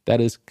million. That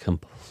is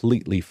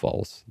completely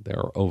false. There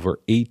are over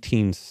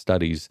 18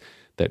 studies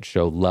that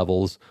show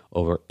levels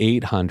over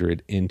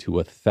 800 into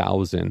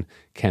 1,000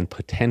 can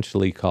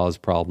potentially cause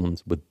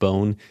problems with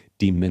bone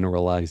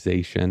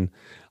demineralization,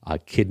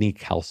 kidney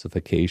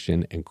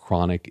calcification, and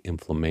chronic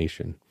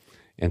inflammation.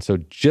 And so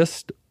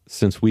just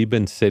since we've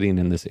been sitting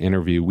in this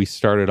interview, we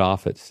started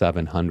off at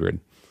 700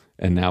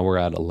 and now we're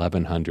at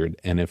 1,100.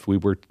 And if we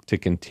were to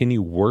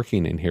continue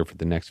working in here for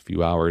the next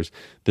few hours,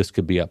 this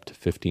could be up to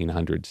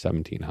 1,500,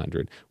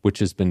 1,700, which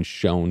has been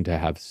shown to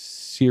have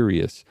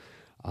serious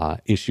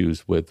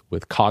issues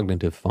with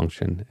cognitive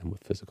function and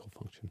with physical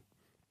function.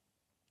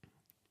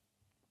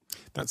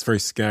 That's very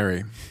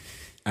scary.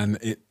 And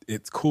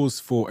it's cause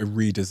for a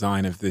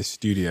redesign of this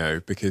studio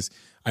because,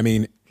 I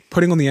mean,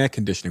 putting on the air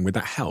conditioning, would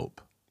that help?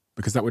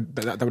 Because that would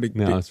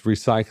No, it's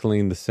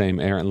recycling the same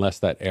air unless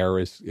that air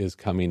is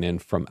coming in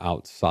from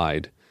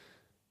outside.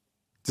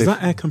 Does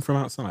that air come from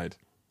outside?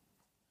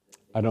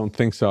 I don't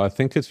think so. I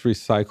think it's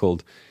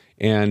recycled.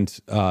 And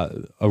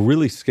a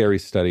really scary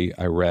study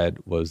I read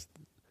was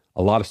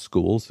a lot of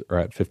schools are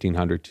at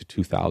 1,500 to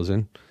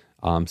 2,000.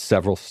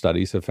 Several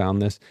studies have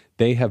found this.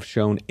 They have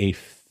shown a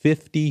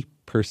 50%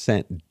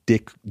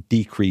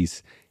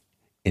 decrease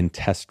in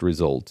test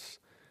results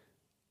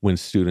when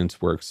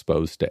students were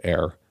exposed to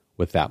air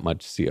with that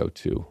much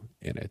CO2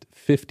 in it.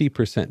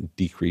 50%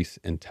 decrease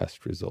in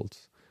test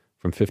results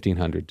from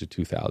 1,500 to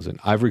 2,000.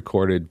 I've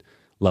recorded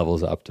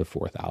levels up to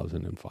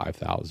 4,000 and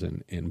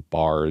 5,000 in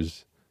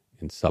bars,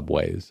 in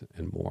subways,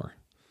 and more.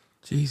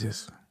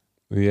 Jesus.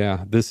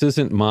 Yeah, this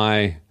isn't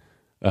my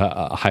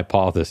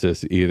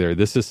hypothesis either.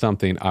 This is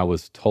something I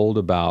was told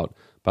about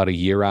a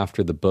year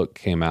after the book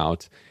came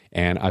out,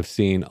 and I've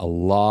seen a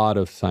lot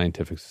of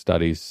scientific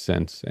studies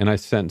since, and I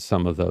sent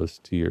some of those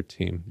to your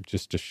team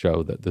just to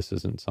show that this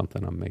isn't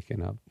something I'm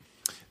making up.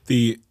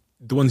 The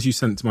ones you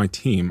sent to my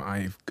team,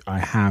 I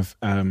have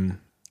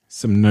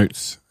some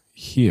notes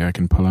here I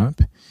can pull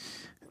up.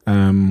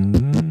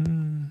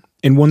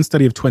 In one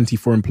study of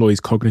 24 employees,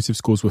 cognitive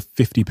scores were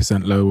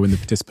 50% lower when the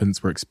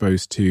participants were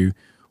exposed to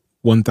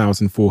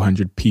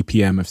 1,400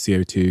 ppm of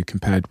CO2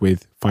 compared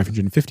with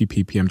 550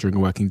 ppm during a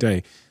working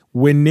day.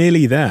 We're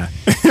nearly there.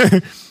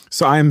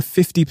 So I am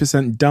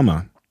 50%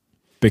 dumber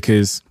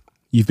because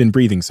you've been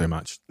breathing so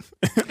much.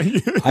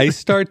 I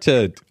start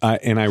to,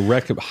 and I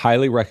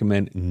highly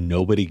recommend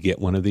nobody get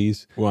one of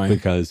these. Why?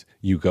 Because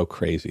you go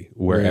crazy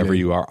wherever Really?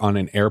 you are. On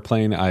an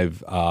airplane,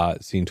 I've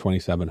seen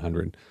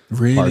 2,700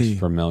 Really? parts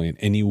per million,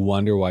 and you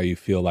wonder why you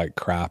feel like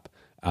crap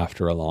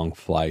after a long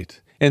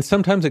flight. And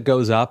sometimes it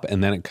goes up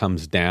and then it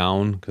comes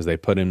down because they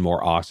put in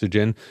more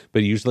oxygen.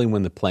 But usually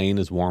when the plane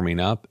is warming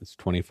up, it's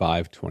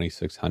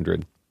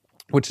 2,600.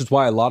 Which is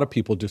why a lot of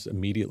people just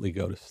immediately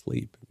go to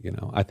sleep. You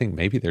know, I think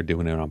maybe they're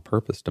doing it on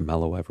purpose to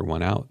mellow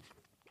everyone out.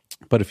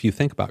 But if you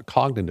think about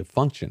cognitive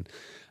function,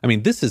 I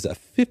mean, this is a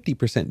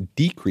 50%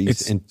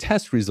 decrease in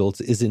test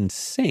results is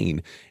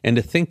insane. And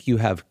to think you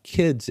have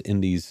kids in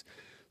these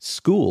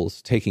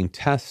schools taking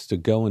tests to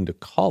go into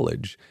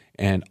college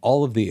and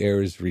all of the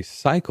air is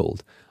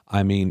recycled.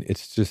 I mean,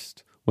 it's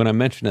just, when I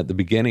mentioned at the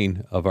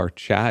beginning of our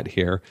chat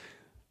here,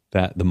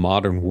 that the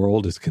modern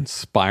world is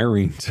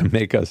conspiring to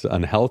make us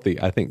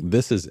unhealthy. I think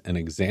this is an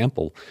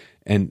example.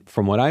 And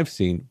from what I've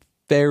seen,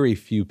 very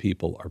few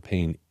people are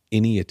paying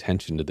any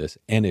attention to this.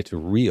 And it's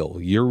real.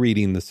 You're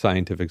reading the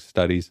scientific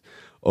studies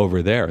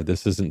over there.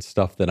 This isn't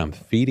stuff that I'm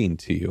feeding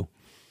to you.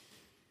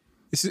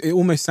 It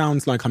almost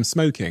sounds like I'm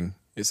smoking.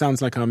 It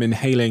sounds like I'm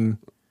inhaling,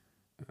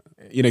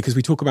 you know, because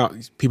we talk about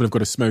people have got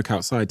to smoke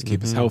outside to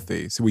keep us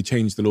healthy. So we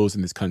changed the laws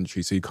in this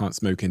country so you can't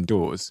smoke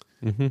indoors.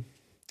 Mm-hmm.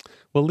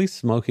 Well, at least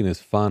smoking is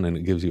fun and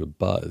it gives you a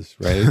buzz,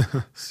 right?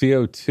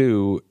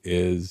 CO2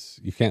 is,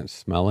 you can't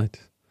smell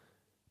it.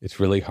 It's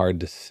really hard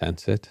to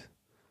sense it.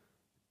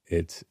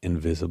 It's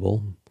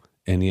invisible,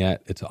 and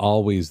yet it's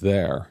always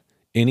there.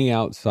 Any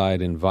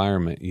outside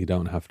environment, you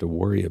don't have to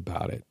worry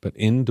about it. But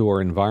indoor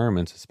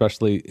environments,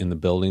 especially in the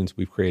buildings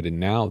we've created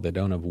now that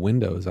don't have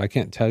windows, I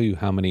can't tell you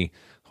how many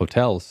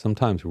hotels,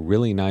 sometimes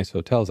really nice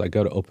hotels, I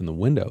go to open the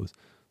windows.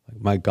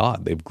 Like, my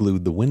God, they've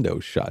glued the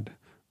windows shut.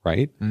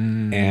 Right?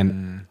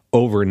 And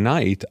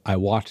overnight, I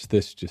watch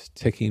this just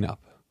ticking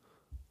up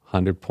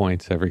 100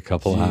 points every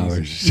couple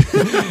hours.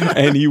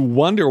 And you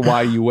wonder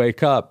why you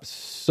wake up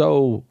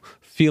so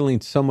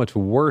feeling so much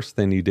worse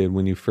than you did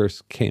when you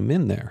first came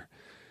in there.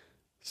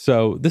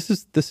 So this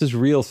is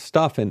real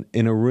stuff. And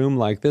in a room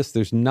like this,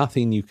 there's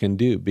nothing you can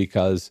do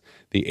because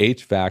the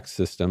HVAC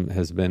system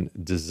has been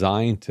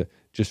designed to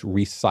just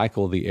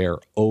recycle the air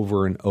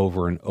over and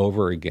over and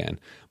over again.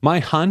 My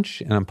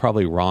hunch, and I'm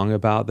probably wrong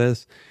about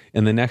this,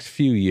 in the next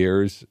few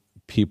years,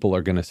 people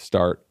are going to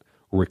start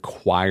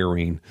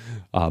requiring,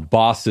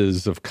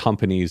 bosses of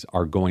companies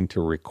are going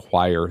to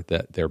require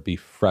that there be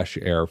fresh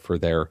air for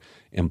their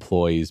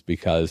employees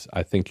because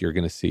I think you're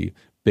going to see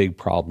big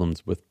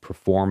problems with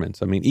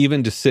performance. I mean,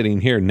 even just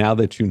sitting here, now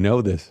that you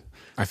know this.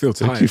 I feel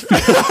tired.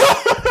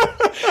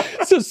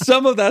 So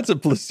some of that's a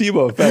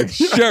placebo effect,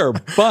 sure,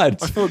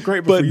 but I felt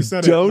great before you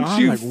said it. Don't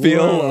you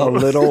feel a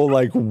little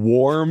like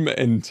warm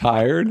and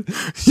tired?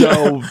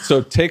 So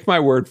take my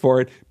word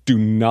for it. Do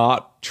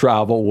not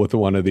travel with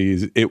one of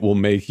these. It will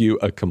make you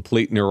a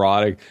complete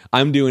neurotic.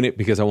 I'm doing it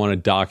because I want to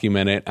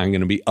document it. I'm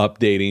going to be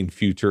updating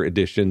future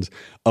editions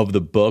of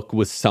the book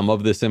with some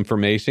of this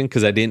information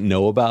because I didn't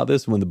know about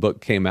this when the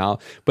book came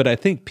out. But I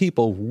think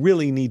people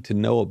really need to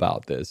know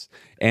about this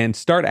and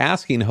start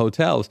asking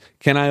hotels,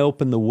 can I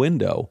open the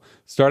window?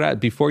 Start out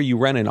before you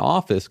rent an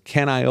office,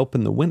 can I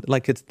open the window?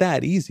 Like, it's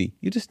that easy.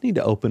 You just need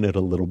to open it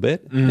a little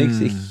bit. It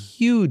makes a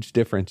huge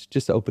difference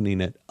just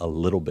opening it a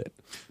little bit.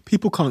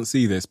 People can't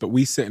see this, but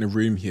we sit in a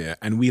room here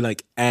and we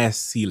like air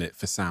seal it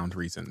for sound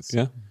reasons.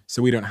 Yeah.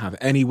 So we don't have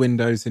any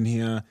windows in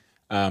here.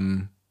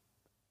 And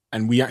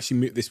we actually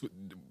moved this.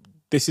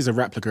 This is a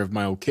replica of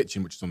my old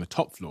kitchen, which is on the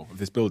top floor of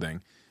this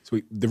building. So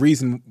the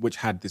reason which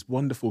had this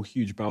wonderful,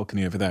 huge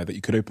balcony over there that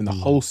you could open the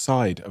whole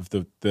side of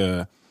the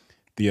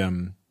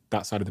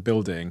that side of the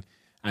building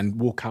and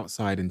walk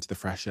outside into the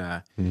fresh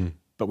air.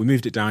 But we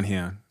moved it down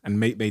here and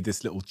made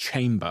this little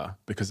chamber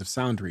because of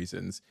sound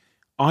reasons.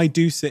 I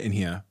do sit in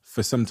here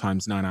for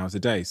sometimes 9 hours a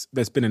day. So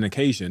there's been an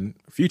occasion,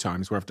 a few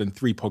times, where I've done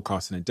 3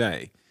 podcasts in a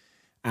day.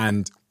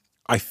 And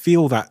I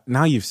feel that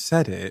now you've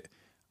said it,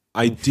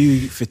 I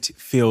do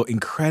feel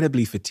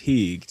incredibly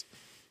fatigued.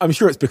 I'm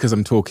sure it's because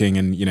I'm talking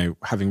and,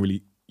 having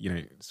really,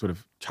 sort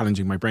of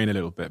challenging my brain a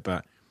little bit.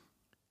 But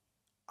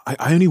I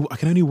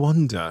can only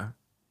wonder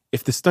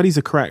if the studies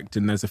are correct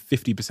and there's a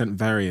 50%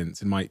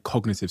 variance in my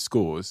cognitive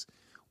scores,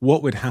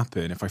 what would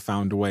happen if I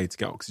found a way to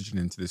get oxygen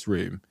into this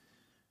room,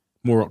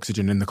 more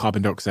oxygen and the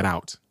carbon dioxide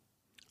out?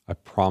 I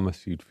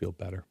promise you'd feel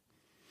better.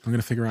 I'm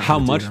going to figure out how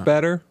to do much that.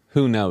 better.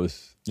 Who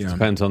knows? Yeah.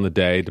 Depends on the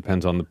day,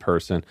 depends on the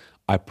person.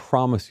 I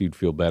promise you'd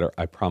feel better.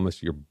 I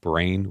promise your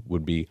brain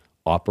would be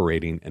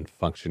operating and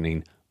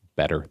functioning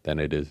better than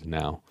it is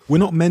now. We're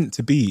not meant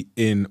to be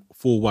in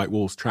four white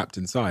walls trapped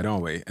inside,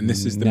 are we? And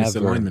this is the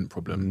misalignment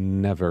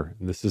problem. Never.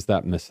 This is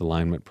that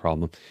misalignment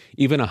problem.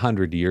 Even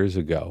 100 years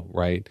ago,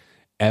 right?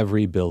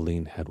 Every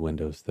building had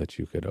windows that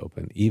you could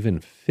open. Even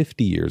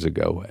 50 years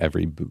ago,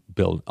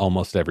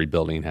 almost every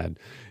building had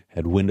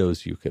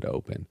windows you could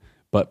open.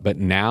 But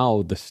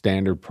now the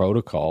standard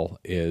protocol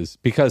is,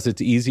 because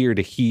it's easier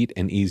to heat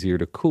and easier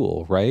to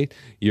cool, right?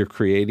 You're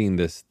creating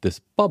this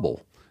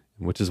bubble,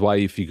 which is why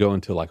if you go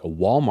into like a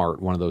Walmart,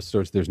 one of those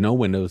stores, there's no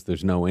windows,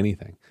 there's no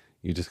anything.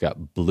 You just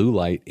got blue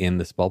light in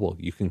this bubble.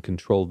 You can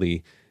control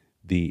the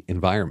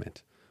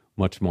environment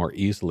much more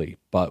easily.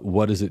 But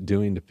what is it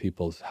doing to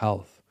people's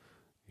health?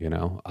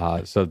 So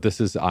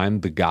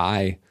I'm the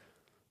guy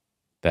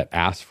that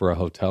asks for a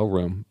hotel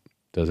room.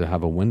 Does it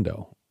have a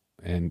window?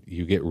 And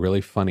you get really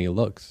funny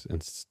looks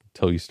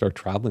until you start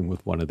traveling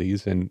with one of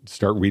these and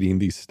start reading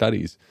these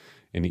studies,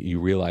 and you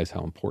realize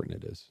how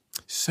important it is.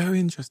 So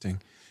interesting.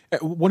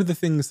 One of the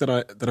things that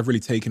I've really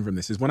taken from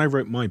this is when I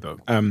wrote my book,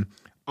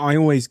 I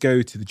always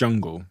go to the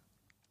jungle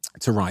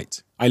to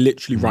write. I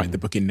literally write the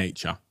book in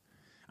nature.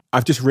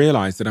 I've just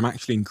realized that I'm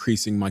actually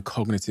increasing my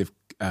cognitive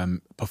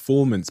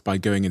performance by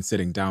going and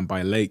sitting down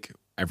by a lake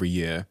every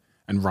year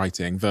and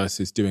writing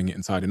versus doing it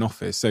inside an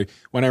office. So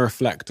when I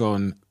reflect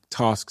on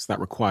tasks that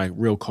require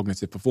real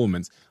cognitive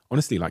performance,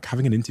 honestly, like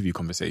having an interview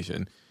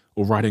conversation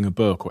or writing a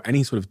book or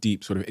any sort of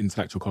deep sort of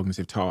intellectual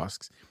cognitive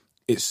tasks,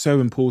 it's so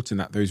important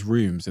that those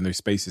rooms and those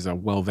spaces are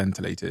well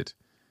ventilated,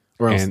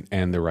 or else,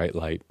 and the right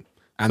light.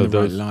 And so the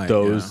right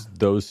light.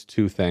 Those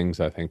two things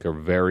I think are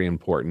very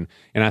important,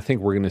 and I think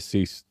we're going to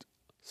see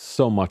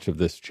so much of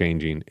this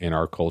changing in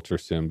our culture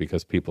soon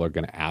because people are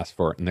going to ask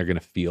for it and they're going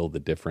to feel the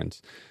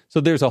difference. So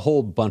there's a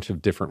whole bunch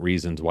of different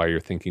reasons why you're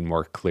thinking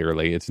more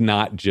clearly. It's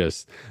not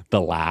just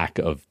the lack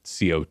of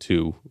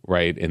CO2,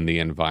 right, in the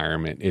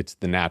environment. It's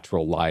the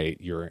natural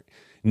light. Your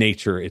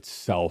nature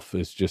itself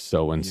is just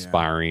so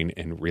inspiring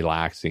and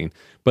relaxing.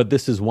 But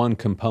this is one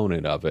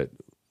component of it,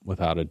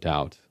 without a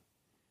doubt.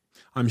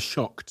 I'm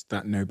shocked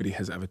that nobody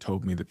has ever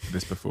told me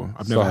this before.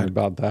 I've never heard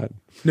about that.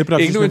 No,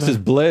 but ignorance is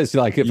bliss.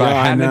 Like if I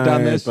hadn't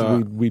done this,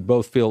 we'd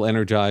both feel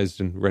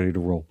energized and ready to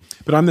roll.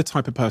 But I'm the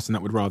type of person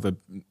that would rather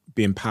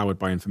be empowered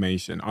by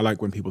information. I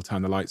like when people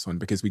turn the lights on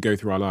because we go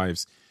through our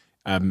lives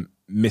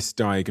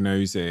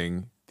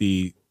misdiagnosing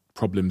the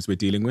problems we're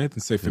dealing with.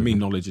 And so for me,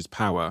 knowledge is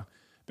power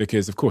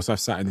because, of course,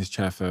 I've sat in this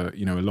chair for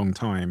a long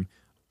time,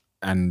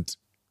 and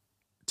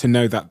to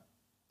know that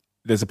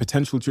there's a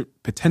potential to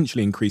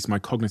potentially increase my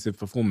cognitive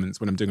performance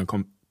when I'm doing a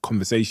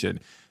conversation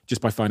just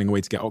by finding a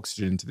way to get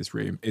oxygen into this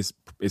room is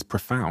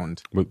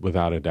profound.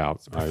 Without a doubt.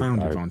 It's a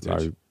profound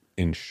advantage.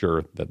 I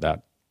ensure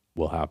that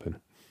will happen.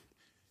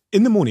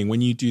 In the morning,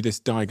 when you do this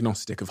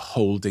diagnostic of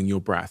holding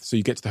your breath, so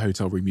you get to the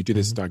hotel room, you do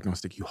this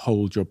diagnostic, you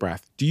hold your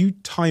breath. Do you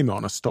time it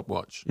on a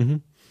stopwatch? Mm-hmm.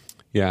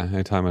 Yeah,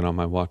 I time it on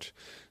my watch.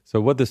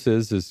 So what this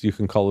is you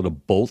can call it a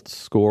BOLT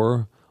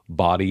score,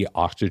 body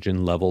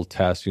oxygen level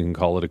test. You can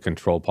call it a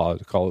control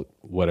pod, call it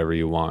whatever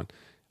you want.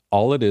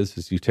 All it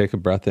is you take a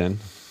breath in.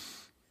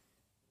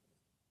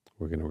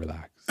 We're going to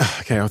relax.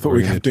 Okay, I thought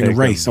we were doing a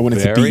race. I wanted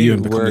to beat you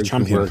and become the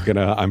champion.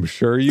 I'm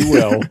sure you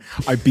will.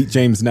 I beat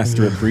James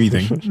Nestor at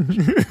breathing.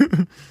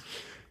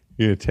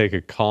 You're going to take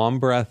a calm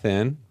breath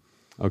in,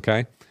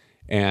 okay?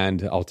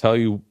 And I'll tell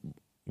you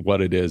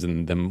what it is,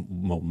 and then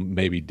we'll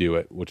maybe do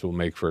it, which will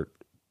make for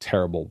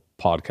terrible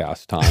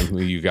podcast time.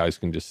 You guys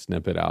can just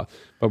snip it out.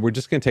 But we're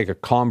just going to take a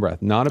calm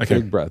breath, not a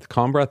big breath.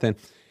 Calm breath in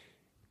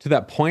to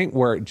that point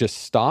where it just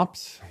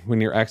stops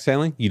when you're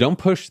exhaling. You don't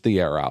push the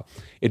air out.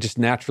 It just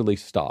naturally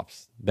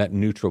stops, that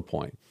neutral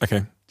point.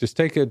 Okay. Just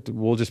take it.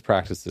 We'll just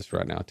practice this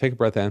right now. Take a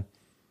breath in.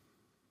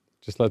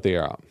 Just let the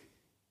air out.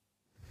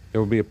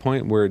 There will be a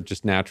point where it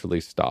just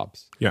naturally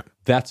stops. Yeah.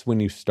 That's when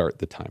you start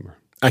the timer.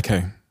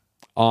 Okay.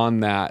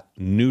 On that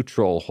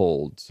neutral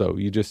hold. So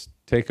you just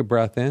take a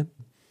breath in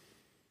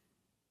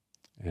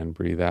and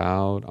breathe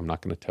out. I'm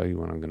not going to tell you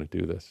when I'm going to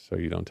do this, so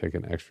you don't take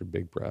an extra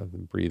big breath.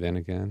 And breathe in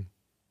again.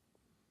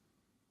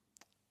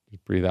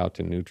 Just breathe out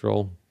to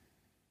neutral.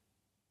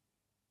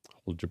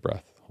 Hold your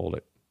breath. Hold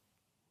it.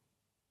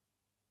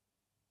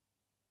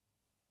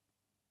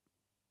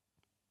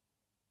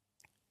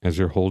 As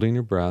you're holding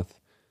your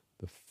breath,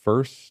 the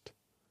first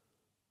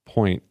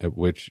point at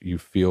which you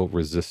feel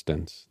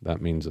resistance,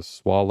 that means a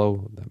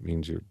swallow, that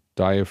means your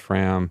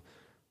diaphragm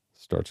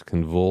starts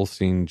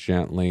convulsing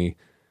gently.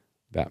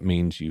 That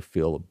means you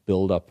feel a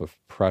buildup of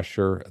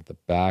pressure at the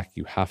back.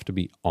 You have to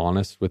be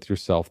honest with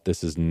yourself.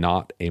 This is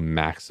not a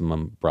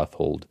maximum breath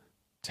hold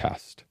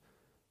test.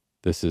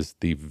 This is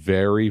the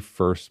very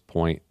first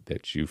point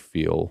that you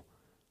feel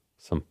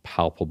some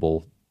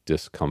palpable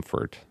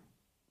discomfort.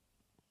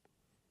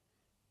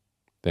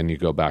 Then you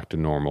go back to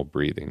normal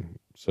breathing.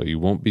 So you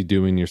won't be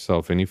doing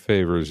yourself any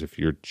favors if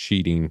you're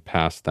cheating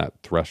past that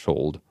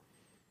threshold.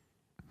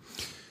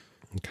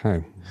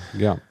 Okay.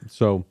 Yeah.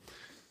 So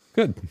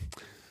good.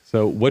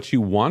 So what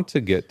you want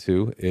to get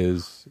to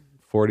is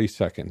 40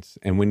 seconds.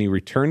 And when you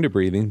return to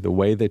breathing, the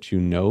way that you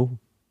know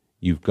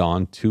you've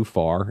gone too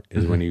far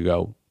is when you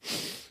go.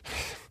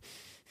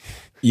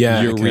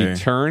 Yeah. Your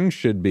return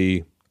should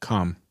be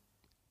calm.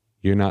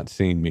 You're not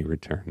seeing me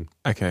return.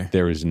 Okay.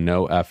 There is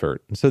no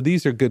effort. So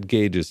these are good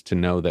gauges to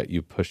know that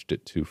you pushed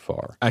it too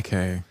far.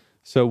 Okay.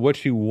 So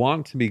what you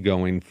want to be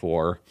going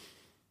for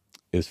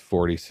is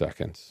 40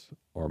 seconds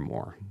or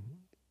more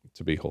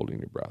to be holding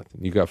your breath.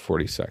 And you got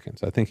 40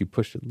 seconds. I think you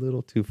pushed it a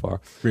little too far.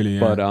 Really, yeah.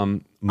 But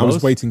I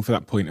was waiting for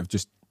that point of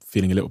just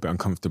feeling a little bit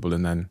uncomfortable,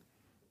 and then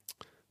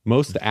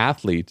most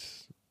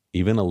athletes,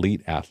 even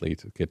elite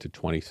athletes, get to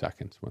 20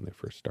 seconds when they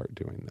first start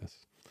doing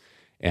this.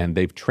 And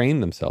they've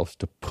trained themselves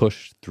to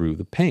push through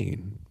the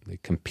pain. They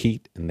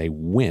compete and they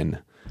win,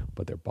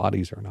 but their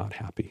bodies are not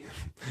happy,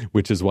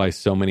 which is why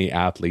so many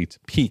athletes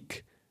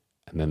peak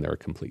and then they're a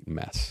complete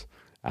mess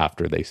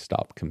after they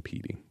stop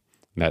competing.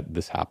 That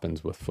this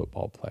happens with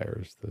football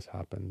players. This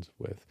happens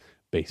with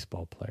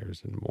baseball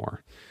players and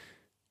more.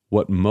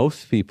 What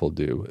most people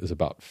do is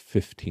about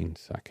 15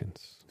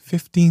 seconds.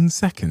 15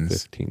 seconds?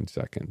 15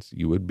 seconds.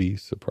 You would be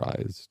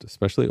surprised,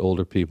 especially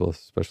older people,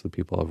 especially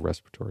people who have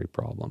respiratory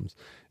problems.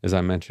 As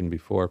I mentioned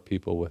before,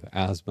 people with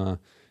asthma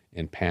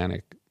and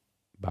panic,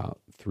 about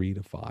 3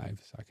 to 5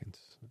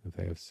 seconds if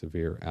they have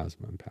severe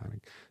asthma and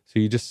panic. So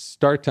you just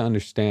start to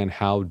understand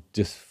how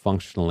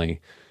dysfunctionally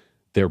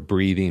their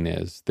breathing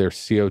is, their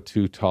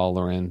CO2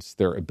 tolerance,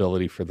 their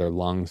ability for their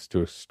lungs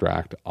to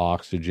extract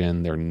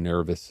oxygen, their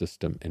nervous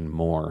system, and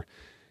more.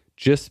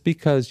 Just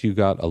because you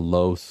got a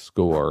low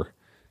score,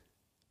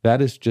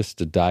 that is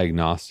just a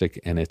diagnostic,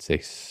 and it's a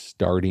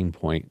starting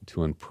point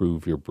to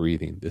improve your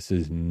breathing. This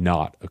is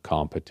not a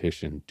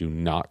competition. Do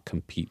not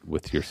compete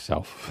with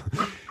yourself.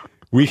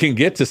 We can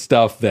get to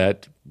stuff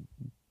that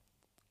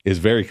is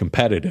very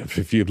competitive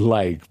if you'd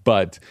like,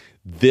 but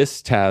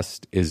this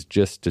test is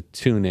just to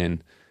tune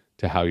in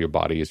to how your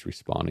body is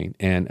responding.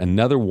 And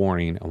another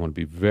warning I want to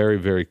be very,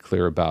 very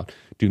clear about.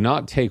 Do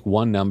not take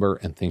one number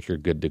and think you're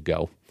good to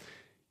go.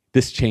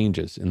 This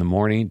changes in the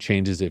morning,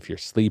 changes if your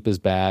sleep is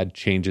bad,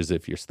 changes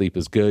if your sleep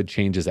is good,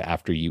 changes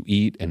after you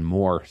eat, and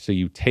more. So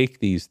you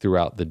take these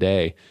throughout the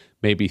day,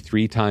 maybe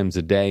 3 times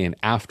a day, and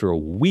after a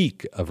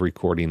week of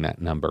recording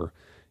that number,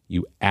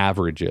 you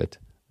average it.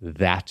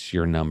 That's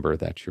your number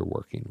that you're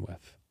working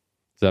with.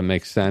 Does that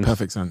make sense?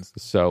 Perfect sense.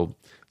 So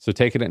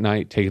take it at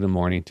night, take it in the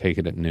morning, take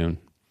it at noon.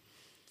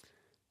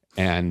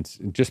 And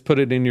just put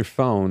it in your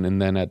phone,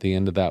 and then at the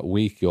end of that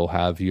week, you'll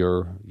have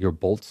your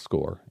Bolt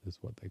score, is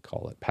what they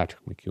call it.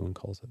 Patrick McEwen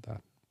calls it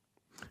that.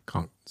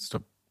 Can't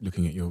stop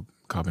looking at your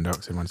carbon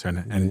dioxide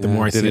monitor, and the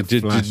more I see it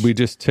flash, did we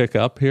just tick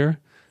up here?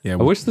 Yeah, I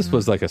wish this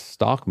was like a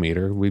stock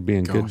meter. We'd be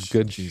in good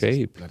Jesus,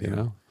 shape. bloody You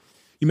hell. know.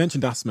 You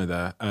mentioned asthma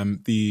there.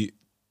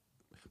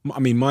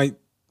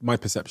 My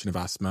perception of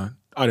asthma,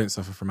 I don't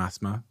suffer from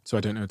asthma, so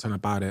I don't know a ton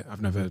about it.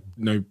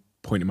 No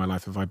point in my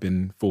life have I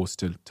been forced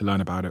to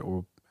learn about it,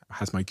 or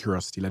has my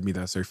curiosity led me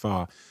there so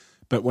far.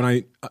 But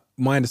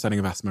my understanding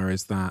of asthma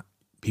is that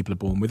people are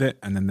born with it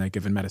and then they're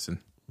given medicine.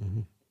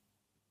 Mm-hmm.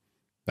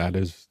 That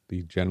is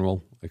the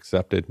general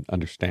accepted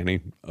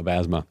understanding of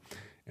asthma,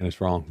 and it's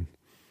wrong.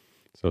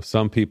 So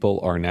some people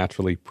are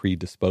naturally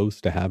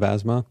predisposed to have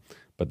asthma,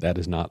 but that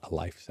is not a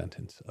life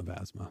sentence of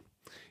asthma.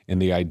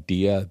 And the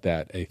idea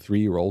that a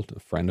 3-year-old, a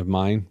friend of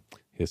mine,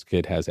 his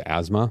kid has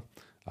asthma,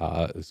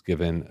 is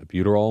given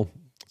albuterol,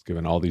 is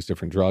given all these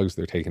different drugs.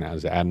 They're taken out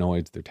as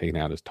adenoids. They're taken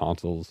out as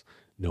tonsils.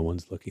 No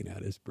one's looking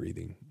at his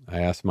breathing. I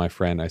asked my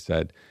friend, I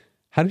said,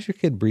 how does your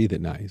kid breathe at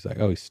night? He's like,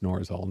 oh, he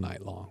snores all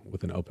night long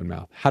with an open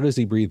mouth. How does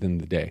he breathe in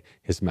the day?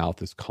 His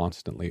mouth is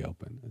constantly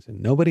open. I said,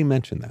 nobody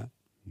mentioned that.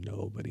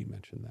 Nobody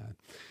mentioned that.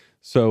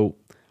 So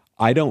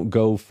I don't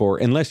go for,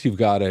 unless you've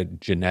got a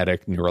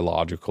genetic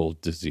neurological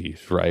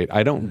disease, right?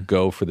 I don't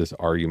go for this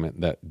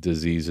argument that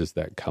diseases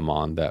that come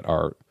on that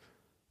are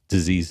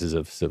diseases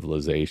of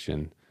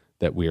civilization,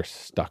 that we are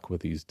stuck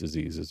with these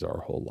diseases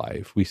our whole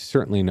life. We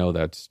certainly know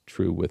that's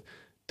true with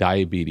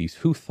diabetes.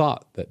 Who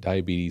thought that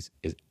diabetes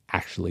is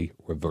actually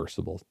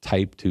reversible?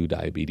 Type 2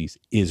 diabetes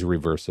is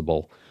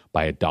reversible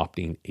by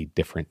adopting a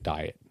different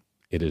diet.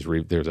 It is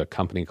there's a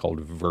company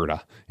called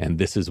Virta, and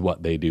this is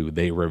what they do.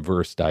 They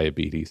reverse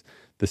diabetes.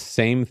 The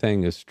same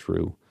thing is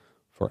true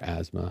for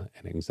asthma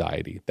and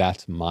anxiety.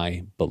 That's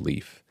my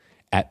belief.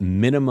 At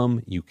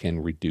minimum, you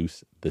can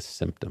reduce the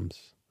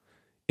symptoms.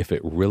 If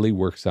it really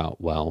works out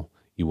well,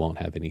 you won't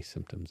have any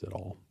symptoms at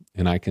all.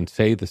 And I can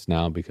say this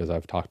now because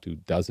I've talked to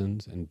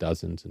dozens and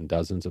dozens and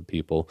dozens of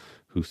people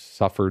who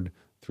suffered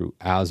through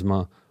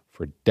asthma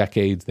For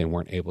decades, they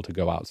weren't able to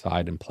go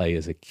outside and play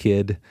as a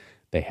kid.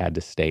 They had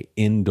to stay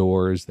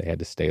indoors. They had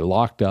to stay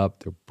locked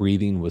up. Their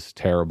breathing was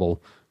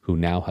terrible, who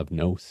now have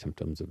no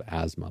symptoms of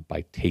asthma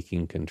by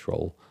taking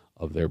control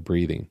of their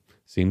breathing.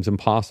 Seems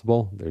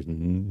impossible. There's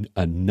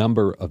a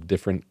number of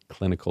different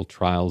clinical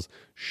trials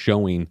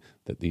showing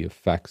that the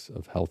effects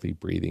of healthy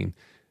breathing,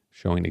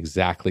 showing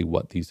exactly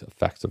what these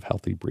effects of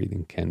healthy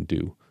breathing can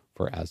do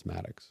for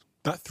asthmatics.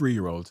 That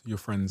 3-year-old, your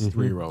friend's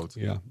 3-year-old.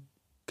 Yeah.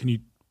 Can you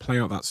play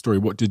out that story?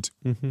 What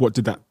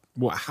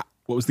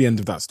was the end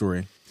of that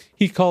story?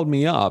 He called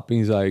me up.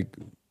 He's like,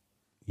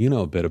 you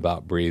know a bit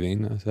about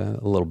breathing. I said,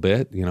 a little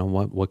bit. You know,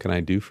 what can I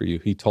do for you?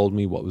 He told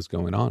me what was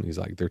going on. He's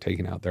like, they're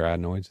taking out their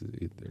adenoids.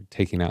 They're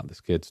taking out this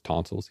kid's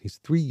tonsils. He's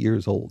 3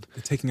 years old.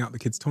 They're taking out the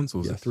kid's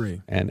tonsils at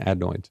 3. And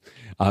adenoids,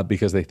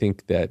 because they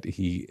think that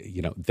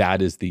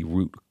that is the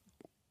root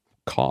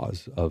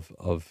cause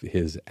of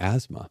his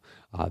asthma.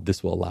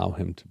 This will allow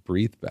him to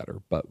breathe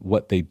better. But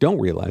what they don't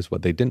realize,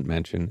 what they didn't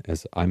mention,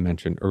 as I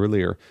mentioned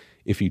earlier,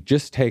 if you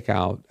just take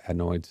out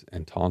adenoids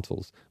and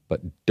tonsils,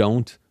 but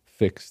don't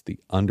fix the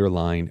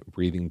underlying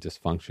breathing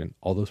dysfunction,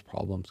 all those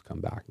problems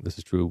come back. This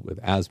is true with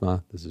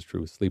asthma. This is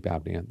true with sleep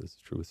apnea. This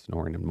is true with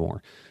snoring and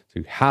more. So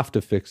you have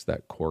to fix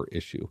that core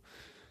issue.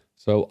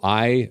 So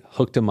I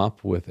hooked him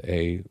up with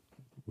a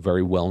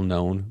very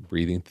well-known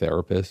breathing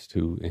therapist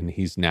and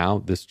he's now,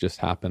 this just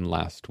happened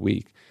last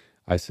week.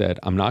 I said,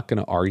 I'm not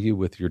going to argue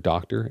with your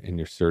doctor and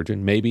your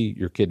surgeon. Maybe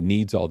your kid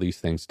needs all these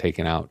things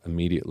taken out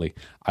immediately.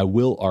 I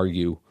will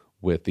argue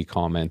with the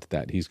comment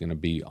that he's going to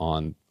be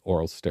on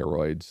oral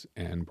steroids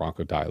and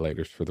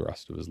bronchodilators for the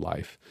rest of his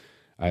life.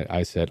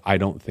 I said, I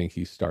don't think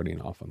he's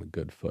starting off on a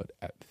good foot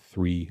at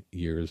 3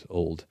 years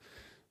old.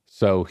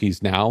 So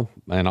he's now,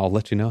 and I'll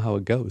let you know how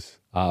it goes.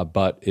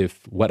 But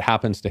if what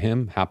happens to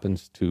him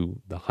happens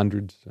to the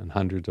hundreds and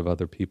hundreds of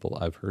other people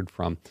I've heard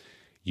from,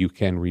 you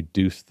can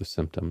reduce the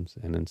symptoms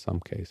and in some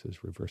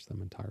cases reverse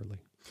them entirely.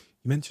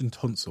 You mentioned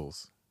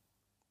tonsils.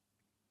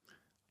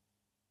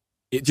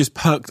 It just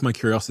perked my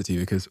curiosity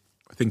because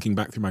thinking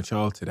back through my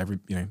childhood,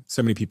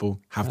 so many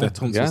people have their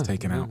tonsils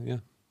taken out. Yeah.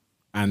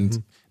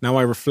 And now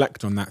I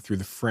reflect on that through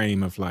the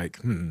frame of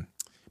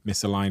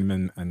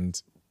misalignment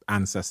and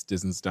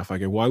ancestors and stuff. I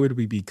go, why would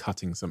we be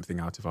cutting something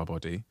out of our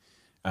body?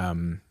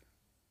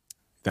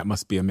 That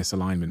must be a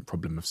misalignment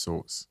problem of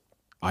sorts.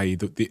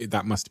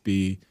 That must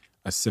be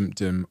a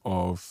symptom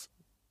of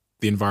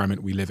the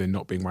environment we live in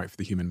not being right for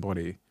the human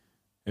body.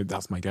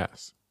 That's my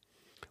guess.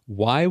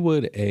 Why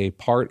would a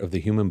part of the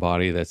human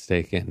body that's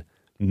taken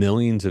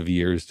millions of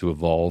years to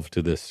evolve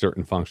to this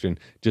certain function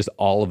just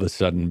all of a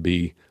sudden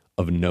be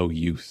of no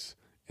use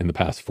in the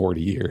past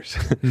 40 years?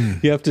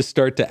 You have to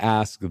start to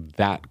ask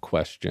that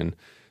question.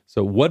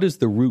 So what is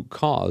the root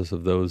cause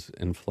of those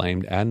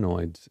inflamed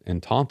adenoids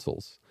and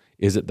tonsils?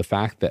 Is it the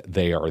fact that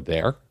they are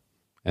there?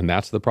 And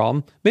that's the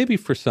problem? Maybe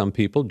for some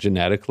people,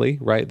 genetically,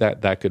 right?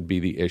 That could be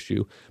the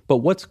issue. But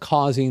what's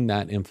causing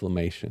that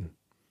inflammation?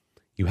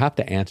 You have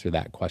to answer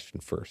that question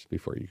first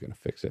before you're going to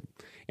fix it.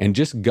 And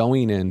just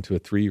going into a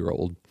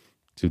 3-year-old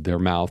to their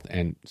mouth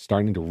and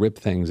starting to rip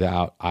things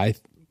out,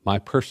 my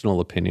personal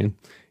opinion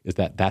is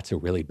that that's a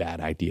really bad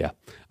idea.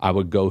 I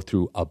would go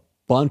through a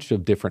bunch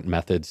of different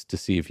methods to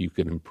see if you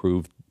could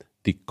improve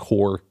the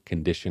core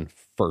condition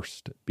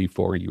first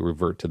before you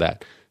revert to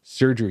that.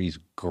 Surgery is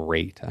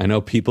great. I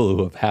know people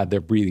who have had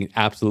their breathing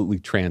absolutely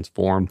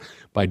transformed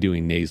by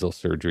doing nasal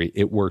surgery.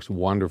 It works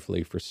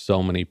wonderfully for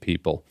so many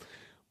people.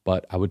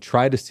 But I would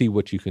try to see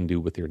what you can do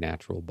with your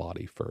natural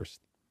body first.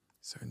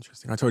 So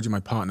interesting. I told you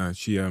my partner,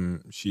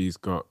 she's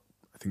got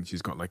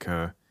like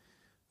a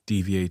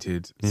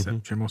deviated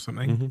septum or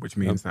something, which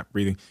means that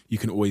breathing, you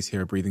can always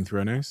hear her breathing through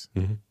her nose,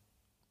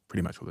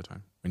 pretty much all the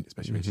time,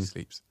 especially when she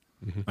sleeps.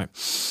 Like,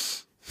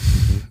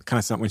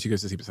 kind of when she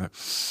goes to sleep, it's like,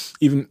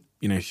 even,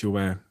 she'll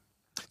wear,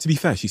 to be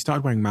fair, she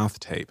started wearing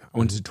mouth tape. I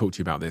wanted to talk to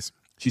you about this.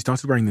 She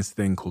started wearing this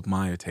thing called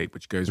myotape,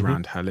 which goes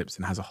around her lips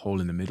and has a hole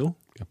in the middle.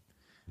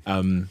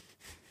 Yep.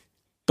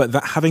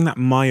 But having that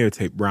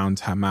myotape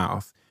round her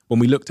mouth, when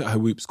we looked at her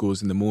Whoop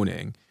scores in the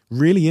morning,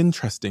 really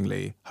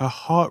interestingly, her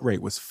heart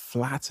rate was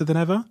flatter than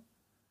ever.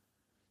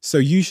 So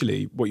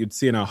usually what you'd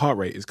see in her heart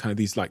rate is kind of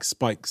these like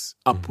spikes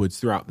upwards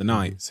throughout the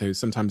night. So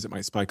sometimes it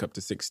might spike up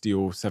to 60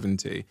 or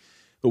 70.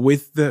 But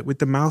with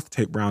the mouth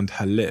tape round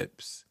her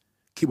lips,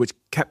 which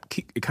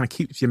it kind of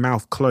keeps your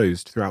mouth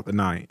closed throughout the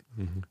night,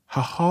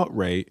 her heart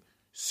rate,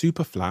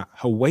 super flat,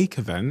 her wake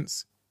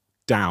events,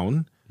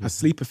 down, her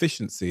sleep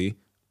efficiency,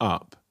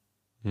 up.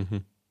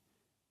 I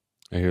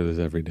hear this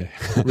every day.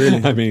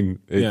 Really? I mean,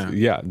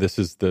 this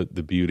is the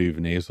beauty of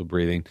nasal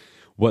breathing.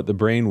 What the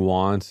brain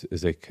wants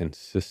is a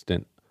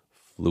consistent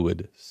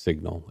fluid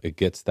signal. It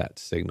gets that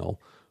signal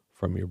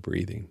from your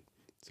breathing.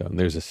 So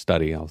there's a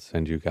study, I'll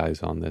send you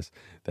guys on this,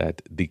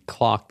 that the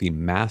clock, the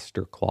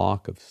master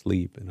clock of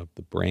sleep and of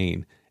the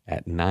brain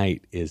at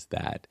night is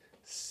that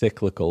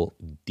cyclical,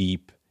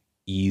 deep,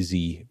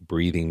 easy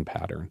breathing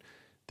pattern.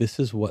 This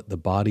is what the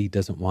body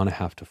doesn't want to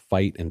have to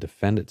fight and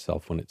defend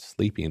itself when it's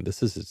sleeping.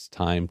 This is its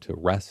time to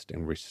rest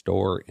and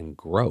restore and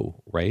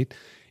grow, right?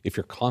 If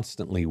you're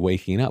constantly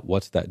waking up,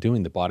 what's that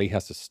doing? The body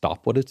has to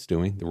stop what it's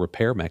doing, the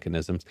repair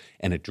mechanisms,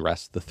 and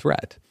address the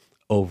threat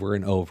over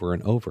and over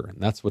and over. And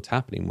that's what's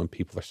happening when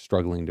people are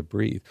struggling to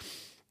breathe.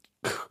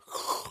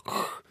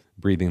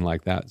 Breathing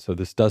like that. So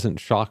this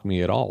doesn't shock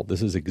me at all.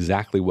 This is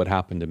exactly what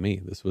happened to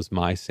me. This was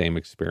my same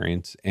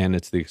experience, and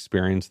it's the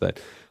experience that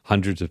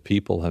hundreds of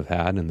people have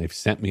had, and they've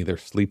sent me their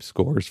sleep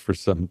scores for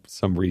some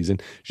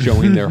reason,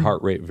 showing their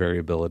heart rate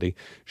variability,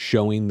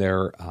 showing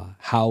their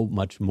how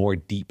much more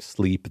deep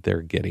sleep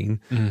they're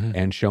getting,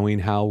 and showing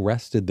how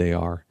rested they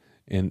are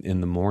in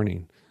the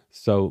morning.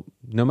 So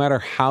no matter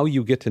how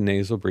you get to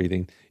nasal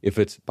breathing, if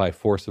it's by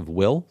force of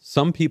will,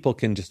 some people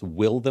can just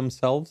will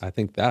themselves. I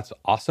think that's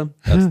awesome.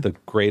 That's the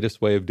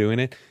greatest way of doing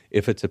it.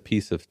 If it's a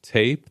piece of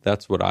tape,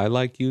 that's what I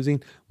like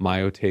using.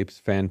 Myotape's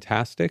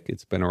fantastic.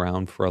 It's been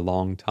around for a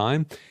long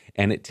time.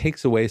 And it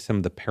takes away some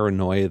of the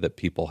paranoia that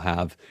people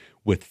have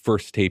with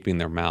first taping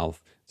their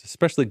mouth. It's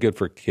especially good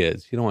for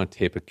kids. You don't want to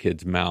tape a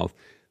kid's mouth.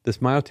 This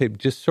myotape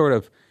just sort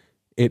of,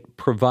 it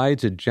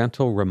provides a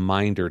gentle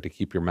reminder to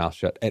keep your mouth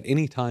shut. At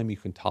any time you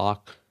can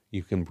talk,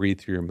 you can breathe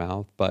through your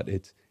mouth, but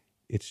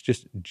it's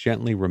just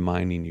gently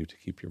reminding you to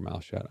keep your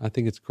mouth shut. I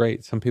think it's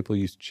great. Some people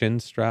use chin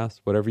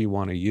straps, whatever you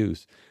want to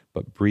use,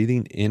 but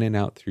breathing in and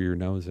out through your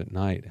nose at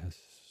night has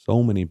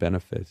so many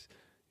benefits.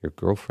 Your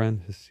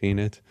girlfriend has seen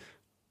it.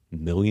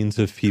 Millions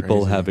of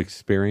people have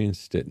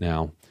experienced it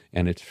now,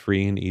 and it's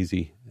free and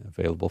easy,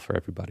 available for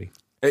everybody.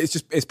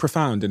 It's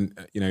profound, and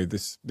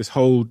this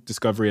whole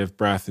discovery of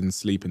breath and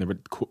sleep and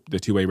the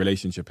two-way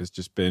relationship has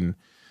just been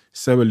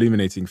so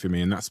illuminating for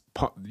me, and that's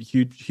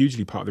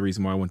hugely part of the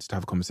reason why I wanted to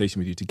have a conversation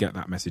with you, to get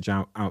that message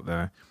out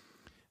there.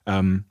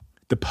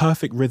 The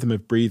perfect rhythm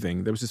of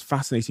breathing. There was this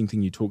fascinating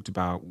thing you talked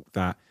about,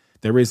 that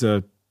there is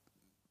a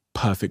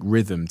perfect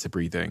rhythm to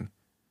breathing,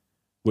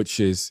 which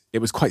is, it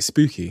was quite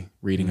spooky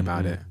reading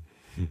about it.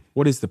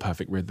 What is the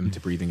perfect rhythm to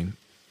breathing?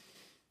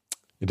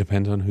 It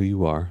depends on who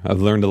you are. I've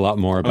learned a lot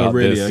more about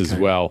this as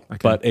well. Okay.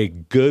 But a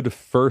good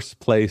first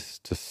place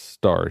to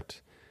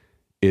start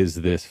is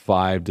this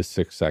 5 to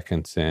 6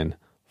 seconds in,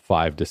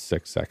 5 to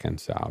 6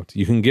 seconds out.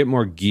 You can get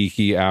more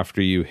geeky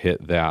after you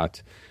hit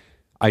that.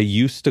 I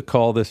used to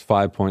call this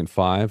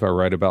 5.5. I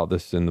write about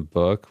this in the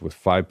book, with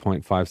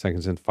 5.5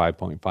 seconds in,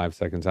 5.5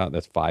 seconds out.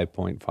 That's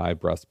 5.5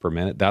 breaths per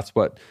minute. That's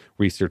what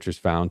researchers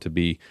found to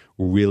be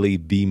really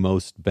the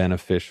most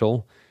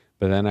beneficial.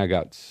 But then I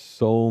got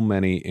so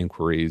many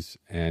inquiries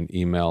and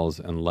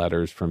emails and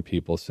letters from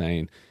people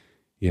saying,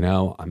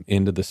 I'm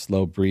into the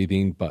slow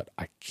breathing, but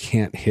I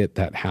can't hit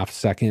that half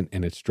second,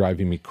 and it's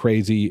driving me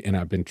crazy, and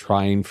I've been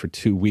trying for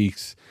 2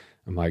 weeks.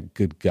 I'm like,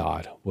 good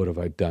God, what have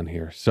I done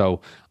here?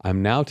 So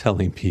I'm now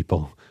telling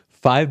people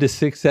 5 to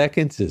 6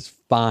 seconds is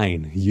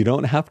fine. You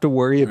don't have to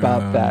worry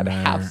about that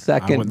half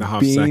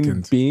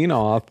second being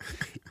off.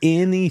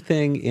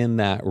 Anything in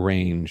that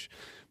range.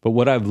 But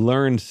what I've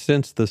learned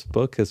since this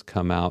book has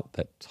come out,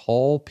 that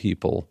tall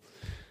people,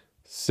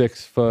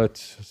 6 foot,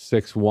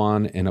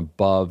 6'1" and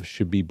above,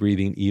 should be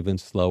breathing even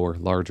slower,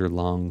 larger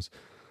lungs.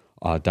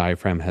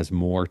 Diaphragm has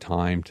more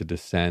time to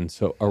descend.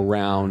 So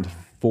around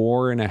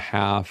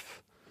 4.5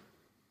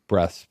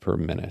 breaths per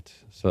minute.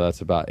 So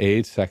that's about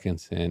 8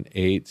 seconds in,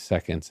 8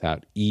 seconds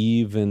out,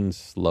 even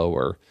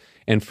slower.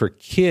 And for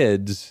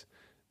kids,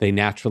 they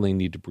naturally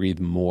need to breathe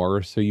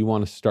more. So you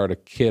want to start a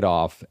kid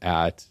off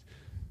at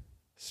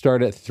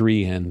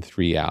 3 in,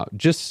 3 out.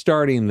 Just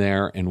starting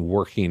there and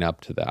working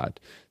up to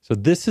that. So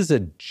this is a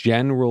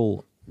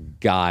general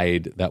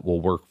guide that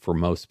will work for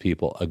most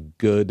people, a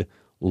good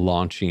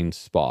launching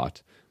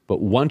spot.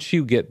 But once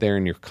you get there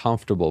and you're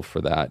comfortable for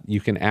that,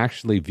 you can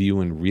actually view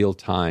in real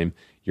time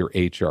your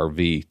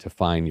HRV to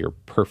find your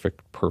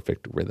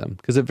perfect rhythm,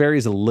 because it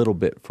varies a little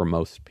bit for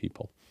most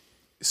people.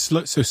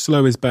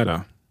 Slow is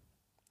better.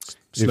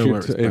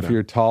 If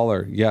you're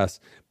taller,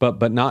 yes,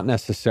 but not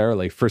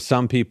necessarily. For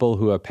some people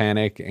who have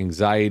panic,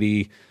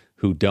 anxiety,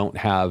 who don't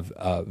have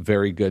a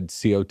very good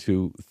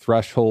CO2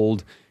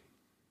 threshold,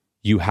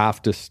 you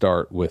have to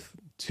start with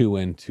 2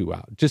 in, 2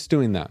 out. Just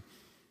doing that.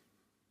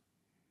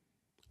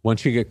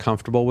 Once you get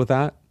comfortable with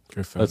that,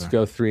 let's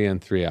go 3 in,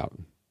 3 out,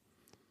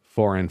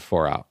 4 in,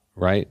 4 out,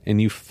 right?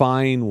 And you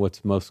find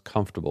what's most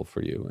comfortable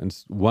for you. And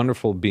it's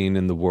wonderful being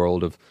in the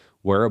world of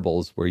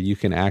wearables where you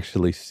can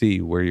actually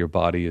see where your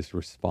body is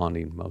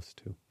responding most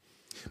to.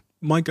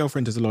 My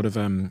girlfriend does a lot of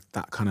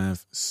that kind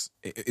of,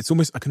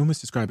 I can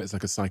almost describe it as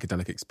like a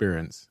psychedelic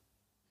experience.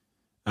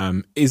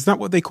 Is that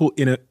what they call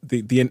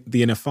the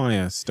inner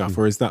fire stuff,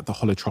 or is that the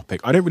holotropic?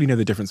 I don't really know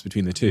the difference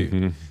between the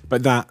two,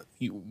 but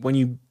when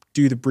you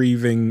do the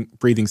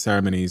breathing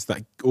ceremonies,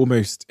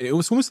 it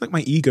was almost like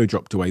my ego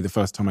dropped away the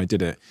first time I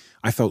did it.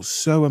 I felt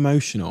so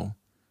emotional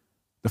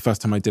the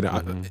first time I did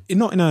it.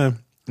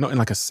 Not in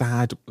like a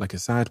sad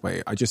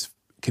way. I just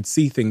could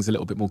see things a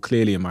little bit more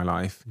clearly in my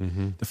life.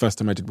 The first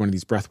time I did one of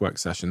these breathwork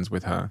sessions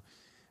with her,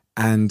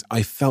 and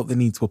I felt the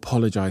need to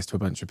apologize to a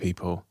bunch of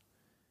people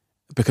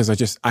because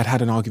I'd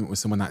had an argument with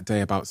someone that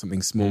day about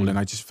something small, and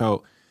I just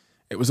felt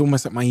it was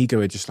almost like my ego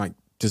had just like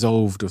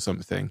dissolved or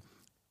something.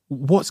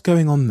 What's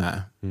going on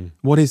there?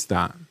 What is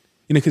that?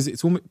 because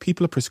it's almost,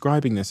 people are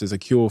prescribing this as a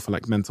cure for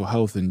like mental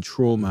health and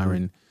trauma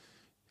and.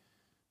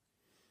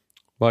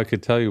 Well, I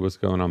could tell you what's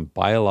going on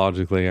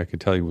biologically. I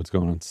could tell you what's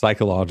going on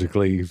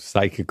psychologically,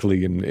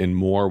 psychically, and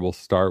more. We'll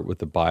start with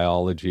the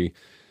biology.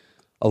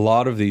 A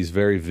lot of these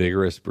very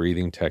vigorous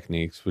breathing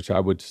techniques, which I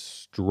would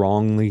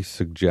strongly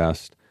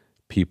suggest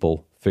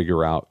people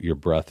figure out your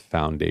breath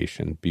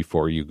foundation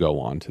before you go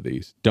on to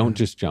these. Don't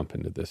just jump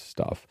into this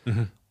stuff.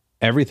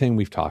 Everything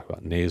we've talked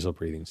about, nasal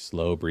breathing,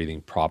 slow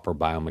breathing, proper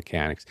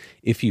biomechanics,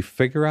 if you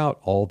figure out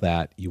all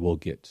that, you will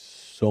get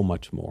so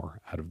much more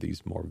out of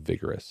these more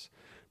vigorous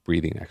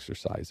breathing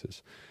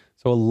exercises.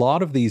 So a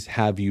lot of these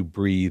have you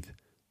breathe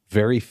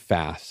very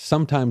fast,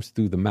 sometimes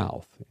through the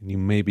mouth. And you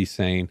may be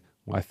saying,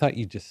 well, I thought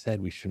you just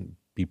said we shouldn't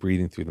be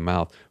breathing through the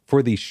mouth.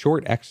 For these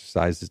short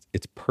exercises,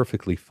 it's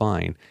perfectly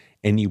fine.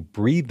 And you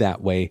breathe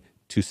that way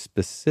to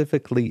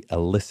specifically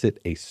elicit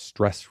a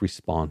stress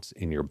response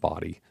in your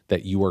body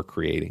that you are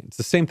creating. It's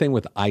the same thing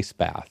with ice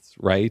baths,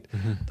 right?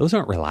 Those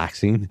aren't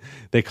relaxing.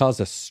 They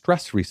cause a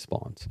stress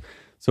response.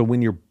 So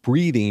when you're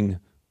breathing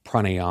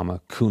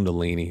pranayama,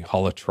 kundalini,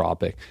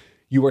 holotropic,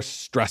 you are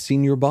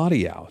stressing your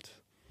body out.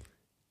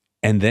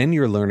 And then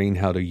you're learning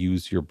how to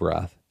use your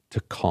breath to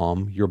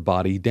calm your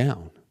body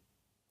down,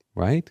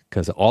 right?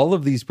 Because all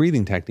of these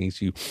breathing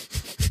techniques,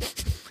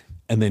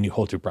 and then you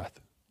hold your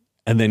breath,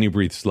 and then you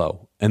breathe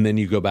slow, and then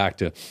you go back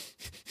to,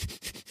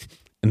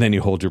 and then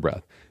you hold your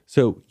breath.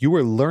 So you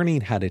are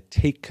learning how to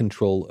take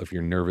control of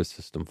your nervous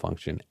system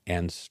function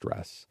and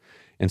stress.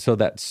 And so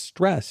that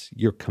stress,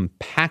 you're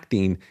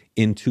compacting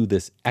into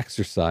this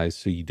exercise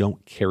so you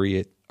don't carry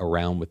it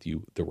around with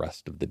you the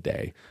rest of the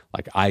day,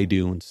 like I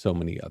do and so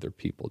many other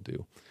people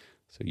do.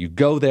 So you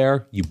go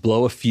there, you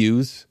blow a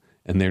fuse,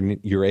 and then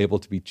you're able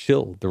to be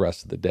chill the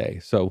rest of the day.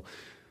 So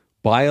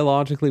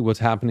biologically, what's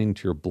happening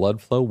to your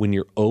blood flow, when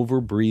you're over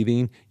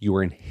breathing, you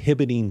are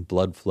inhibiting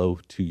blood flow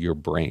to your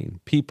brain.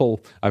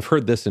 I've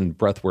heard this in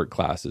breathwork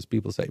classes.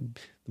 People say,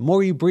 the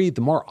more you breathe,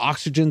 the more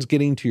oxygen's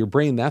getting to your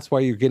brain. That's why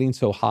you're getting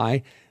so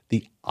high.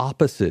 The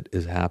opposite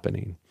is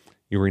happening.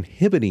 You're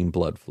inhibiting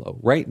blood flow.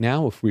 Right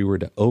now, if we were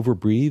to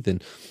overbreathe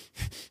and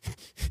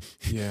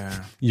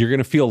you're going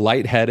to feel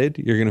lightheaded.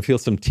 You're going to feel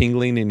some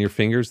tingling in your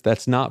fingers.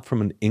 That's not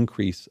from an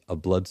increase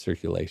of blood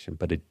circulation,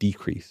 but a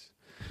decrease.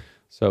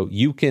 So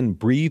you can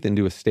breathe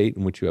into a state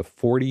in which you have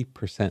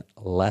 40%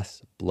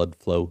 less blood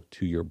flow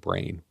to your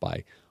brain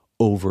by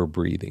over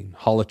breathing.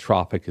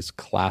 Holotropic is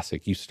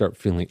classic. You start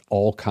feeling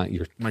all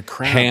your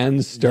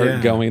hands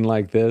start going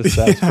like this.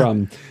 That's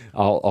from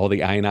all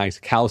the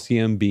ionized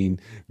calcium being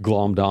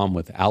glommed on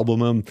with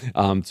albumin.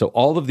 So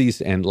all of these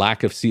and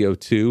lack of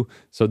CO2.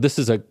 So this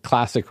is a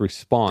classic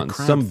response.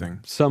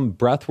 Some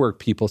breathwork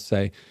people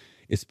say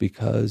it's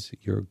because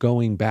you're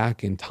going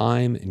back in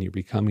time and you're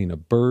becoming a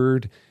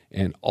bird,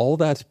 and all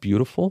that's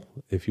beautiful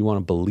if you want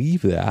to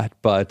believe that.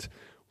 But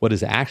what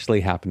is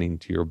actually happening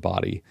to your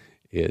body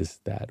is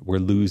that we're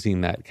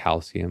losing that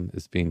calcium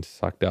is being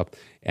sucked up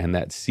and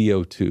that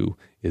CO2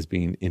 is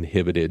being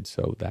inhibited.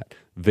 So that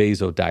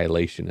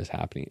vasodilation is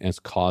happening and it's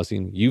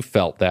causing, you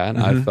felt that,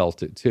 I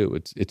felt it too.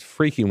 It's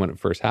freaky when it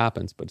first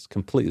happens, but it's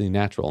completely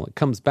natural. And it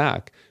comes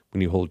back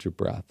when you hold your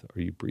breath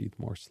or you breathe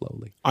more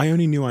slowly. I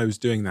only knew I was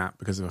doing that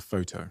because of a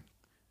photo.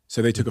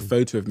 So they took a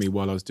photo of me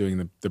while I was doing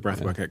the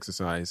breathwork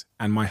exercise,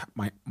 and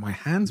my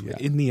hands were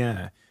in the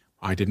air.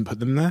 I didn't put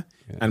them there,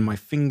 and my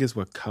fingers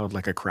were curled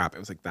like a crab. It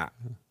was like that.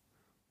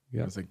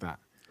 It was like that.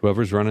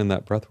 Whoever's running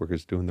that breathwork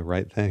is doing the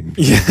right thing.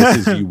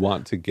 Because you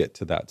want to get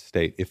to that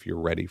state if you're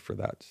ready for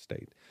that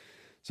state.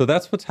 So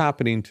that's what's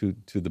happening to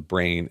the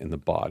brain and the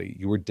body.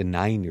 You are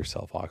denying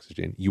yourself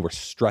oxygen. You are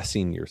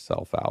stressing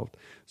yourself out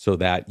so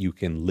that you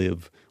can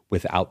live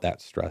without that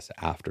stress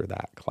after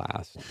that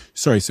class.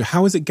 Sorry, so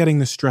how is it getting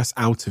the stress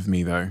out of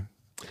me though?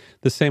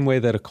 The same way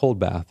that a cold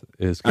bath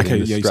is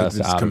getting the stress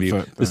out of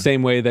you. The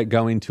same way that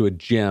going to a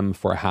gym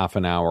for a half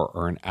an hour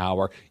or an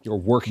hour,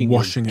 you're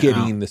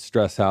getting the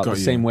stress out. The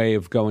same way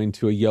of going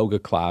to a yoga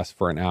class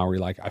for an hour,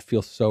 you're like, I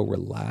feel so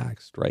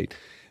relaxed, right?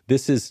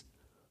 This is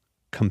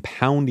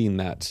compounding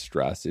that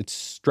stress. It's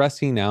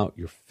stressing out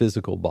your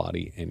physical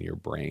body and your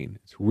brain.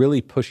 It's really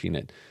pushing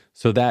it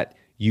so that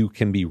you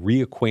can be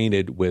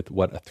reacquainted with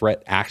what a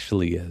threat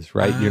actually is,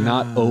 right? You're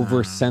not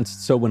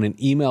oversensed. So when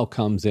an email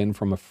comes in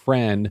from a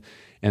friend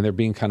and they're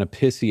being kind of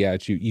pissy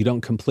at you, you don't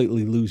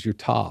completely lose your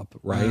top,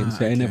 right? And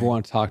say, I never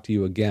want to talk to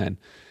you again.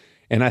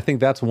 And I think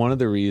that's one of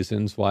the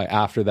reasons why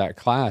after that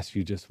class,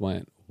 you just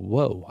went,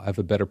 whoa, I have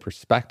a better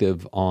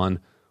perspective on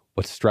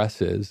what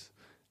stress is,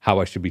 how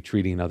I should be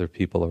treating other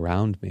people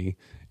around me,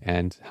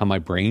 and how my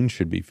brain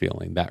should be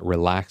feeling, that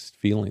relaxed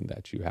feeling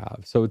that you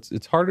have. So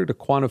it's harder to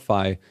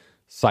quantify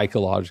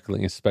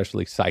psychologically,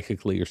 especially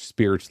psychically or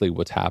spiritually,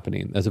 what's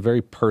happening. That's a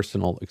very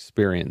personal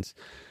experience.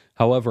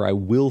 However, I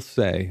will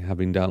say,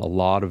 having done a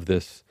lot of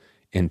this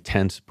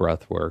intense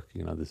breath work,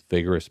 this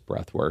vigorous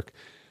breath work,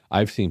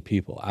 I've seen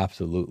people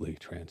absolutely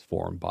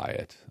transformed by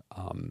it.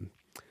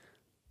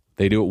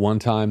 They do it one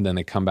time, then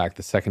they come back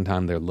the second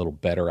time, they're a little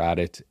better at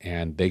it,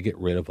 and they get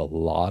rid of a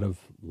lot of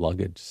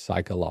luggage,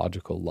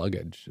 psychological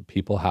luggage.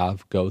 People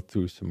go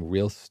through some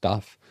real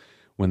stuff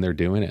when they're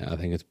doing it. I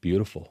think it's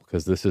beautiful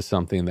because this is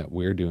something that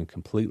we're doing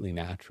completely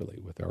naturally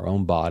with our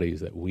own bodies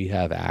that we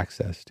have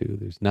access to.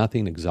 There's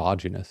nothing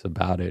exogenous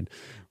about it,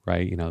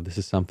 right? You know, this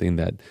is something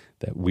that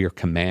we're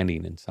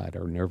commanding inside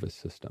our nervous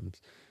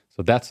systems.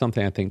 So that's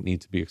something I think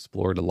needs to be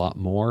explored a lot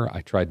more.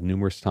 I tried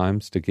numerous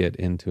times to get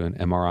into an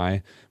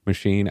MRI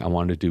machine. I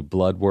wanted to do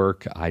blood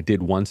work. I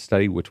did one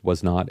study, which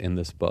was not in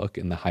this book,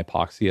 in the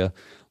hypoxia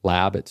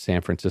lab at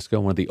San Francisco,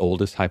 one of the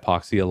oldest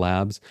hypoxia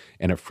labs.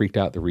 And it freaked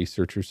out the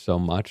researchers so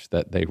much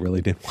that they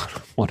really didn't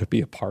want to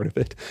be a part of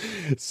it.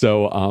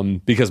 So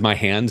because my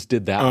hands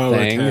did that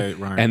thing, okay,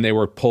 right. And they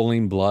were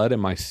pulling blood,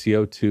 and my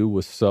CO2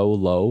 was so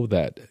low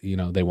that, you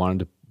know, they wanted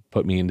to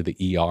put me into the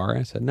ER.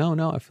 I said,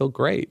 no, I feel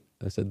great.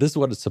 I said, this is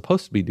what it's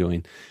supposed to be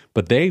doing.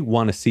 But they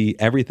want to see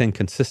everything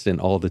consistent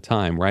all the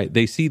time, right?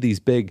 They see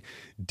these big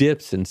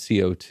dips in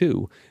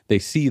CO2. They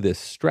see this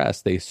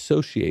stress. They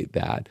associate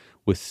that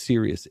with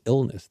serious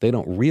illness. They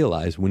don't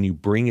realize when you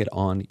bring it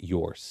on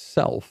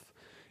yourself,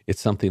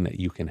 it's something that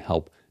you can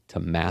help to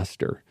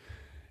master.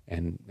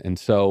 And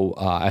so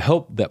I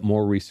hope that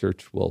more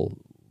research will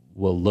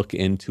look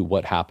into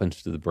what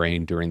happens to the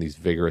brain during these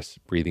vigorous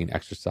breathing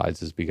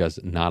exercises, because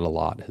not a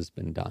lot has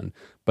been done.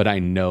 But I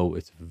know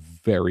it's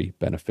very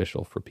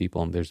beneficial for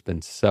people. And there's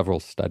been several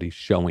studies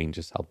showing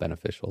just how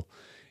beneficial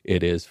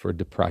it is for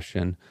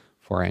depression,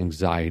 for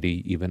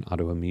anxiety, even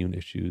autoimmune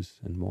issues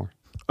and more.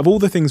 Of all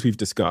the things we've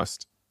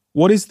discussed,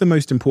 what is the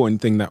most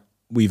important thing that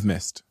we've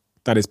missed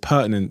that is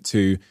pertinent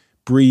to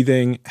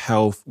breathing,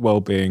 health,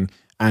 well-being,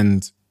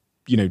 and,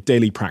 you know,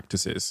 daily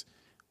practices?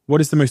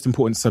 What is the most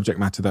important subject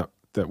matter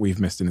that we've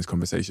missed in this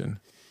conversation?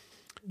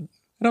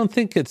 I don't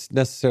think it's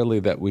necessarily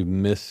that we've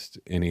missed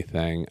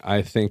anything.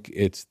 I think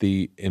it's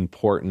the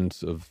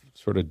importance of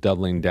sort of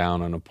doubling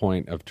down on a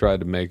point I've tried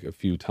to make a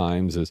few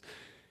times is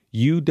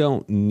you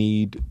don't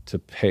need to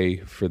pay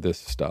for this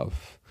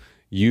stuff.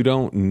 You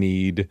don't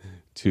need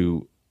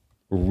to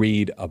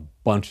read a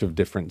bunch of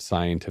different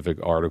scientific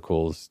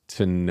articles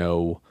to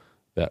know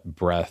that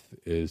breath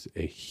is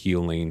a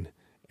healing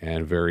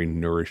and very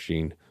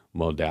nourishing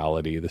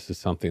modality. This is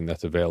something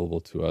that's available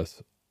to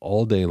us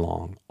all day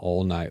long,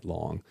 all night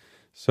long.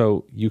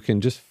 So you can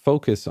just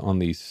focus on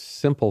these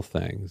simple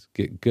things,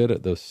 get good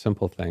at those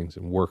simple things,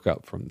 and work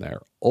up from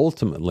there.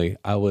 Ultimately,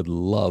 I would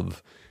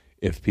love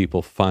if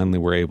people finally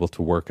were able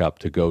to work up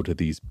to go to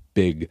these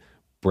big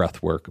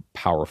breathwork,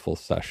 powerful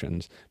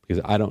sessions,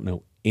 because I don't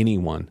know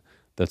anyone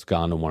that's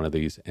gone to one of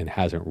these and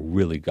hasn't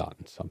really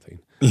gotten something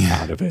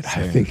out of it.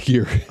 I think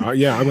you're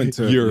I went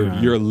to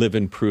you're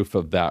living proof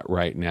of that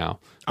right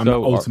now. I'm an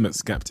ultimate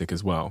skeptic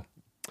as well.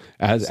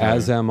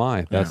 As am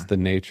I. That's the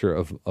nature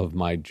of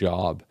my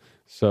job.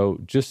 So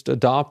just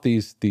adopt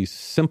these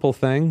simple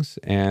things,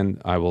 and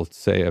I will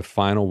say a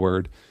final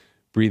word.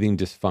 Breathing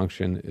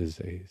dysfunction is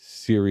a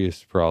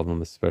serious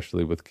problem,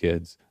 especially with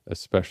kids,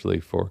 especially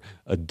for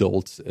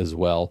adults as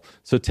well.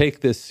 So take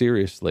this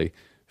seriously,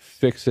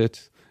 fix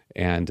it,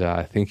 and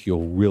I think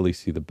you'll really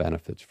see the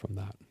benefits from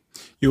that.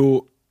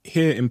 You're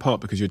here in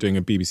part because you're doing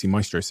a BBC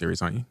Maestro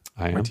series, aren't you?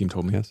 I am. My team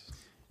told me. Yes.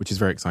 Which is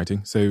very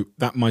exciting. So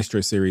that Maestro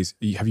series,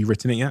 have you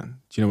written it yet? Do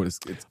you know what it's?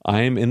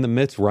 I am in the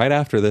midst right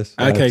after this.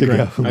 Okay,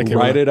 great. Okay,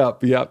 write it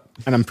up. Yep.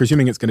 And I'm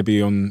presuming it's going to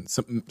be on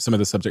some of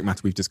the subject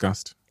matter we've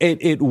discussed.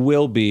 It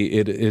will be.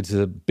 It's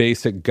a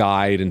basic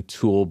guide and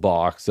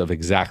toolbox of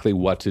exactly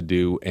what to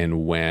do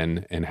and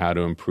when and how to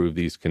improve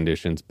these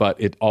conditions.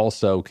 But it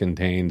also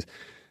contains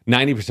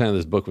 90% of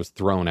this book was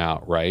thrown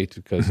out, right?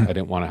 Because I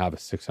didn't want to have a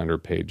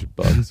 600-page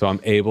book. So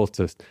I'm able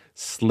to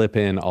slip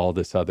in all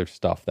this other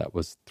stuff that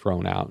was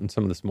thrown out, and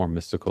some of this more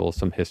mystical,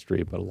 some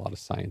history, but a lot of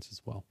science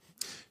as well.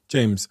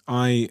 James,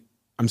 I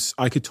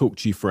could talk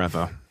to you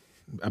forever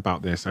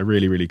about this. I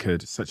really, really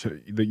could.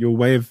 Your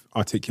way of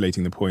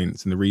articulating the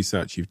points and the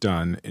research you've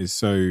done is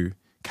so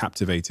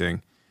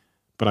captivating.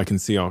 But I can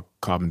see our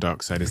carbon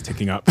dioxide is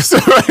ticking up. So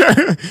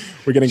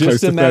we're getting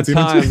close to 30 minutes. Just in that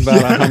time,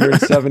 about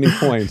 170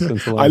 points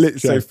since the last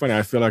It's so funny.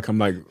 I feel like I'm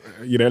like,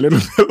 a little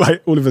bit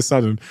like all of a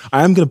sudden.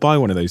 I am going to buy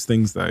one of those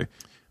things, though.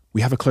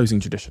 We have a closing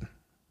tradition.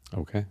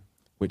 Okay.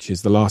 Which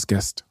is the last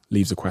guest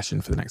leaves a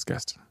question for the next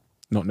guest,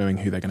 not knowing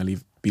who they're going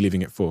to be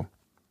leaving it for.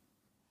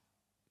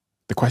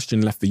 The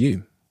question left for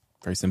you,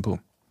 very simple.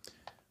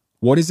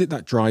 What is it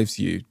that drives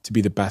you to be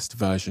the best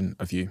version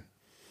of you?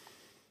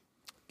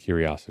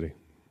 Curiosity.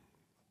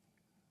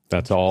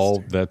 That's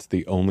all. That's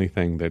the only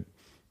thing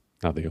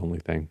not the only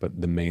thing,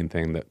 but the main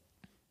thing that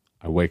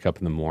I wake up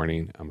in the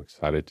morning, I'm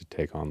excited to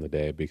take on the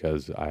day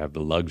because I have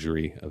the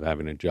luxury of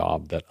having a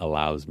job that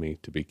allows me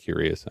to be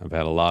curious. I've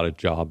had a lot of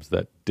jobs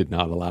that did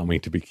not allow me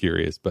to be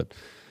curious, but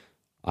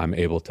I'm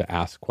able to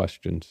ask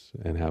questions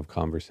and have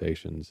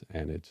conversations,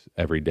 and it's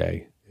every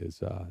day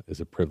is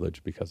a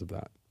privilege because of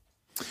that.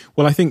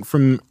 Well, I think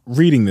from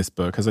reading this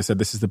book, as I said,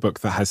 this is the book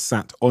that has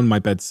sat on my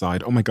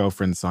bedside, on my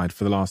girlfriend's side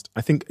for the last,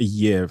 I think, a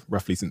year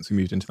roughly since we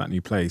moved into that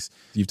new place.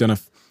 You've done a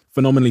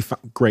phenomenally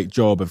great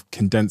job of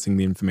condensing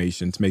the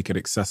information to make it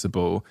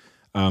accessible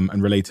and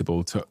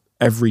relatable to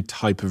every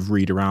type of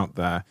reader out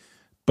there.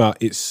 But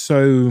it's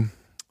so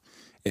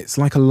it's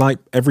like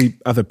every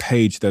other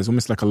page, there's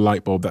almost like a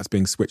light bulb that's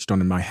being switched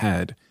on in my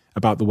head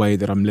about the way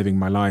that I'm living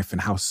my life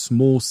and how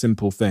small,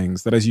 simple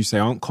things that, as you say,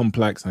 aren't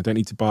complex. I don't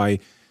need to buy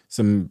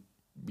some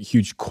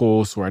huge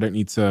course, or I don't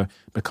need to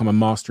become a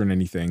master in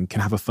anything, can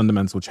have a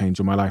fundamental change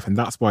on my life. And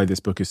that's why this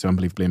book is so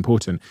unbelievably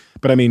important.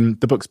 But I mean,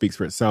 the book speaks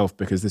for itself,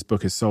 because this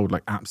book is sold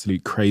like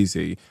absolute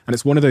crazy. And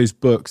it's one of those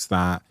books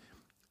that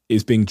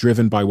is being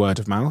driven by word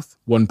of mouth.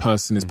 One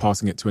person is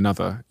passing it to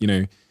another. You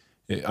know,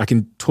 I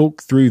can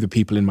talk through the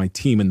people in my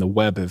team and the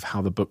web of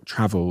how the book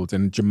traveled,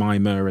 and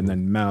Jemima and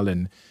then Mel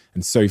and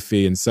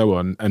Sophie and so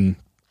on. And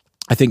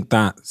I think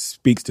that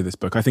speaks to this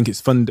book. I think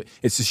it's fun.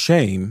 It's a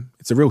shame.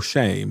 It's a real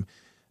shame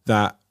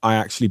that I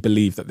actually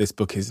believe that this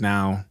book is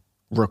now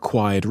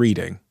required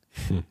reading,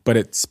 but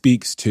it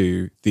speaks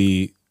to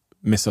the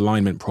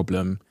misalignment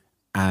problem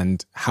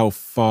and how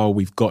far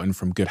we've gotten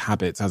from good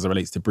habits as it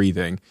relates to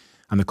breathing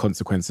and the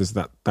consequences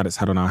that it's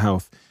had on our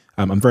health.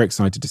 I'm very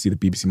excited to see the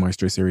BBC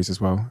Maestro series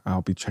as well.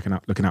 I'll be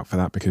looking out for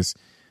that, because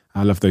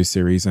I love those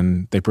series,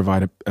 and they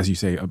provide, as you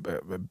say,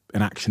 an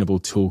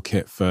actionable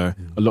toolkit for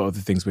a lot of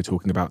the things we're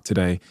talking about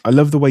today. I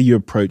love the way you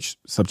approach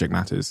subject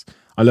matters.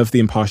 I love the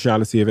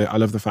impartiality of it. I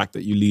love the fact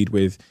that you lead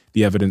with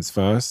the evidence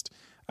first.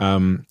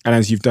 And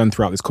as you've done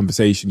throughout this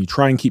conversation, you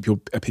try and keep your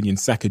opinion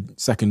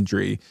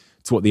secondary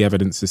to what the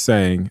evidence is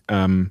saying,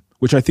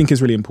 which I think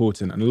is really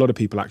important. And a lot of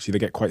people, actually, they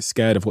get quite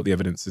scared of what the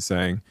evidence is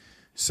saying.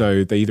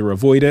 So they either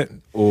avoid it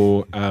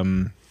or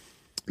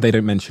they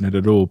don't mention it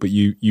at all. But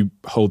you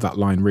hold that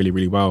line really,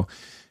 really well.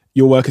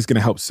 Your work is going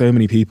to help so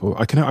many people.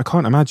 I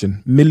can't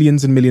imagine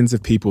millions and millions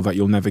of people that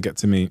you'll never get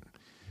to meet.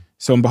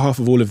 So on behalf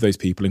of all of those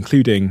people,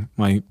 including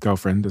my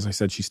girlfriend, as I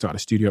said, she started a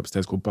studio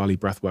upstairs called Bali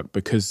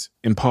Breathwork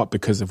in part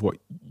because of what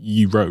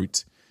you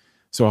wrote.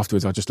 So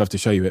afterwards, I'd just love to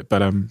show you it,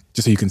 but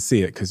just so you can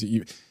see it, because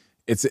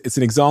it's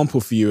an example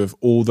for you of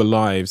all the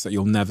lives that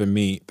you'll never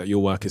meet that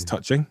your work is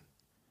touching.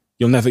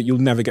 You'll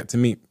never get to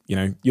meet. You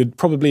know, you'd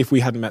probably, if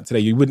we hadn't met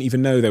today, you wouldn't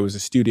even know there was a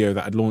studio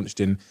that had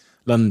launched in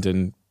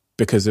London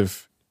because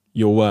of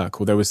your work,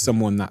 or there was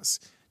someone that's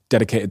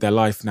dedicated their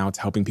life now to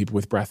helping people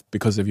with breath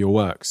because of your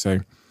work.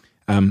 So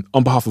on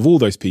behalf of all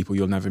those people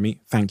you'll never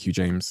meet, thank you,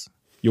 James.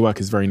 Your work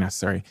is very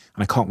necessary,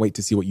 and I can't wait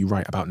to see what you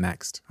write about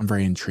next. I'm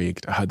very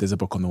intrigued. I heard there's a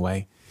book on the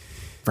way.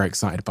 Very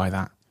excited by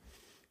that.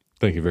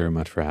 Thank you very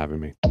much for having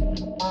me.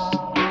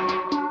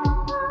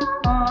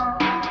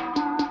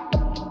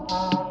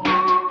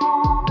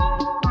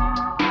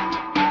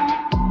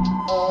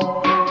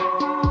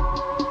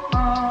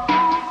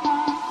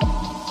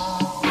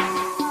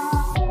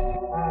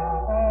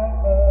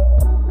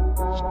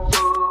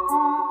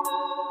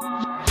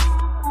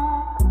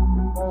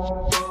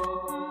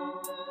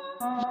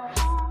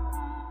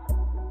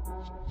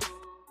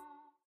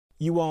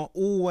 You are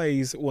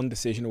always one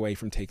decision away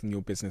from taking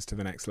your business to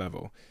the next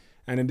level.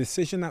 And a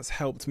decision that's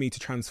helped me to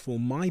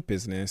transform my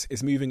business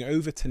is moving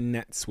over to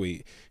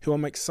NetSuite, who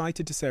I'm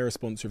excited to say are a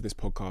sponsor of this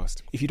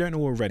podcast. If you don't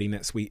know already,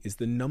 NetSuite is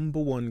the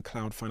 #1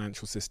 cloud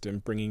financial system,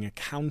 bringing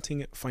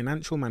accounting,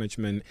 financial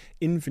management,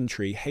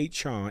 inventory,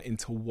 HR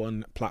into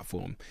one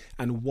platform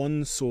and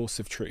one source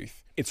of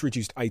truth. It's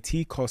reduced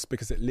IT costs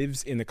because it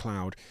lives in the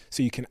cloud,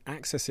 so you can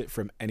access it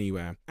from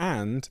anywhere.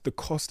 And the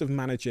cost of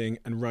managing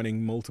and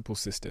running multiple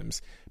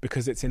systems,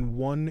 because it's in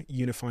one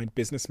unified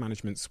business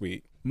management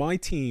suite. My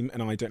team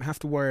and I don't have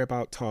to worry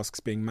about tasks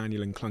being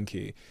manual and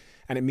clunky.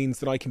 And it means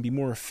that I can be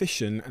more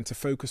efficient and to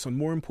focus on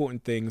more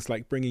important things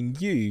like bringing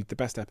you the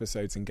best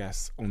episodes and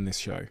guests on this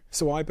show.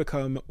 So I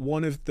become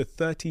one of the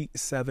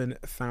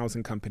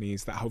 37,000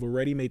 companies that have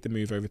already made the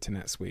move over to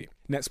NetSuite.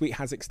 NetSuite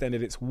has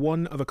extended its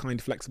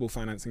one-of-a-kind flexible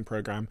financing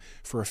program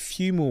for a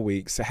few more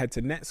weeks. So head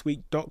to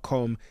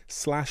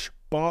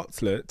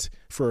netsuite.com/Bartlett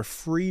for a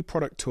free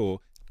product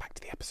tour. Back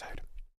to the episode.